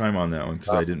a hard time on that one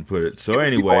because I didn't put it. So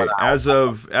anyway, as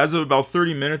of about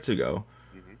 30 minutes ago,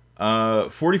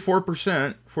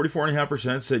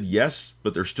 44.5% said yes,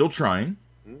 but they're still trying.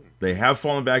 They have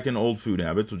fallen back into old food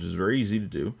habits, which is very easy to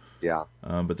do. Yeah.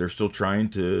 But they're still trying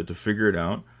to figure it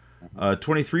out.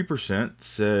 23%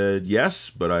 said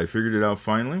yes, but I figured it out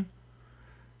finally.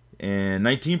 And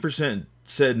 19%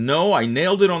 said no, I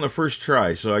nailed it on the first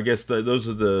try. So I guess those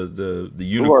are the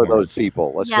unicorns. Who are those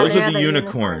people? Those are the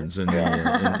unicorns in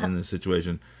the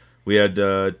situation. We had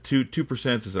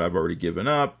 2% says I've already given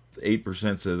up.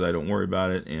 8% says I don't worry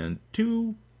about it, and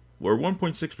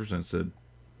 1.6% said,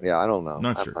 yeah, I don't know. I'm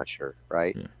not sure,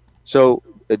 right? Yeah. So,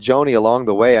 Joni, along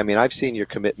the way, I mean, I've seen your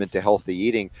commitment to healthy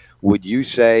eating. Would you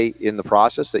say in the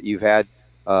process that you've had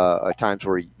times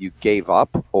where you gave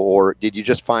up, or did you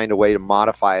just find a way to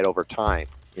modify it over time?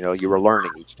 You were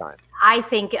learning each time. I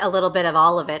think a little bit of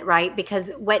all of it, right?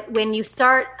 Because when you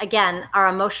start, again, our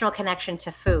emotional connection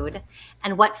to food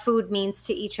and what food means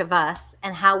to each of us,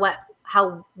 and how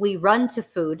we run to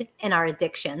food in our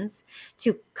addictions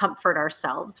to comfort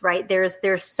ourselves, right?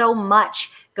 There's so much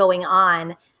going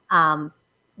on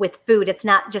with food. It's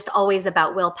not just always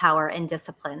about willpower and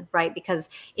discipline, right? Because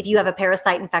if you have a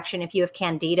parasite infection, if you have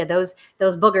candida, those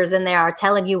boogers in there are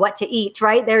telling you what to eat,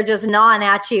 right? They're just gnawing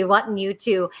at you, wanting you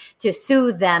to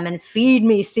soothe them and feed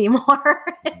me, Seymour.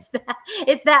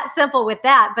 It's that simple with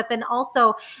that. But then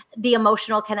also the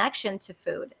emotional connection to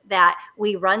food that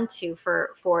we run to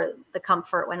for the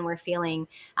comfort when we're feeling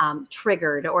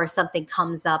triggered, or something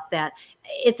comes up. That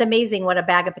it's amazing what a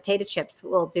bag of potato chips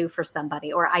will do for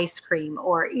somebody, or ice cream,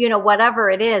 or whatever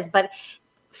it is. But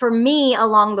for me,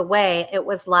 along the way, it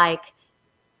was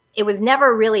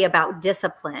never really about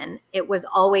discipline. It was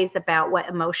always about what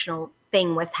emotional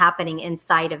thing was happening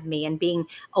inside of me, and being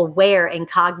aware and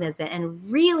cognizant and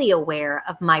really aware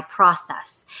of my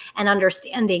process, and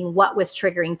understanding what was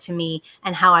triggering to me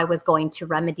and how I was going to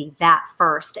remedy that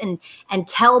first, and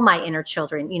tell my inner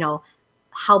children,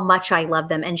 how much I love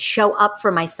them, and show up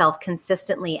for myself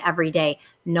consistently every day,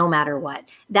 no matter what.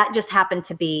 That just happened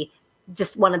to be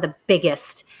just one of the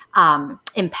biggest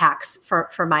impacts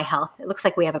for my health. It looks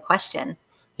like we have a question.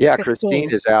 Yeah, Christine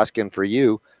is asking for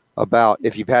you about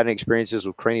if you've had any experiences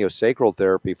with craniosacral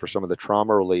therapy for some of the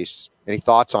trauma release. Any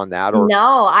thoughts on that? Or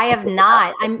no, I have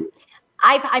not.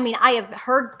 I have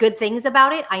heard good things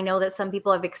about it. I know that some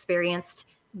people have experienced,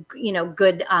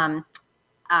 good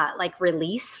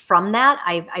release from that.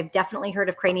 I've definitely heard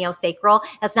of craniosacral.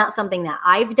 That's not something that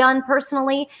I've done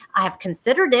personally. I have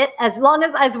considered it as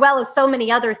well as so many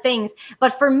other things.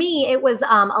 But for me, it was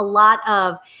a lot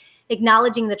of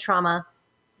acknowledging the trauma,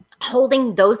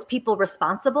 holding those people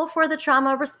responsible for the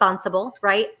trauma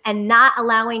right? And not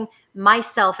allowing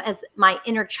myself as my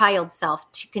inner child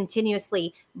self to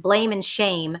continuously blame and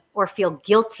shame or feel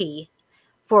guilty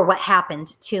for what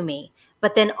happened to me.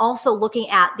 But then also looking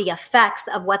at the effects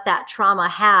of what that trauma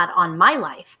had on my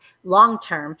life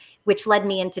long-term, which led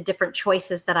me into different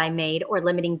choices that I made, or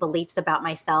limiting beliefs about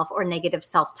myself, or negative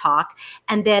self-talk.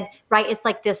 And then, right, it's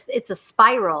like this, it's a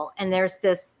spiral, and there's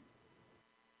this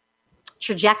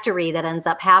trajectory that ends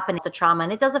up happening to trauma.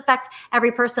 And it does affect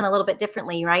every person a little bit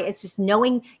differently, right? It's just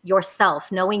knowing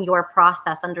yourself, knowing your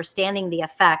process, understanding the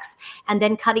effects, and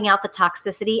then cutting out the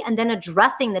toxicity and then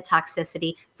addressing the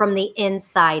toxicity from the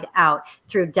inside out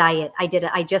through diet.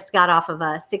 I just got off of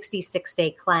a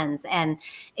 66-day cleanse, and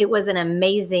it was an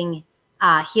amazing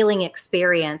healing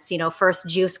experience. First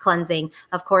juice cleansing,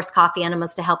 of course, coffee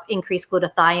enemas to help increase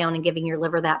glutathione and giving your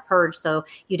liver that purge so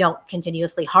you don't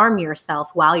continuously harm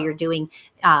yourself while you're doing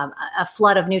a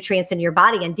flood of nutrients in your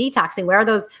body and detoxing.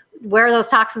 Where are those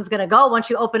toxins going to go once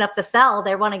you open up the cell?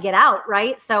 They want to get out,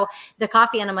 right? So the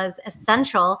coffee enema is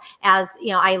essential. As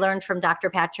I learned from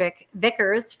Dr. Patrick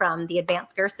Vickers from the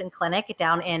Advanced Gerson Clinic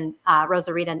down in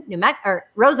Rosarita,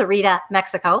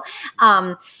 Mexico.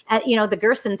 The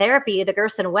Gerson therapy, the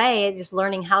Gerson way, just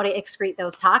learning how to excrete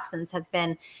those toxins has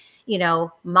been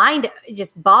mind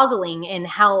just boggling in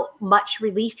how much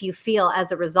relief you feel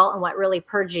as a result and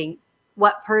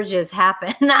what purges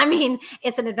happen. I mean,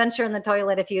 it's an adventure in the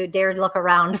toilet if you dare look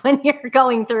around when you're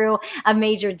going through a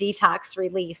major detox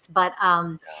release. But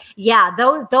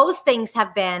those things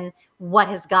have been what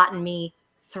has gotten me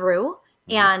through.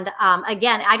 And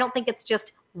again, I don't think it's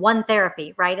just one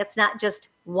therapy, right? It's not just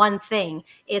one thing.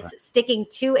 It's sticking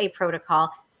to a protocol,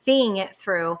 seeing it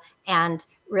through, and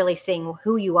really seeing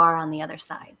who you are on the other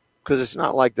side. Because it's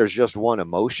not like there's just one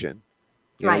emotion.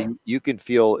 You can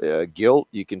feel guilt,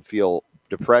 you can feel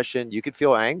depression, you can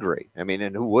feel angry. I mean,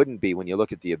 and who wouldn't be when you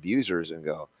look at the abusers and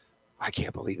go, I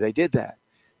can't believe they did that.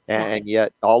 And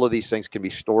yet all of these things can be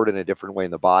stored in a different way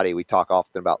in the body. We talk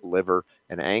often about liver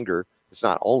and anger. It's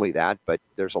not only that, but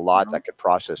there's a lot that could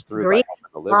process through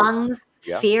the lungs,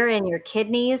 fear in your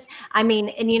kidneys. I mean,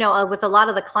 and with a lot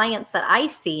of the clients that I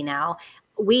see now,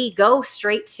 we go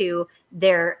straight to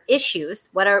their issues,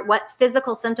 what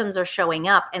physical symptoms are showing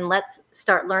up, and let's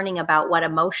start learning about what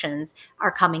emotions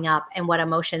are coming up and what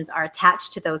emotions are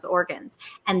attached to those organs.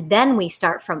 And then we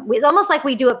start it's almost like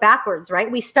we do it backwards,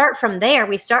 right? We start from there.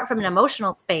 We start from an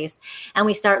emotional space, and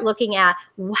we start looking at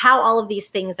how all of these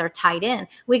things are tied in.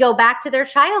 We go back to their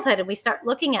childhood and we start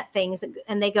looking at things,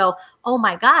 and they go, oh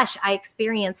my gosh, I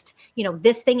experienced,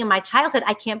 this thing in my childhood.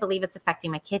 I can't believe it's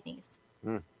affecting my kidneys.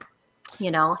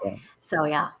 So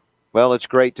yeah. Well, it's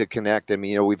great to connect. I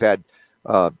mean, we've had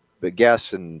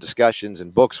guests and discussions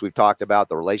and books. We've talked about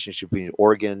the relationship between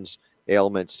organs,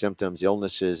 ailments, symptoms,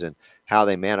 illnesses, and how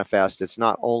they manifest. It's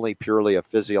not only purely a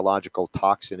physiological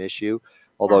toxin issue,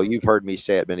 although you've heard me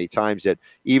say it many times that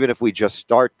even if we just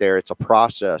start there, it's a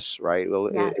process, right? Well,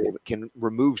 it can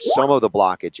remove some of the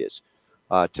blockages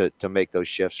to make those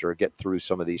shifts or get through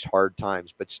some of these hard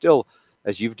times. But still,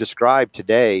 as you've described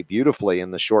today beautifully in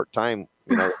the short time,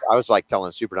 I was like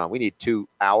telling Super Don, we need 2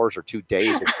 hours or 2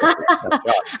 days.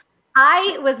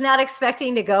 I was not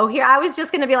expecting to go here. I was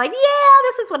just going to be like, yeah,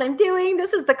 this is what I'm doing.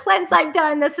 This is the cleanse I've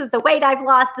done. This is the weight I've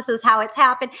lost. This is how it's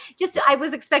happened. I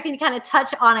was expecting to kind of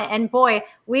touch on it. And boy,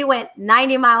 we went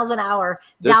 90 miles an hour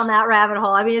down that rabbit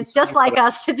hole. I mean, it's just like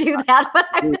us to do that.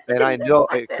 But I know,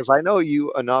 because I know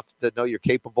you enough to know you're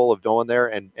capable of going there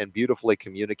and beautifully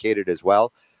communicated as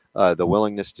well. The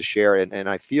willingness to share. And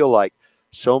I feel like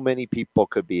so many people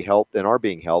could be helped and are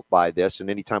being helped by this. And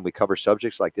anytime we cover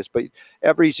subjects like this, but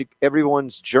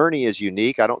everyone's journey is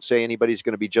unique. I don't say anybody's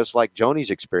going to be just like Joni's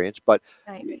experience, but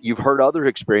you've heard other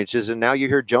experiences, and now you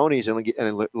hear Joni's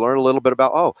and learn a little bit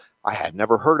about, I had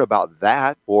never heard about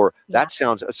that, or that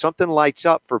sounds, something lights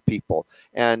up for people.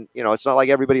 And, it's not like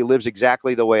everybody lives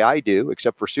exactly the way I do,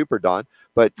 except for Super Don,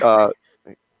 but,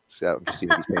 so I'm just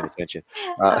seeing if he's paying attention.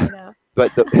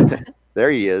 But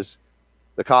there he is,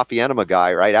 the coffee enema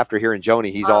guy, right? After hearing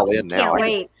Joni, he's all in now.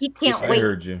 He can't wait. I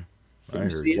heard you.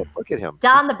 Look at him.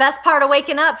 Don, the best part of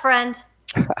waking up, friend.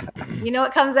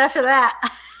 What comes after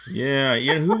that? Yeah,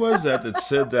 who was that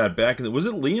said that back in was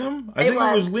it Liam? I think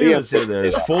it was Liam that said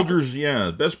that. Folgers,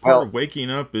 the best part of waking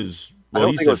up is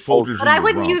he said Folgers. But I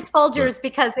wouldn't use Folgers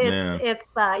because it's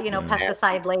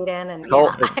pesticide laden and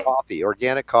it's coffee,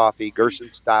 organic coffee,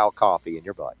 Gerson style coffee in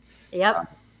your blood.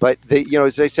 Yep. But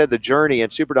as they said, the journey,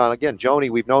 and Super Don, again,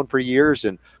 Joni, we've known for years,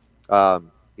 and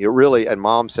you really, and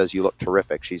Mom says you look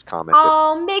terrific. She's commented.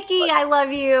 Oh, Mickey, I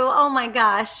love you. Oh my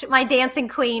gosh, my dancing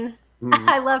queen. Mm-hmm.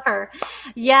 I love her.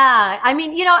 Yeah, I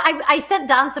mean, I sent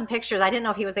Don some pictures. I didn't know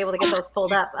if he was able to get those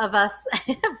pulled up of us.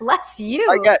 Bless you.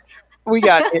 We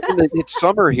got it's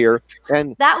summer here,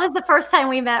 and that was the first time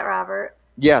we met, Robert.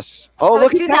 Yes. Oh,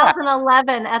 look at that.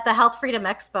 2011 at the Health Freedom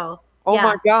Expo. Oh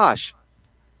my gosh.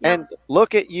 And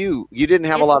look at you. You didn't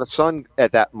have a lot of sun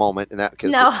at that moment.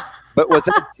 No. But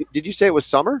did you say it was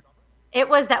summer?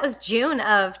 That was June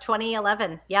of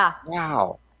 2011. Yeah.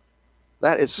 Wow.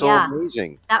 That is so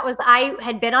amazing. I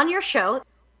had been on your show.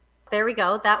 There we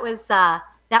go. That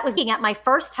was being at my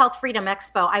first Health Freedom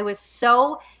Expo. I was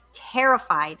so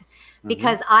terrified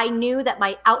because I knew that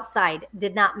my outside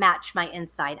did not match my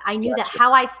inside. I knew that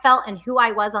how I felt and who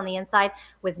I was on the inside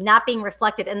was not being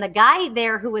reflected. And the guy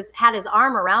there who had his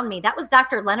arm around me, that was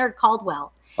Dr. Leonard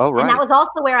Caldwell. Oh, right. And that was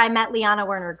also where I met Liana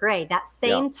Werner Gray, that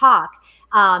same talk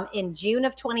in June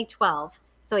of 2012.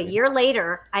 So a year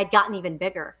later, I'd gotten even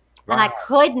bigger. Wow. And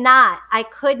I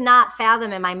could not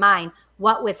fathom in my mind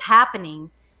what was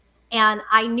happening. And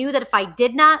I knew that if I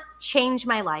did not change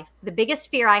my life, the biggest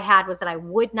fear I had was that I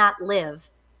would not live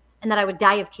and that I would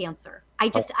die of cancer.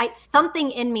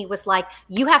 Something in me was like,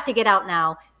 you have to get out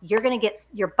now. Your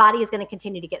body is going to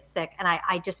continue to get sick. And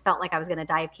I just felt like I was going to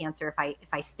die of cancer if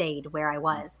I stayed where I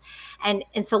was. And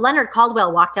so Leonard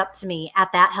Caldwell walked up to me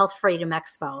at that Health Freedom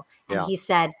Expo and he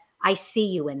said, I see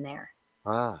you in there.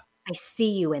 I see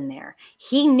you in there.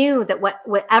 He knew that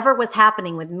whatever was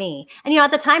happening with me, and at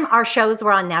the time our shows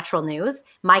were on Natural News,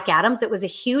 Mike Adams, it was a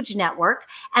huge network.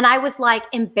 And I was like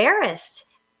embarrassed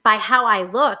by how I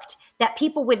looked, that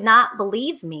people would not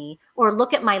believe me or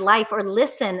look at my life or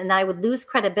listen, and I would lose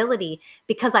credibility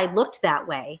because I looked that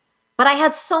way. But I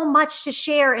had so much to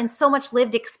share and so much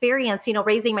lived experience,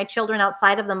 raising my children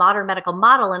outside of the modern medical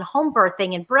model and home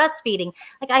birthing and breastfeeding.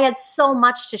 Like I had so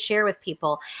much to share with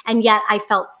people. And yet I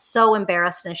felt so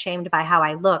embarrassed and ashamed by how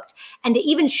I looked. And to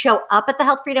even show up at the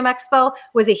Health Freedom Expo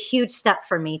was a huge step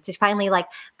for me to finally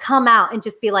come out and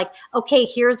just be like, okay,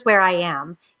 here's where I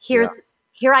am. Here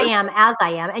I am as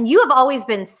I am. And you have always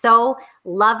been so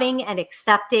loving and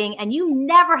accepting. And you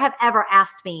never have ever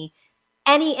asked me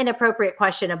any inappropriate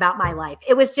question about my life.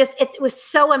 It was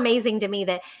so amazing to me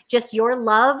that just your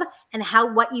love and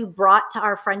what you brought to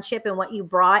our friendship and what you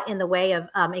brought in the way of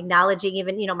acknowledging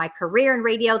even, my career in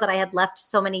radio that I had left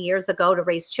so many years ago to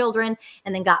raise children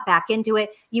and then got back into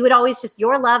it. You would always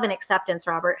your love and acceptance,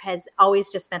 Robert, has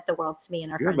always just meant the world to me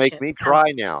in our friendship. You make me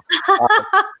cry now.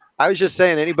 I was just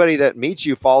saying, anybody that meets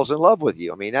you falls in love with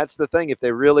you. I mean, that's the thing. If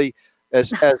they really,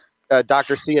 as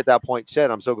Dr. C at that point said,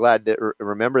 I'm so glad to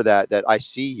remember that I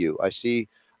see you. I see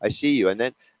you. And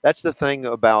then that's the thing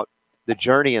about the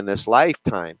journey in this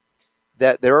lifetime,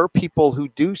 that there are people who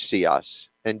do see us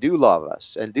and do love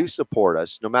us and do support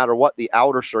us, no matter what the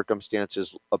outer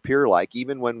circumstances appear like,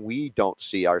 even when we don't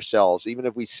see ourselves, even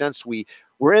if we sense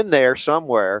we're in there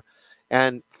somewhere,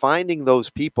 and finding those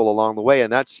people along the way.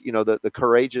 And that's, the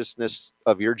courageousness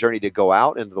of your journey to go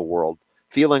out into the world,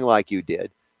 feeling like you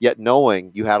did, yet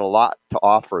knowing you had a lot to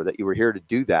offer, that you were here to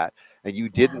do that. And you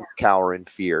didn't cower in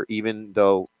fear, even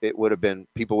though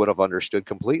people would have understood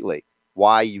completely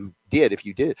why you did, if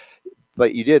you did,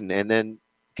 but you didn't. And then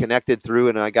connected through,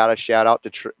 and I got a shout out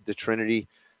to the Trinity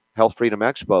Health Freedom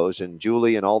Expos and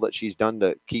Julie and all that she's done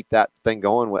to keep that thing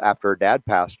going after her dad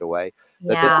passed away.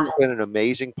 That this has been an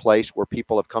amazing place where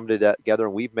people have come together,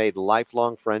 and we've made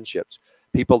lifelong friendships,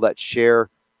 people that share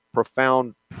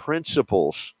profound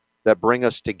principles that bring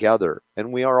us together.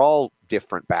 And we are all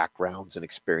different backgrounds and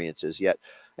experiences yet.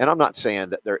 And I'm not saying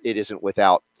that it isn't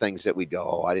without things that we go,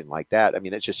 oh, I didn't like that. I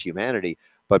mean, it's just humanity.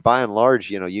 But by and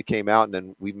large, you came out and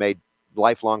then we've made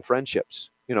lifelong friendships,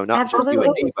 not Absolutely. just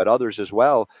you and me, but others as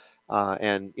well.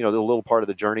 And, the little part of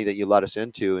the journey that you led us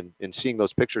into, and seeing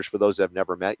those pictures for those that have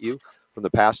never met you from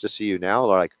the past to see you now,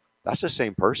 they're like, that's the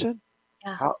same person.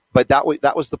 Yeah. But that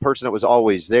was the person that was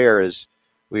always there, as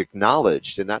we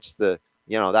acknowledged. And that's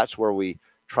that's where we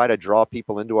try to draw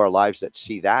people into our lives that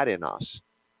see that in us.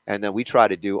 And then we try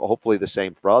to do hopefully the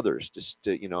same for others, just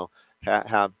to,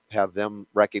 have them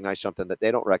recognize something that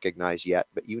they don't recognize yet,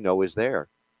 but is there.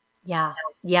 Yeah.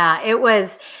 It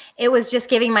was just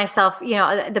giving myself,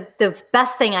 the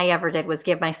best thing I ever did was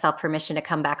give myself permission to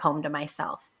come back home to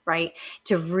myself, right?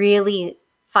 To really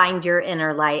find your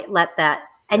inner light,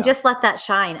 just let that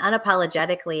shine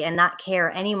unapologetically and not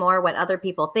care anymore what other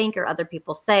people think or other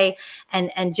people say,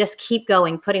 and just keep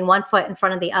going, putting one foot in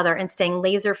front of the other and staying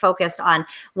laser focused on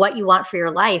what you want for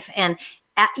your life. And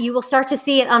you will start to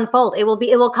see it unfold. It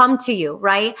will come to you.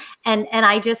 Right. And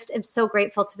I just am so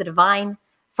grateful to the divine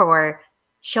for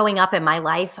showing up in my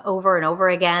life over and over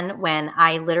again when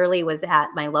I literally was at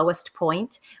my lowest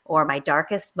point or my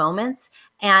darkest moments.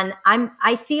 And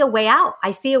I see a way out.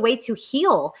 I see a way to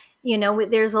heal.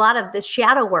 There's a lot of the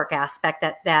shadow work aspect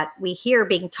that we hear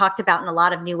being talked about in a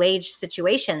lot of new age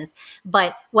situations.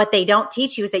 But what they don't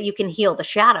teach you is that you can heal the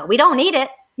shadow. We don't need it.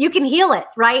 You can heal it.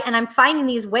 Right. And I'm finding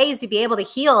these ways to be able to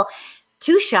heal,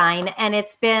 to shine. And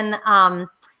it's been,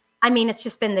 it's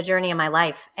just been the journey of my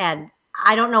life. And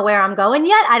I don't know where I'm going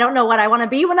yet. I don't know what I want to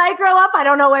be when I grow up. I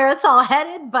don't know where it's all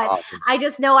headed, but Awesome. I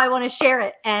just know I want to share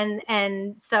it.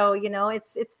 And so,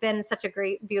 it's been such a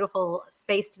great, beautiful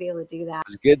space to be able to do that.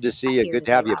 It's good to see you. Good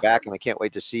to have you back. And I can't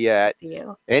wait to see you at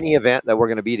any event that we're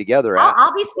going to be together at.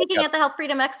 I'll be speaking at the Health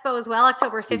Freedom Expo as well,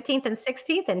 October 15th and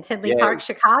 16th in Tinley Park,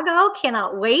 Chicago.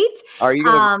 Cannot wait. Are you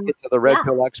going to get to the Red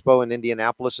Pill Expo in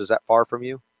Indianapolis? Is that far from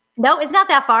you? No, it's not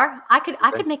that far. I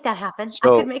could make that happen.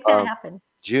 So, I could make that happen.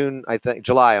 July,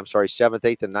 7th,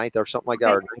 8th, and 9th or something like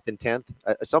that, or 9th and 10th,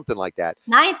 something like that.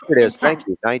 9th It is. Thank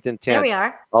you. 9th and 10th. There we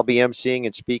are. I'll be emceeing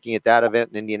and speaking at that event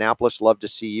in Indianapolis. Love to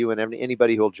see you and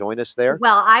anybody who will join us there.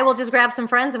 Well, I will just grab some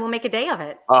friends and we'll make a day of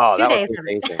it. Oh, 2 days. Would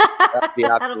be amazing. That would be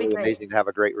absolutely amazing to have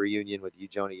a great reunion with you,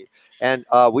 Joni. And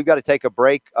we've got to take a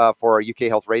break for our UK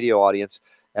Health Radio audience.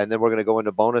 And then we're going to go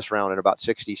into bonus round in about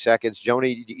 60 seconds.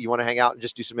 Joni, you want to hang out and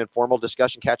just do some informal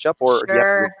discussion, catch up? Or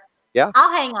sure. Yeah,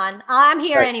 I'll hang on. I'm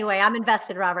here anyway. I'm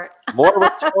invested, Robert. More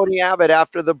with Joni Abbott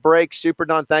after the break. Super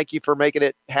Don, thank you for making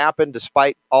it happen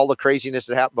despite all the craziness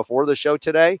that happened before the show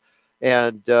today.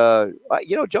 And,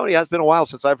 Joni, it's been a while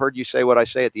since I've heard you say what I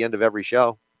say at the end of every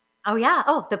show. Oh, yeah.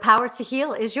 Oh, the power to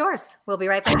heal is yours. We'll be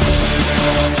right back.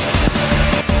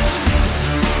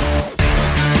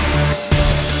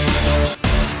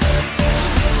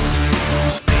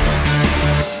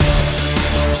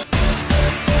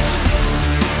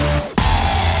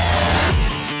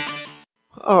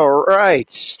 All right.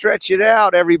 Stretch it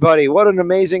out, everybody. What an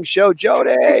amazing show,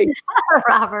 Joni.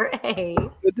 Robert, hey.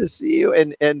 Good to see you.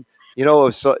 And it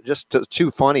was too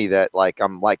funny that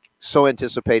I'm so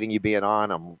anticipating you being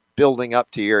on. I'm building up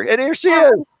to and here she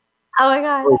is. Oh my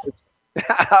God.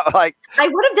 I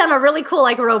would have done a really cool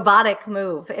robotic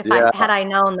move if had I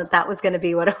known that was going to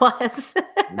be what it was.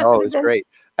 No, it was great.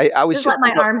 I was just let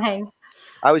my arm hang.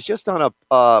 I was just on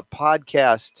a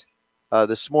podcast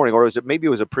this morning, or maybe it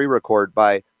was a pre-record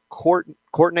by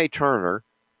Courtney Turner,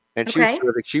 and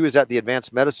she was at the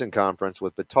Advanced Medicine Conference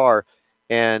with Batar,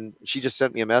 and she just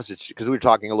sent me a message because we were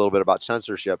talking a little bit about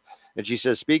censorship, and she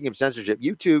says, speaking of censorship,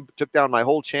 YouTube took down my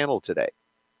whole channel today.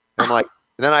 And I'm like,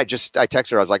 and then I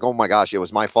texted her, I was like, oh my gosh, it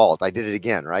was my fault. I did it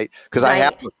again, right? Because I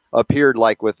have appeared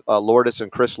with Lourdes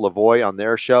and Chris Lavoie on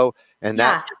their show, and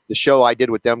that the show I did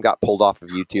with them got pulled off of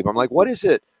YouTube. I'm like, what is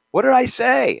it? What did I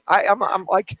say? I'm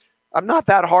like, I'm not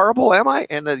that horrible, am I?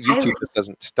 And the YouTube just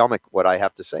doesn't stomach what I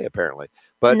have to say, apparently.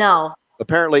 But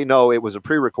apparently, no, it was a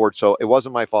pre-record, so it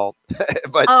wasn't my fault.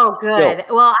 But good.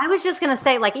 Well, I was just going to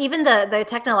say, even the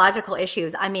technological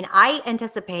issues, I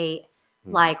anticipate,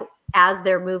 as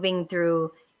they're moving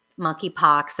through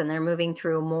monkeypox and they're moving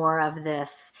through more of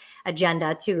this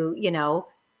agenda to,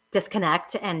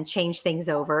 disconnect and change things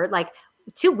over,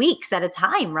 2 weeks at a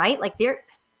time, right? They're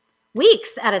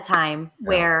weeks at a time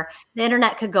where the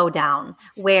internet could go down,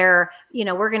 where,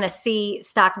 we're going to see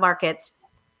stock markets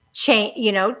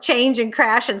change and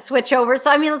crash and switch over.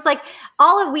 So,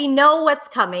 it's we know what's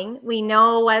coming. We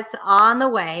know what's on the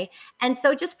way. And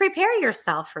so just prepare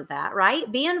yourself for that,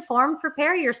 right? Be informed,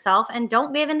 prepare yourself, and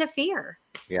don't give into fear.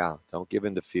 Yeah. Don't give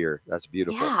into fear. That's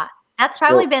beautiful. Yeah. That's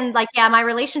probably been my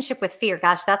relationship with fear.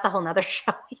 Gosh, that's a whole nother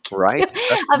show. Right.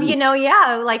 Of,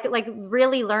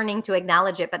 really learning to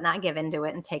acknowledge it, but not give into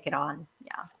it and take it on.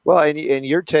 Yeah. Well, and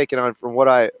you're taking on, from what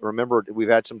I remember, we've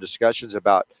had some discussions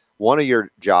about one of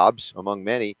your jobs among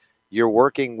many. You're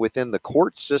working within the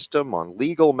court system on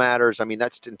legal matters.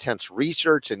 That's intense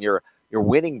research, and you're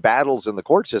winning battles in the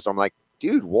court system. I'm like,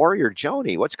 dude, Warrior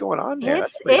Joni, what's going on there?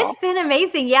 It's been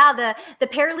amazing. Yeah, the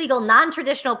paralegal,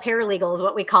 non-traditional paralegal is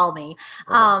what we call me.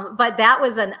 But that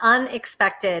was an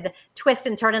unexpected twist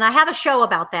and turn. And I have a show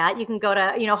about that. You can go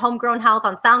to, Homegrown Health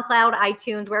on SoundCloud,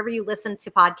 iTunes, wherever you listen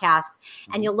to podcasts,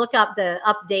 and you'll look up the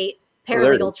update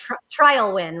paralegal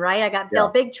trial win, right? I got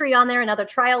Del Bigtree on there, another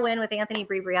trial win with Anthony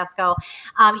Bribriesco.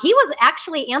 He was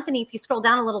actually, Anthony, if you scroll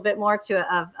down a little bit more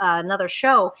to another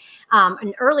show,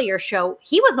 an earlier show,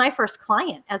 he was my first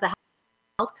client as a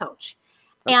health coach.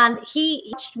 And he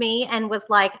touched me and was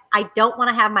like, I don't want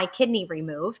to have my kidney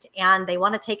removed, and they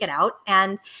want to take it out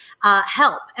and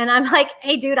help. And I'm like,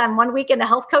 hey, dude, I'm 1 week into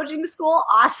health coaching school.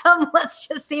 Awesome. Let's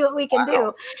just see what we can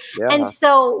do. Yeah. And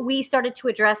so we started to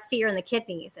address fear in the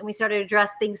kidneys, and we started to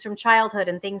address things from childhood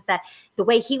and things that the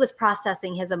way he was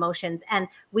processing his emotions. And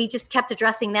we just kept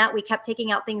addressing that. We kept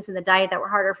taking out things in the diet that were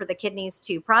harder for the kidneys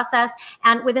to process.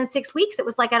 And within 6 weeks, it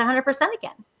was at 100%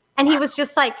 again. And he was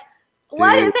just like,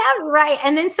 what is happening? Right.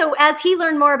 And then so as he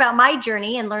learned more about my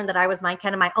journey and learned that I was my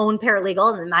own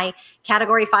paralegal and my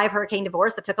Category 5 hurricane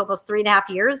divorce that took almost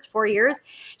 4 years,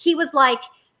 he was like,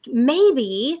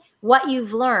 maybe what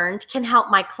you've learned can help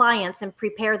my clients and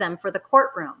prepare them for the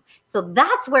courtroom. So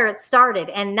that's where it started.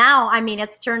 And now, I mean,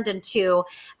 it's turned into,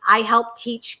 I help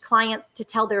teach clients to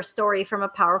tell their story from a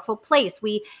powerful place.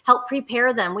 We help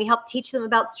prepare them. We help teach them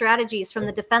about strategies from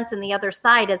the defense and the other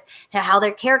side as to how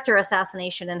their character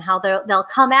assassination and how they'll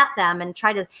come at them and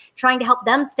trying to help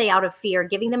them stay out of fear,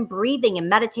 giving them breathing and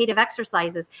meditative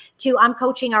exercises, to I'm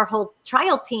coaching our whole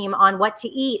trial team on what to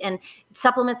eat and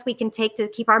supplements we can take to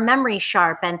keep our memory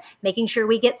sharp, and making sure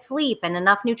we get sleep and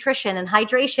enough nutrition and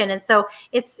hydration. And so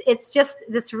it's just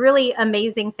this really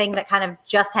amazing thing that kind of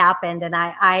just happened. And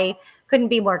I couldn't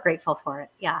be more grateful for it.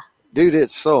 Yeah. Dude,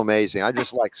 it's so amazing. I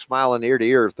just like smiling ear to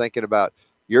ear thinking about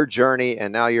your journey.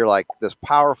 And now you're like this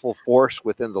powerful force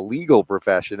within the legal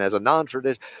profession as a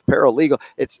non-traditional paralegal.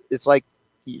 It's like,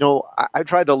 you know, I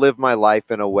tried to live my life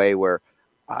in a way where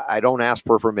I don't ask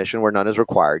for permission where none is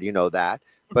required. You know that.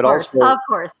 But also, of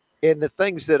course, in the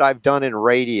things that I've done in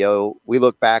radio, we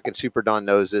look back, and Super Don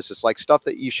knows this. It's like stuff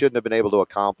that you shouldn't have been able to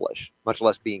accomplish, much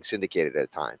less being syndicated at a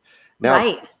time. Now,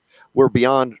 right. We're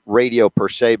beyond radio per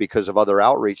se because of other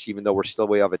outreach, even though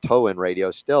we have a toe in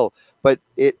radio still. But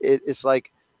it's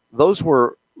like those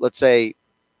were, let's say,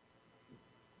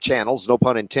 channels, no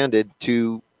pun intended,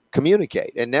 to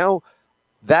communicate. And now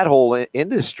that whole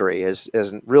industry is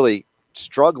really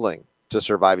struggling to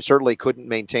survive. It certainly couldn't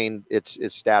maintain its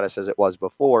status as it was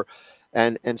before.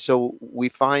 And so we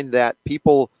find that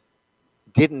people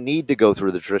didn't need to go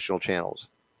through the traditional channels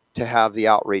to have the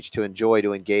outreach, to enjoy,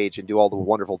 to engage, and do all the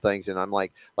wonderful things. And I'm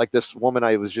like this woman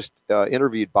I was just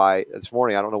interviewed by this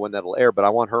morning. I don't know when that'll air, but I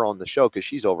want her on the show because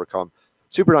she's overcome.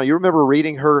 Super Don, you remember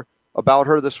reading about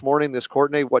her this morning, this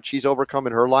Courtney, what she's overcome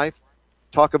in her life?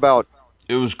 Talk about.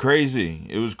 It was crazy.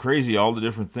 It was crazy. All the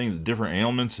different things, the different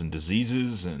ailments and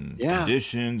diseases and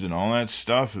conditions and all that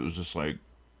stuff. It was just like.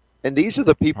 And these are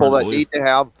the people that need to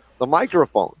have the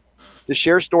microphone to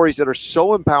share stories that are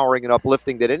so empowering and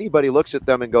uplifting that anybody looks at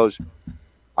them and goes,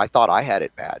 I thought I had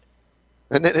it bad.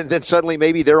 And then suddenly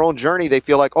maybe their own journey, they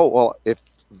feel like, oh, well, if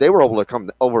they were able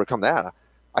to overcome that,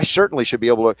 I certainly should be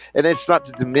able to. And it's not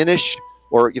to diminish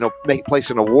or, you know, place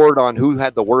an award on who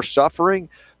had the worst suffering.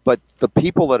 But the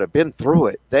people that have been through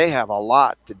it, they have a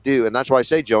lot to do. And that's why I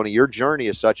say, Joni, your journey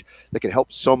is such that can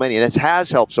help so many. And it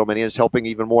has helped so many, and it's helping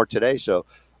even more today. So,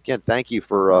 again, thank you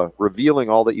for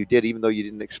revealing all that you did, even though you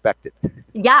didn't expect it.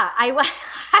 Yeah, I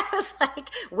was like,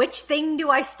 which thing do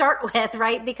I start with,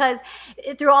 right? Because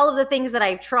through all of the things that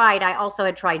I've tried, I also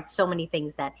had tried so many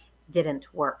things that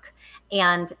didn't work.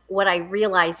 And what I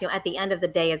realized, you know, at the end of the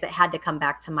day is it had to come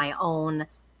back to my own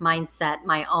mindset,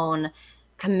 my own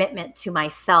commitment to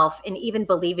myself, and even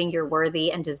believing you're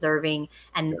worthy and deserving,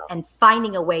 and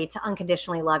finding a way to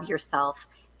unconditionally love yourself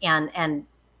and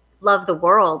love the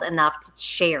world enough to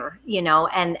share, you know,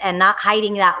 and not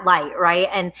hiding that light. Right.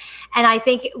 And I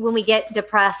think when we get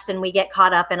depressed and we get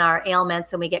caught up in our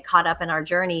ailments and we get caught up in our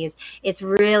journeys, it's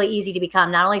really easy to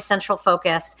become not only central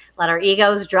focused, let our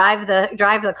egos drive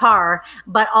the car,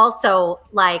 but also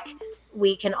like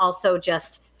we can also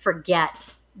just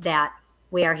forget that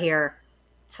we are here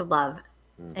to love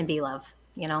and be loved,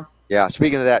 you know? Yeah.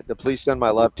 Speaking of that, please send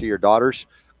my love to your daughters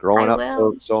growing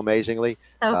up so amazingly.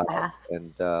 So fast.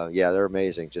 And they're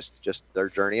amazing. Just their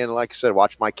journey. And like I said,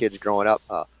 watch my kids growing up.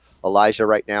 Elijah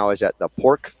right now is at the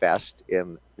Pork Fest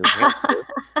in New Hampshire,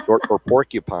 short for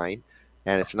porcupine.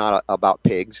 And it's not about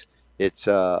pigs. It's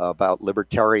about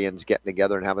libertarians getting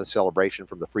together and having a celebration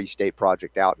from the Free State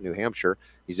Project out in New Hampshire.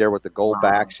 He's there with the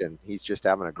Goldbacks, and he's just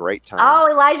having a great time.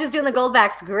 Oh, Elijah's doing the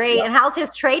Goldbacks. Great. Yeah. And how's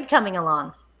his trade coming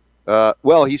along?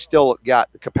 Well, he's still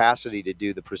got the capacity to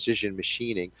do the precision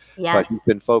machining, but he's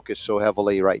been focused so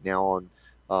heavily right now on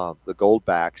the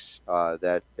Goldbacks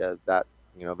that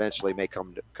you know eventually may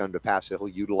come to pass. He'll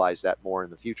utilize that more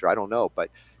in the future. I don't know, but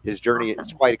his journey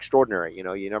is quite extraordinary. You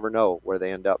know, you never know where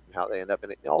they end up and how they end up,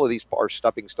 and all of these are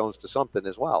stepping stones to something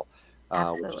as well,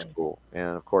 which is cool.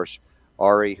 And of course,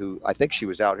 Ari, who I think she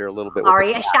was out here a little bit.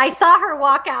 Ari, I saw her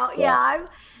walk out. Yeah.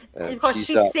 And of course,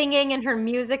 she's singing, and her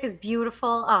music is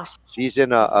beautiful. Oh, she's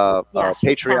in a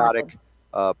patriotic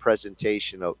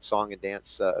presentation, a song and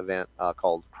dance event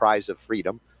called Cries of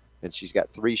Freedom. And she's got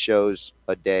 3 shows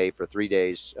a day for 3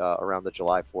 days around the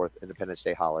July 4th Independence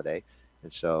Day holiday.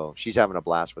 And so she's having a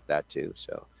blast with that, too.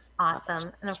 So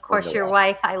awesome. And of course, your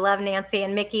wife. I love Nancy.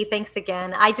 And Mickey, thanks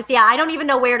again. I don't even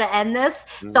know where to end this.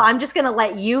 Mm-hmm. So I'm just going to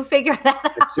let you figure that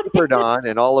out. It's Super Don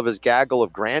and all of his gaggle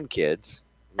of grandkids.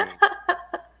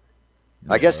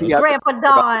 I guess he got Grandpa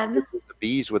Don the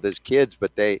bees with his kids,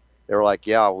 but they were like,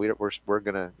 yeah, we're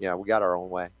gonna, we got our own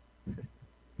way.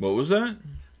 What was that?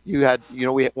 You had,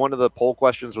 one of the poll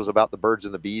questions was about the birds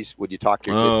and the bees. Would you talk to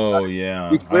your kids? Oh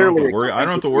yeah, You clearly I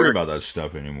don't have to worry about that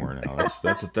stuff anymore now.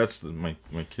 That's my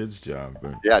kid's job.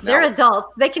 But Yeah, They're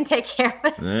adults. They can take care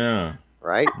of it. yeah,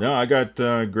 right. no, I got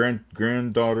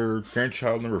grandchild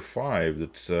number 5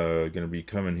 that's going to be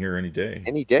coming here any day.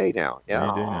 Any day now. Yeah,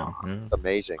 Any day now. Yeah. it's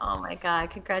amazing. Oh my God!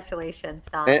 Congratulations,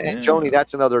 Don. And Joni,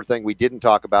 that's another thing we didn't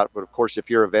talk about. But of course, if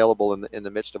you're available in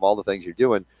the midst of all the things you're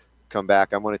doing, come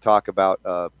back. I'm going to talk about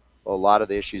a lot of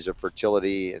the issues of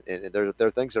fertility, and there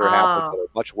are things that are happening that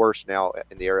are much worse now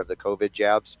in the era of the COVID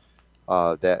jabs.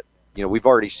 That we've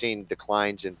already seen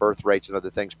declines in birth rates and other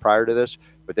things prior to this,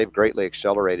 but they've greatly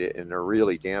accelerated and are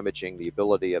really damaging the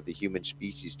ability of the human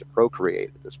species to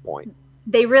procreate at this point.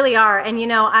 They really are. And,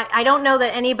 I don't know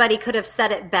that anybody could have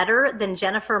said it better than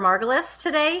Jennifer Margulis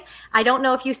today. I don't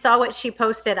know if you saw what she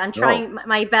posted. I'm trying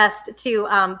my best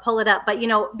to pull it up. But,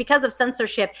 because of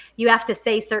censorship, you have to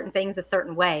say certain things a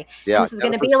certain way. Yeah, and this is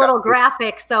going to be a little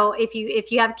graphic. So if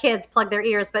you have kids, plug their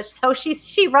ears. But so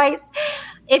she writes,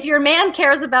 if your man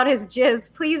cares about his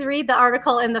jizz, please read the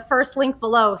article in the first link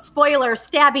below. Spoiler,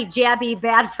 stabby, jabby,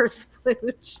 bad for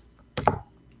splooge.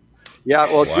 Yeah,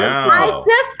 well, just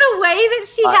the way that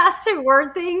she has to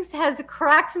word things has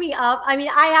cracked me up. I mean,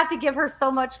 I have to give her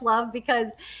so much love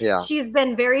because she's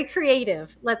been very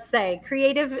creative, let's say,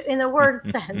 creative in the word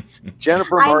sense.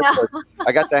 Jennifer Margulis,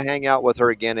 I got to hang out with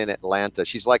her again in Atlanta.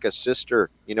 She's like a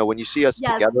sister. When you see us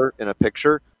together in a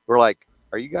picture, we're like,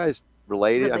 are you guys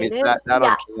related? I mean, it's that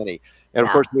uncanny. And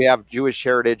of course, we have Jewish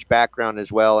heritage background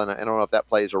as well. And I don't know if that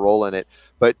plays a role in it,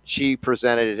 but she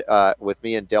presented with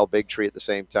me and Del Bigtree at the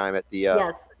same time at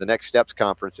the Next Steps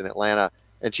conference in Atlanta.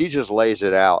 And she just lays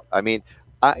it out. I mean,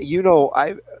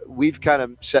 we've kind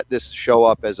of set this show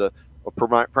up as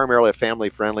primarily a family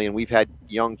friendly, and we've had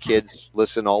young kids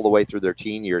listen all the way through their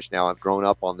teen years now. I've grown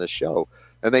up on this show,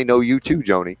 and they know you too,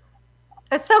 Joni.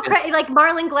 It's so crazy. Like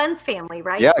Marlon Glenn's family,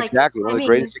 right? Yeah, exactly. One of the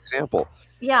greatest example.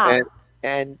 Yeah.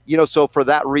 And so for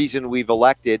that reason, we've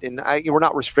elected, and we're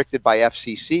not restricted by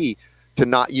FCC to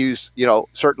not use,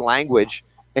 certain language.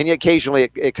 And occasionally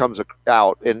it comes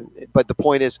out. But the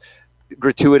point is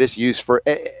gratuitous use for,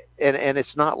 and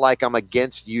it's not like I'm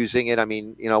against using it. I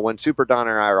mean, when Super Don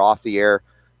and I are off the air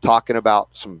talking about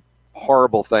some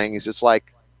horrible things, it's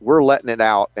like we're letting it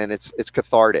out, and it's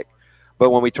cathartic. But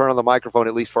when we turn on the microphone,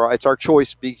 at least it's our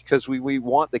choice, because we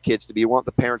want the kids we want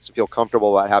the parents to feel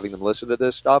comfortable about having them listen to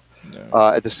this stuff.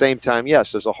 Yeah. At the same time,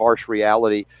 yes, there's a harsh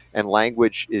reality, and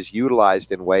language is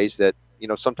utilized in ways that,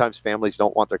 sometimes families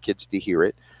don't want their kids to hear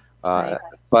it. Right.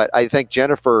 But I think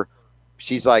Jennifer,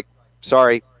 she's like,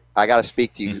 sorry, I got to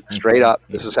speak to you straight up.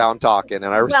 This is how I'm talking.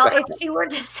 And I respect if she were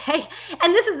to say,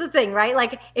 and this is the thing, right?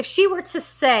 Like if she were to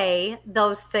say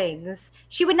those things,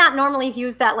 she would not normally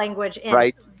use that language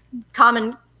in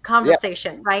common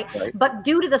conversation, right? But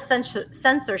due to the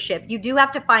censorship, you do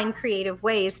have to find creative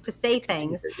ways to say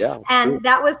things. And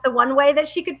that was the one way that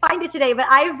she could find it today. But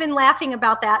I've been laughing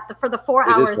about that for the 4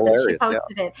 hours that she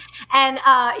posted it. And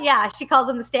she calls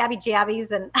them the stabby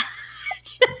jabbies, and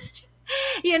just,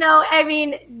 I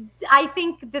mean, I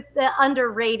think that the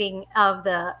underrating of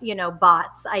the,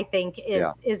 bots, I think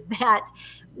is that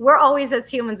we're always as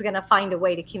humans going to find a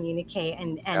way to communicate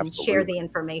and share the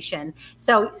information.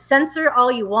 So censor all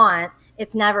you want.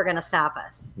 It's never going to stop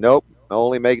us. Nope.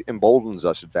 Only emboldens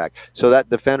us, in fact. So that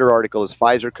Defender article is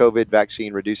Pfizer COVID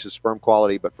vaccine reduces sperm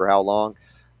quality, but for how long?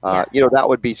 That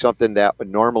would be something that would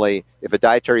normally, if a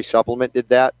dietary supplement did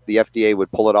that, the FDA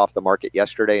would pull it off the market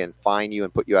yesterday and fine you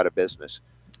and put you out of business.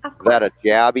 Of course. That a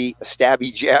stabby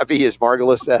jabby, as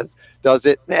Margulis says, does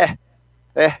it?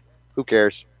 Who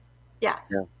cares? Yeah.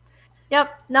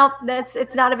 Yep. No,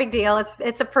 it's not a big deal.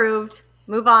 It's approved.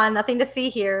 Move on. Nothing to see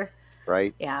here.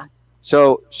 Right. Yeah.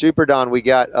 So, Super Don, we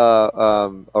got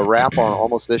a wrap on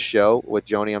almost this show with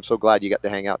Joni. I'm so glad you got to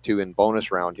hang out too in bonus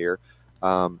round here.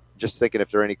 Just thinking if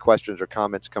there are any questions or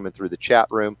comments coming through the chat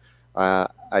room.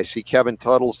 I see Kevin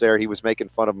Tuttle's there. He was making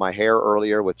fun of my hair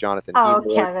earlier with Jonathan. Oh,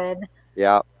 Emord. Kevin.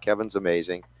 Yeah, Kevin's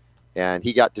amazing. And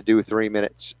he got to do 3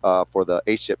 minutes for the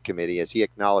ACIP committee, as he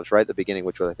acknowledged right at the beginning,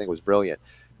 which I think was brilliant.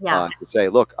 Yeah. To say,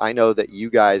 look, I know that you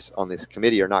guys on this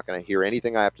committee are not going to hear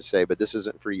anything I have to say, but this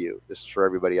isn't for you. This is for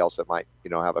everybody else that might,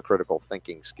 have a critical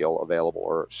thinking skill available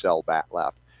or cell back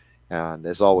left. And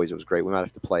as always, it was great. We might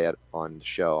have to play it on the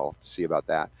show. I'll have to see about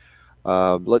that.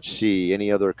 Let's see.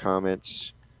 Any other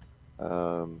comments?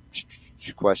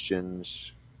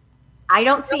 Questions? I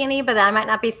don't see any, but I might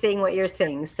not be seeing what you're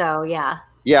seeing. So, yeah.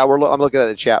 Yeah, I'm looking at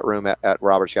the chat room at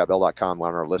robertscottbell.com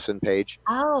on our listen page.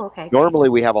 Oh, okay. Normally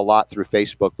we have a lot through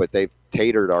Facebook, but they've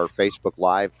tatered our Facebook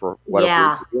Live for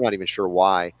whatever. We're not even sure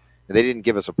why. And they didn't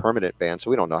give us a permanent ban, so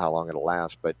we don't know how long it'll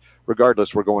last. But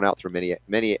regardless, we're going out through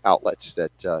many outlets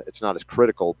that it's not as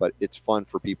critical, but it's fun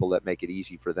for people that make it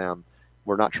easy for them.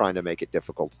 We're not trying to make it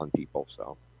difficult on people.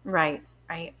 So Right.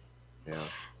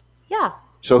 Yeah.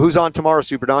 So who's on tomorrow,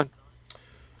 Super Don?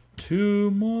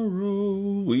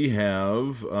 Tomorrow we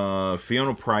have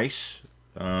Fiona Price.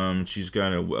 She's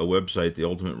got a website, The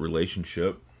Ultimate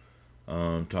Relationship,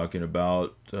 talking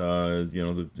about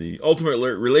the ultimate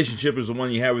relationship is the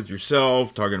one you have with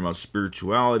yourself. Talking about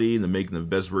spirituality and making the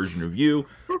best version of you.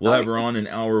 We'll have her on in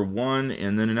hour 1,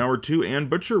 and then in hour 2, Ann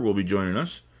Butcher will be joining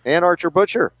us. Ann Archer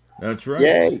Butcher. That's right.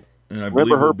 Yay! And I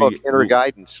remember her book Inner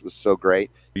Guidance was so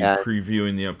great. Be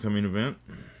previewing the upcoming event.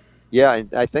 Yeah,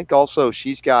 and I think also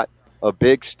she's got a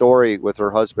big story with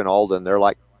her husband Alden. They're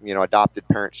like, adopted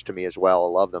parents to me as well. I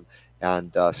love them.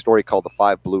 And a story called The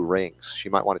 5 Blue Rings. She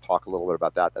might want to talk a little bit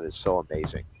about that. That is so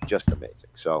amazing, just amazing.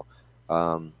 So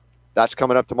that's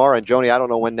coming up tomorrow. And Joni, I don't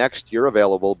know when next you're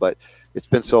available, but it's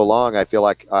been so long. I feel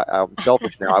like I'm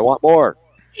selfish now. I want more.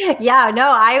 Yeah,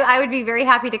 no, I would be very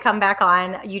happy to come back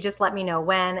on. You just let me know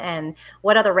when and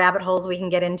what other rabbit holes we can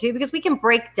get into, because we can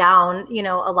break down,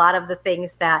 a lot of the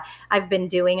things that I've been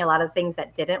doing, a lot of things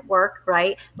that didn't work,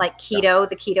 right? Like keto,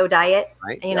 the keto diet,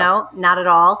 not at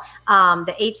all.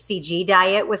 The HCG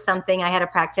diet was something I had a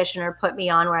practitioner put me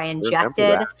on, where I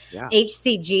injected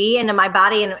HCG into my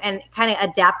body and kind of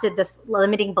adapted this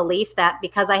limiting belief that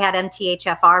because I had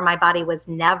MTHFR, my body was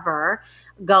never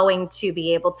going to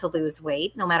be able to lose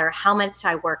weight, no matter how much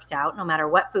I worked out, no matter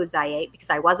what foods I ate, because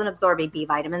I wasn't absorbing B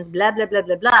vitamins, blah, blah, blah,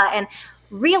 blah, blah. And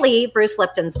really, Bruce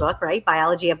Lipton's book, right,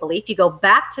 Biology of Belief, you go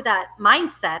back to that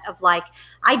mindset of like,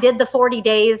 I did the 40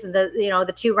 days,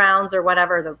 the 2 rounds or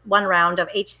whatever, the 1 round of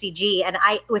HCG. And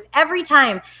with every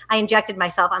time I injected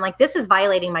myself, I'm like, this is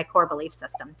violating my core belief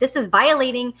system. This is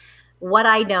violating what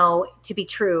I know to be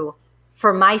true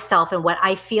for myself and what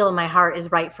I feel in my heart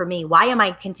is right for me. Why am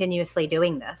I continuously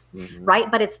doing this? Mm-hmm.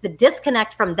 Right. But it's the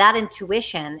disconnect from that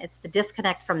intuition. It's the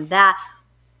disconnect from that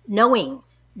knowing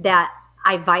that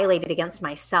I violated against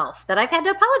myself, that I've had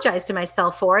to apologize to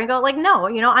myself for, and go like, no,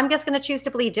 I'm just going to choose to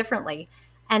believe differently.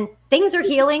 And things are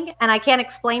healing and I can't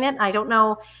explain it. I don't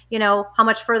know, how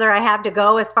much further I have to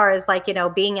go as far as like,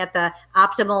 being at the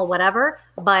optimal whatever,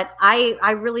 but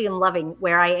I really am loving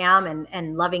where I am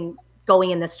and loving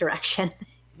going in this direction.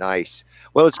 Nice.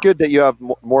 Well, it's good that you have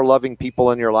more loving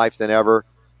people in your life than ever.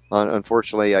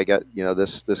 Unfortunately, I got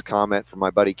this comment from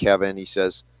my buddy Kevin. He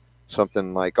says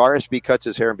something like, RSB cuts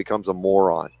his hair and becomes a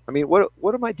moron. I mean,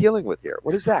 what am I dealing with here?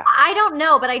 What is that? I don't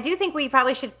know, but I do think we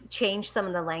probably should change some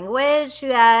of the language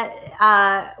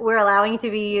that we're allowing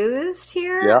to be used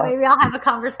here. Yeah. Maybe I'll have a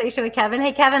conversation with Kevin.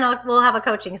 Hey, Kevin, we'll have a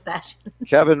coaching session.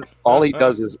 Kevin, all he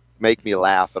does is make me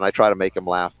laugh, and I try to make him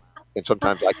laugh. And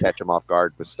sometimes I catch him off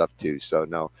guard with stuff too. So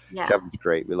no, Kevin's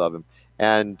great. We love him.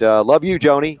 And love you,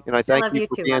 Joni. And I thank you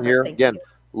for being here. Again,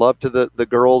 love to the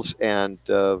girls. And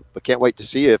but can't wait to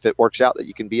see you if it works out that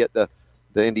you can be at the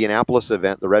Indianapolis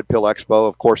event, the Red Pill Expo.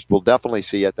 Of course, we'll definitely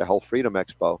see you at the Health Freedom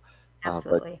Expo.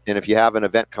 Absolutely. And if you have an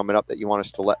event coming up that you want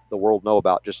us to let the world know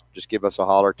about, just give us a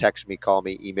holler, text me, call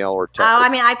me, email, or text.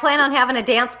 I plan on having a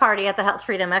dance party at the Health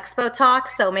Freedom Expo talk,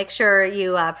 so make sure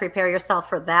you prepare yourself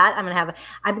for that. I'm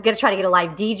gonna try to get a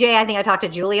live DJ. I think I talked to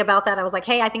Julie about that. I was like,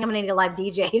 hey, I think I'm gonna need a live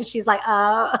DJ, and she's like,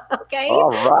 okay.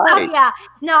 All right. So yeah,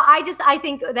 no, I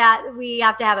think that we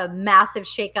have to have a massive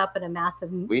shakeup and a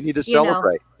massive. We need to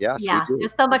celebrate. Yes, yeah,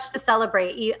 there's so much to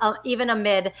celebrate, even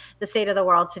amid the state of the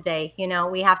world today.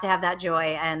 We have to have that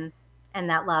joy and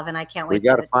that love, and I can't wait. We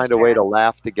got to find a way to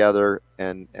laugh together,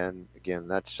 and again,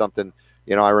 that's something.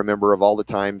 I remember of all the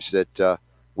times that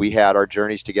we had our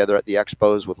journeys together at the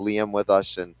expos with Liam with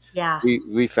us, and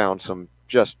we found some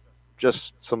just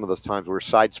some of those times we were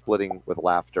side splitting with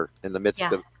laughter in the midst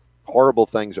of horrible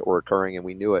things that were occurring, and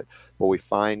we knew it, but we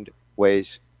find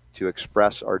ways to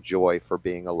express our joy for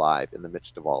being alive in the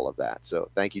midst of all of that. So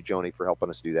thank you, Joni, for helping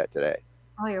us do that today.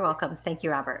 Oh, you're welcome. Thank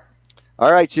you, Robert.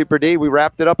 All right, Super D, we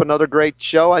wrapped it up. Another great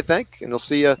show, I think, and we'll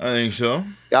see you. I think so.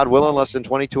 God willing, less than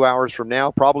 22 hours from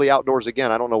now, probably outdoors again.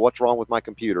 I don't know what's wrong with my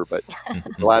computer, but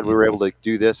I'm glad we were able to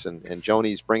do this, and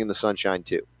Joni's bringing the sunshine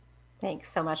too. Thanks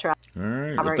so much, Robert. All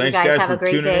right. Robert, well, thanks, you guys have a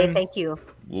great day. In. Thank you.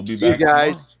 We'll be see back you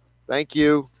guys. Tomorrow. Thank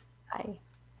you. Bye.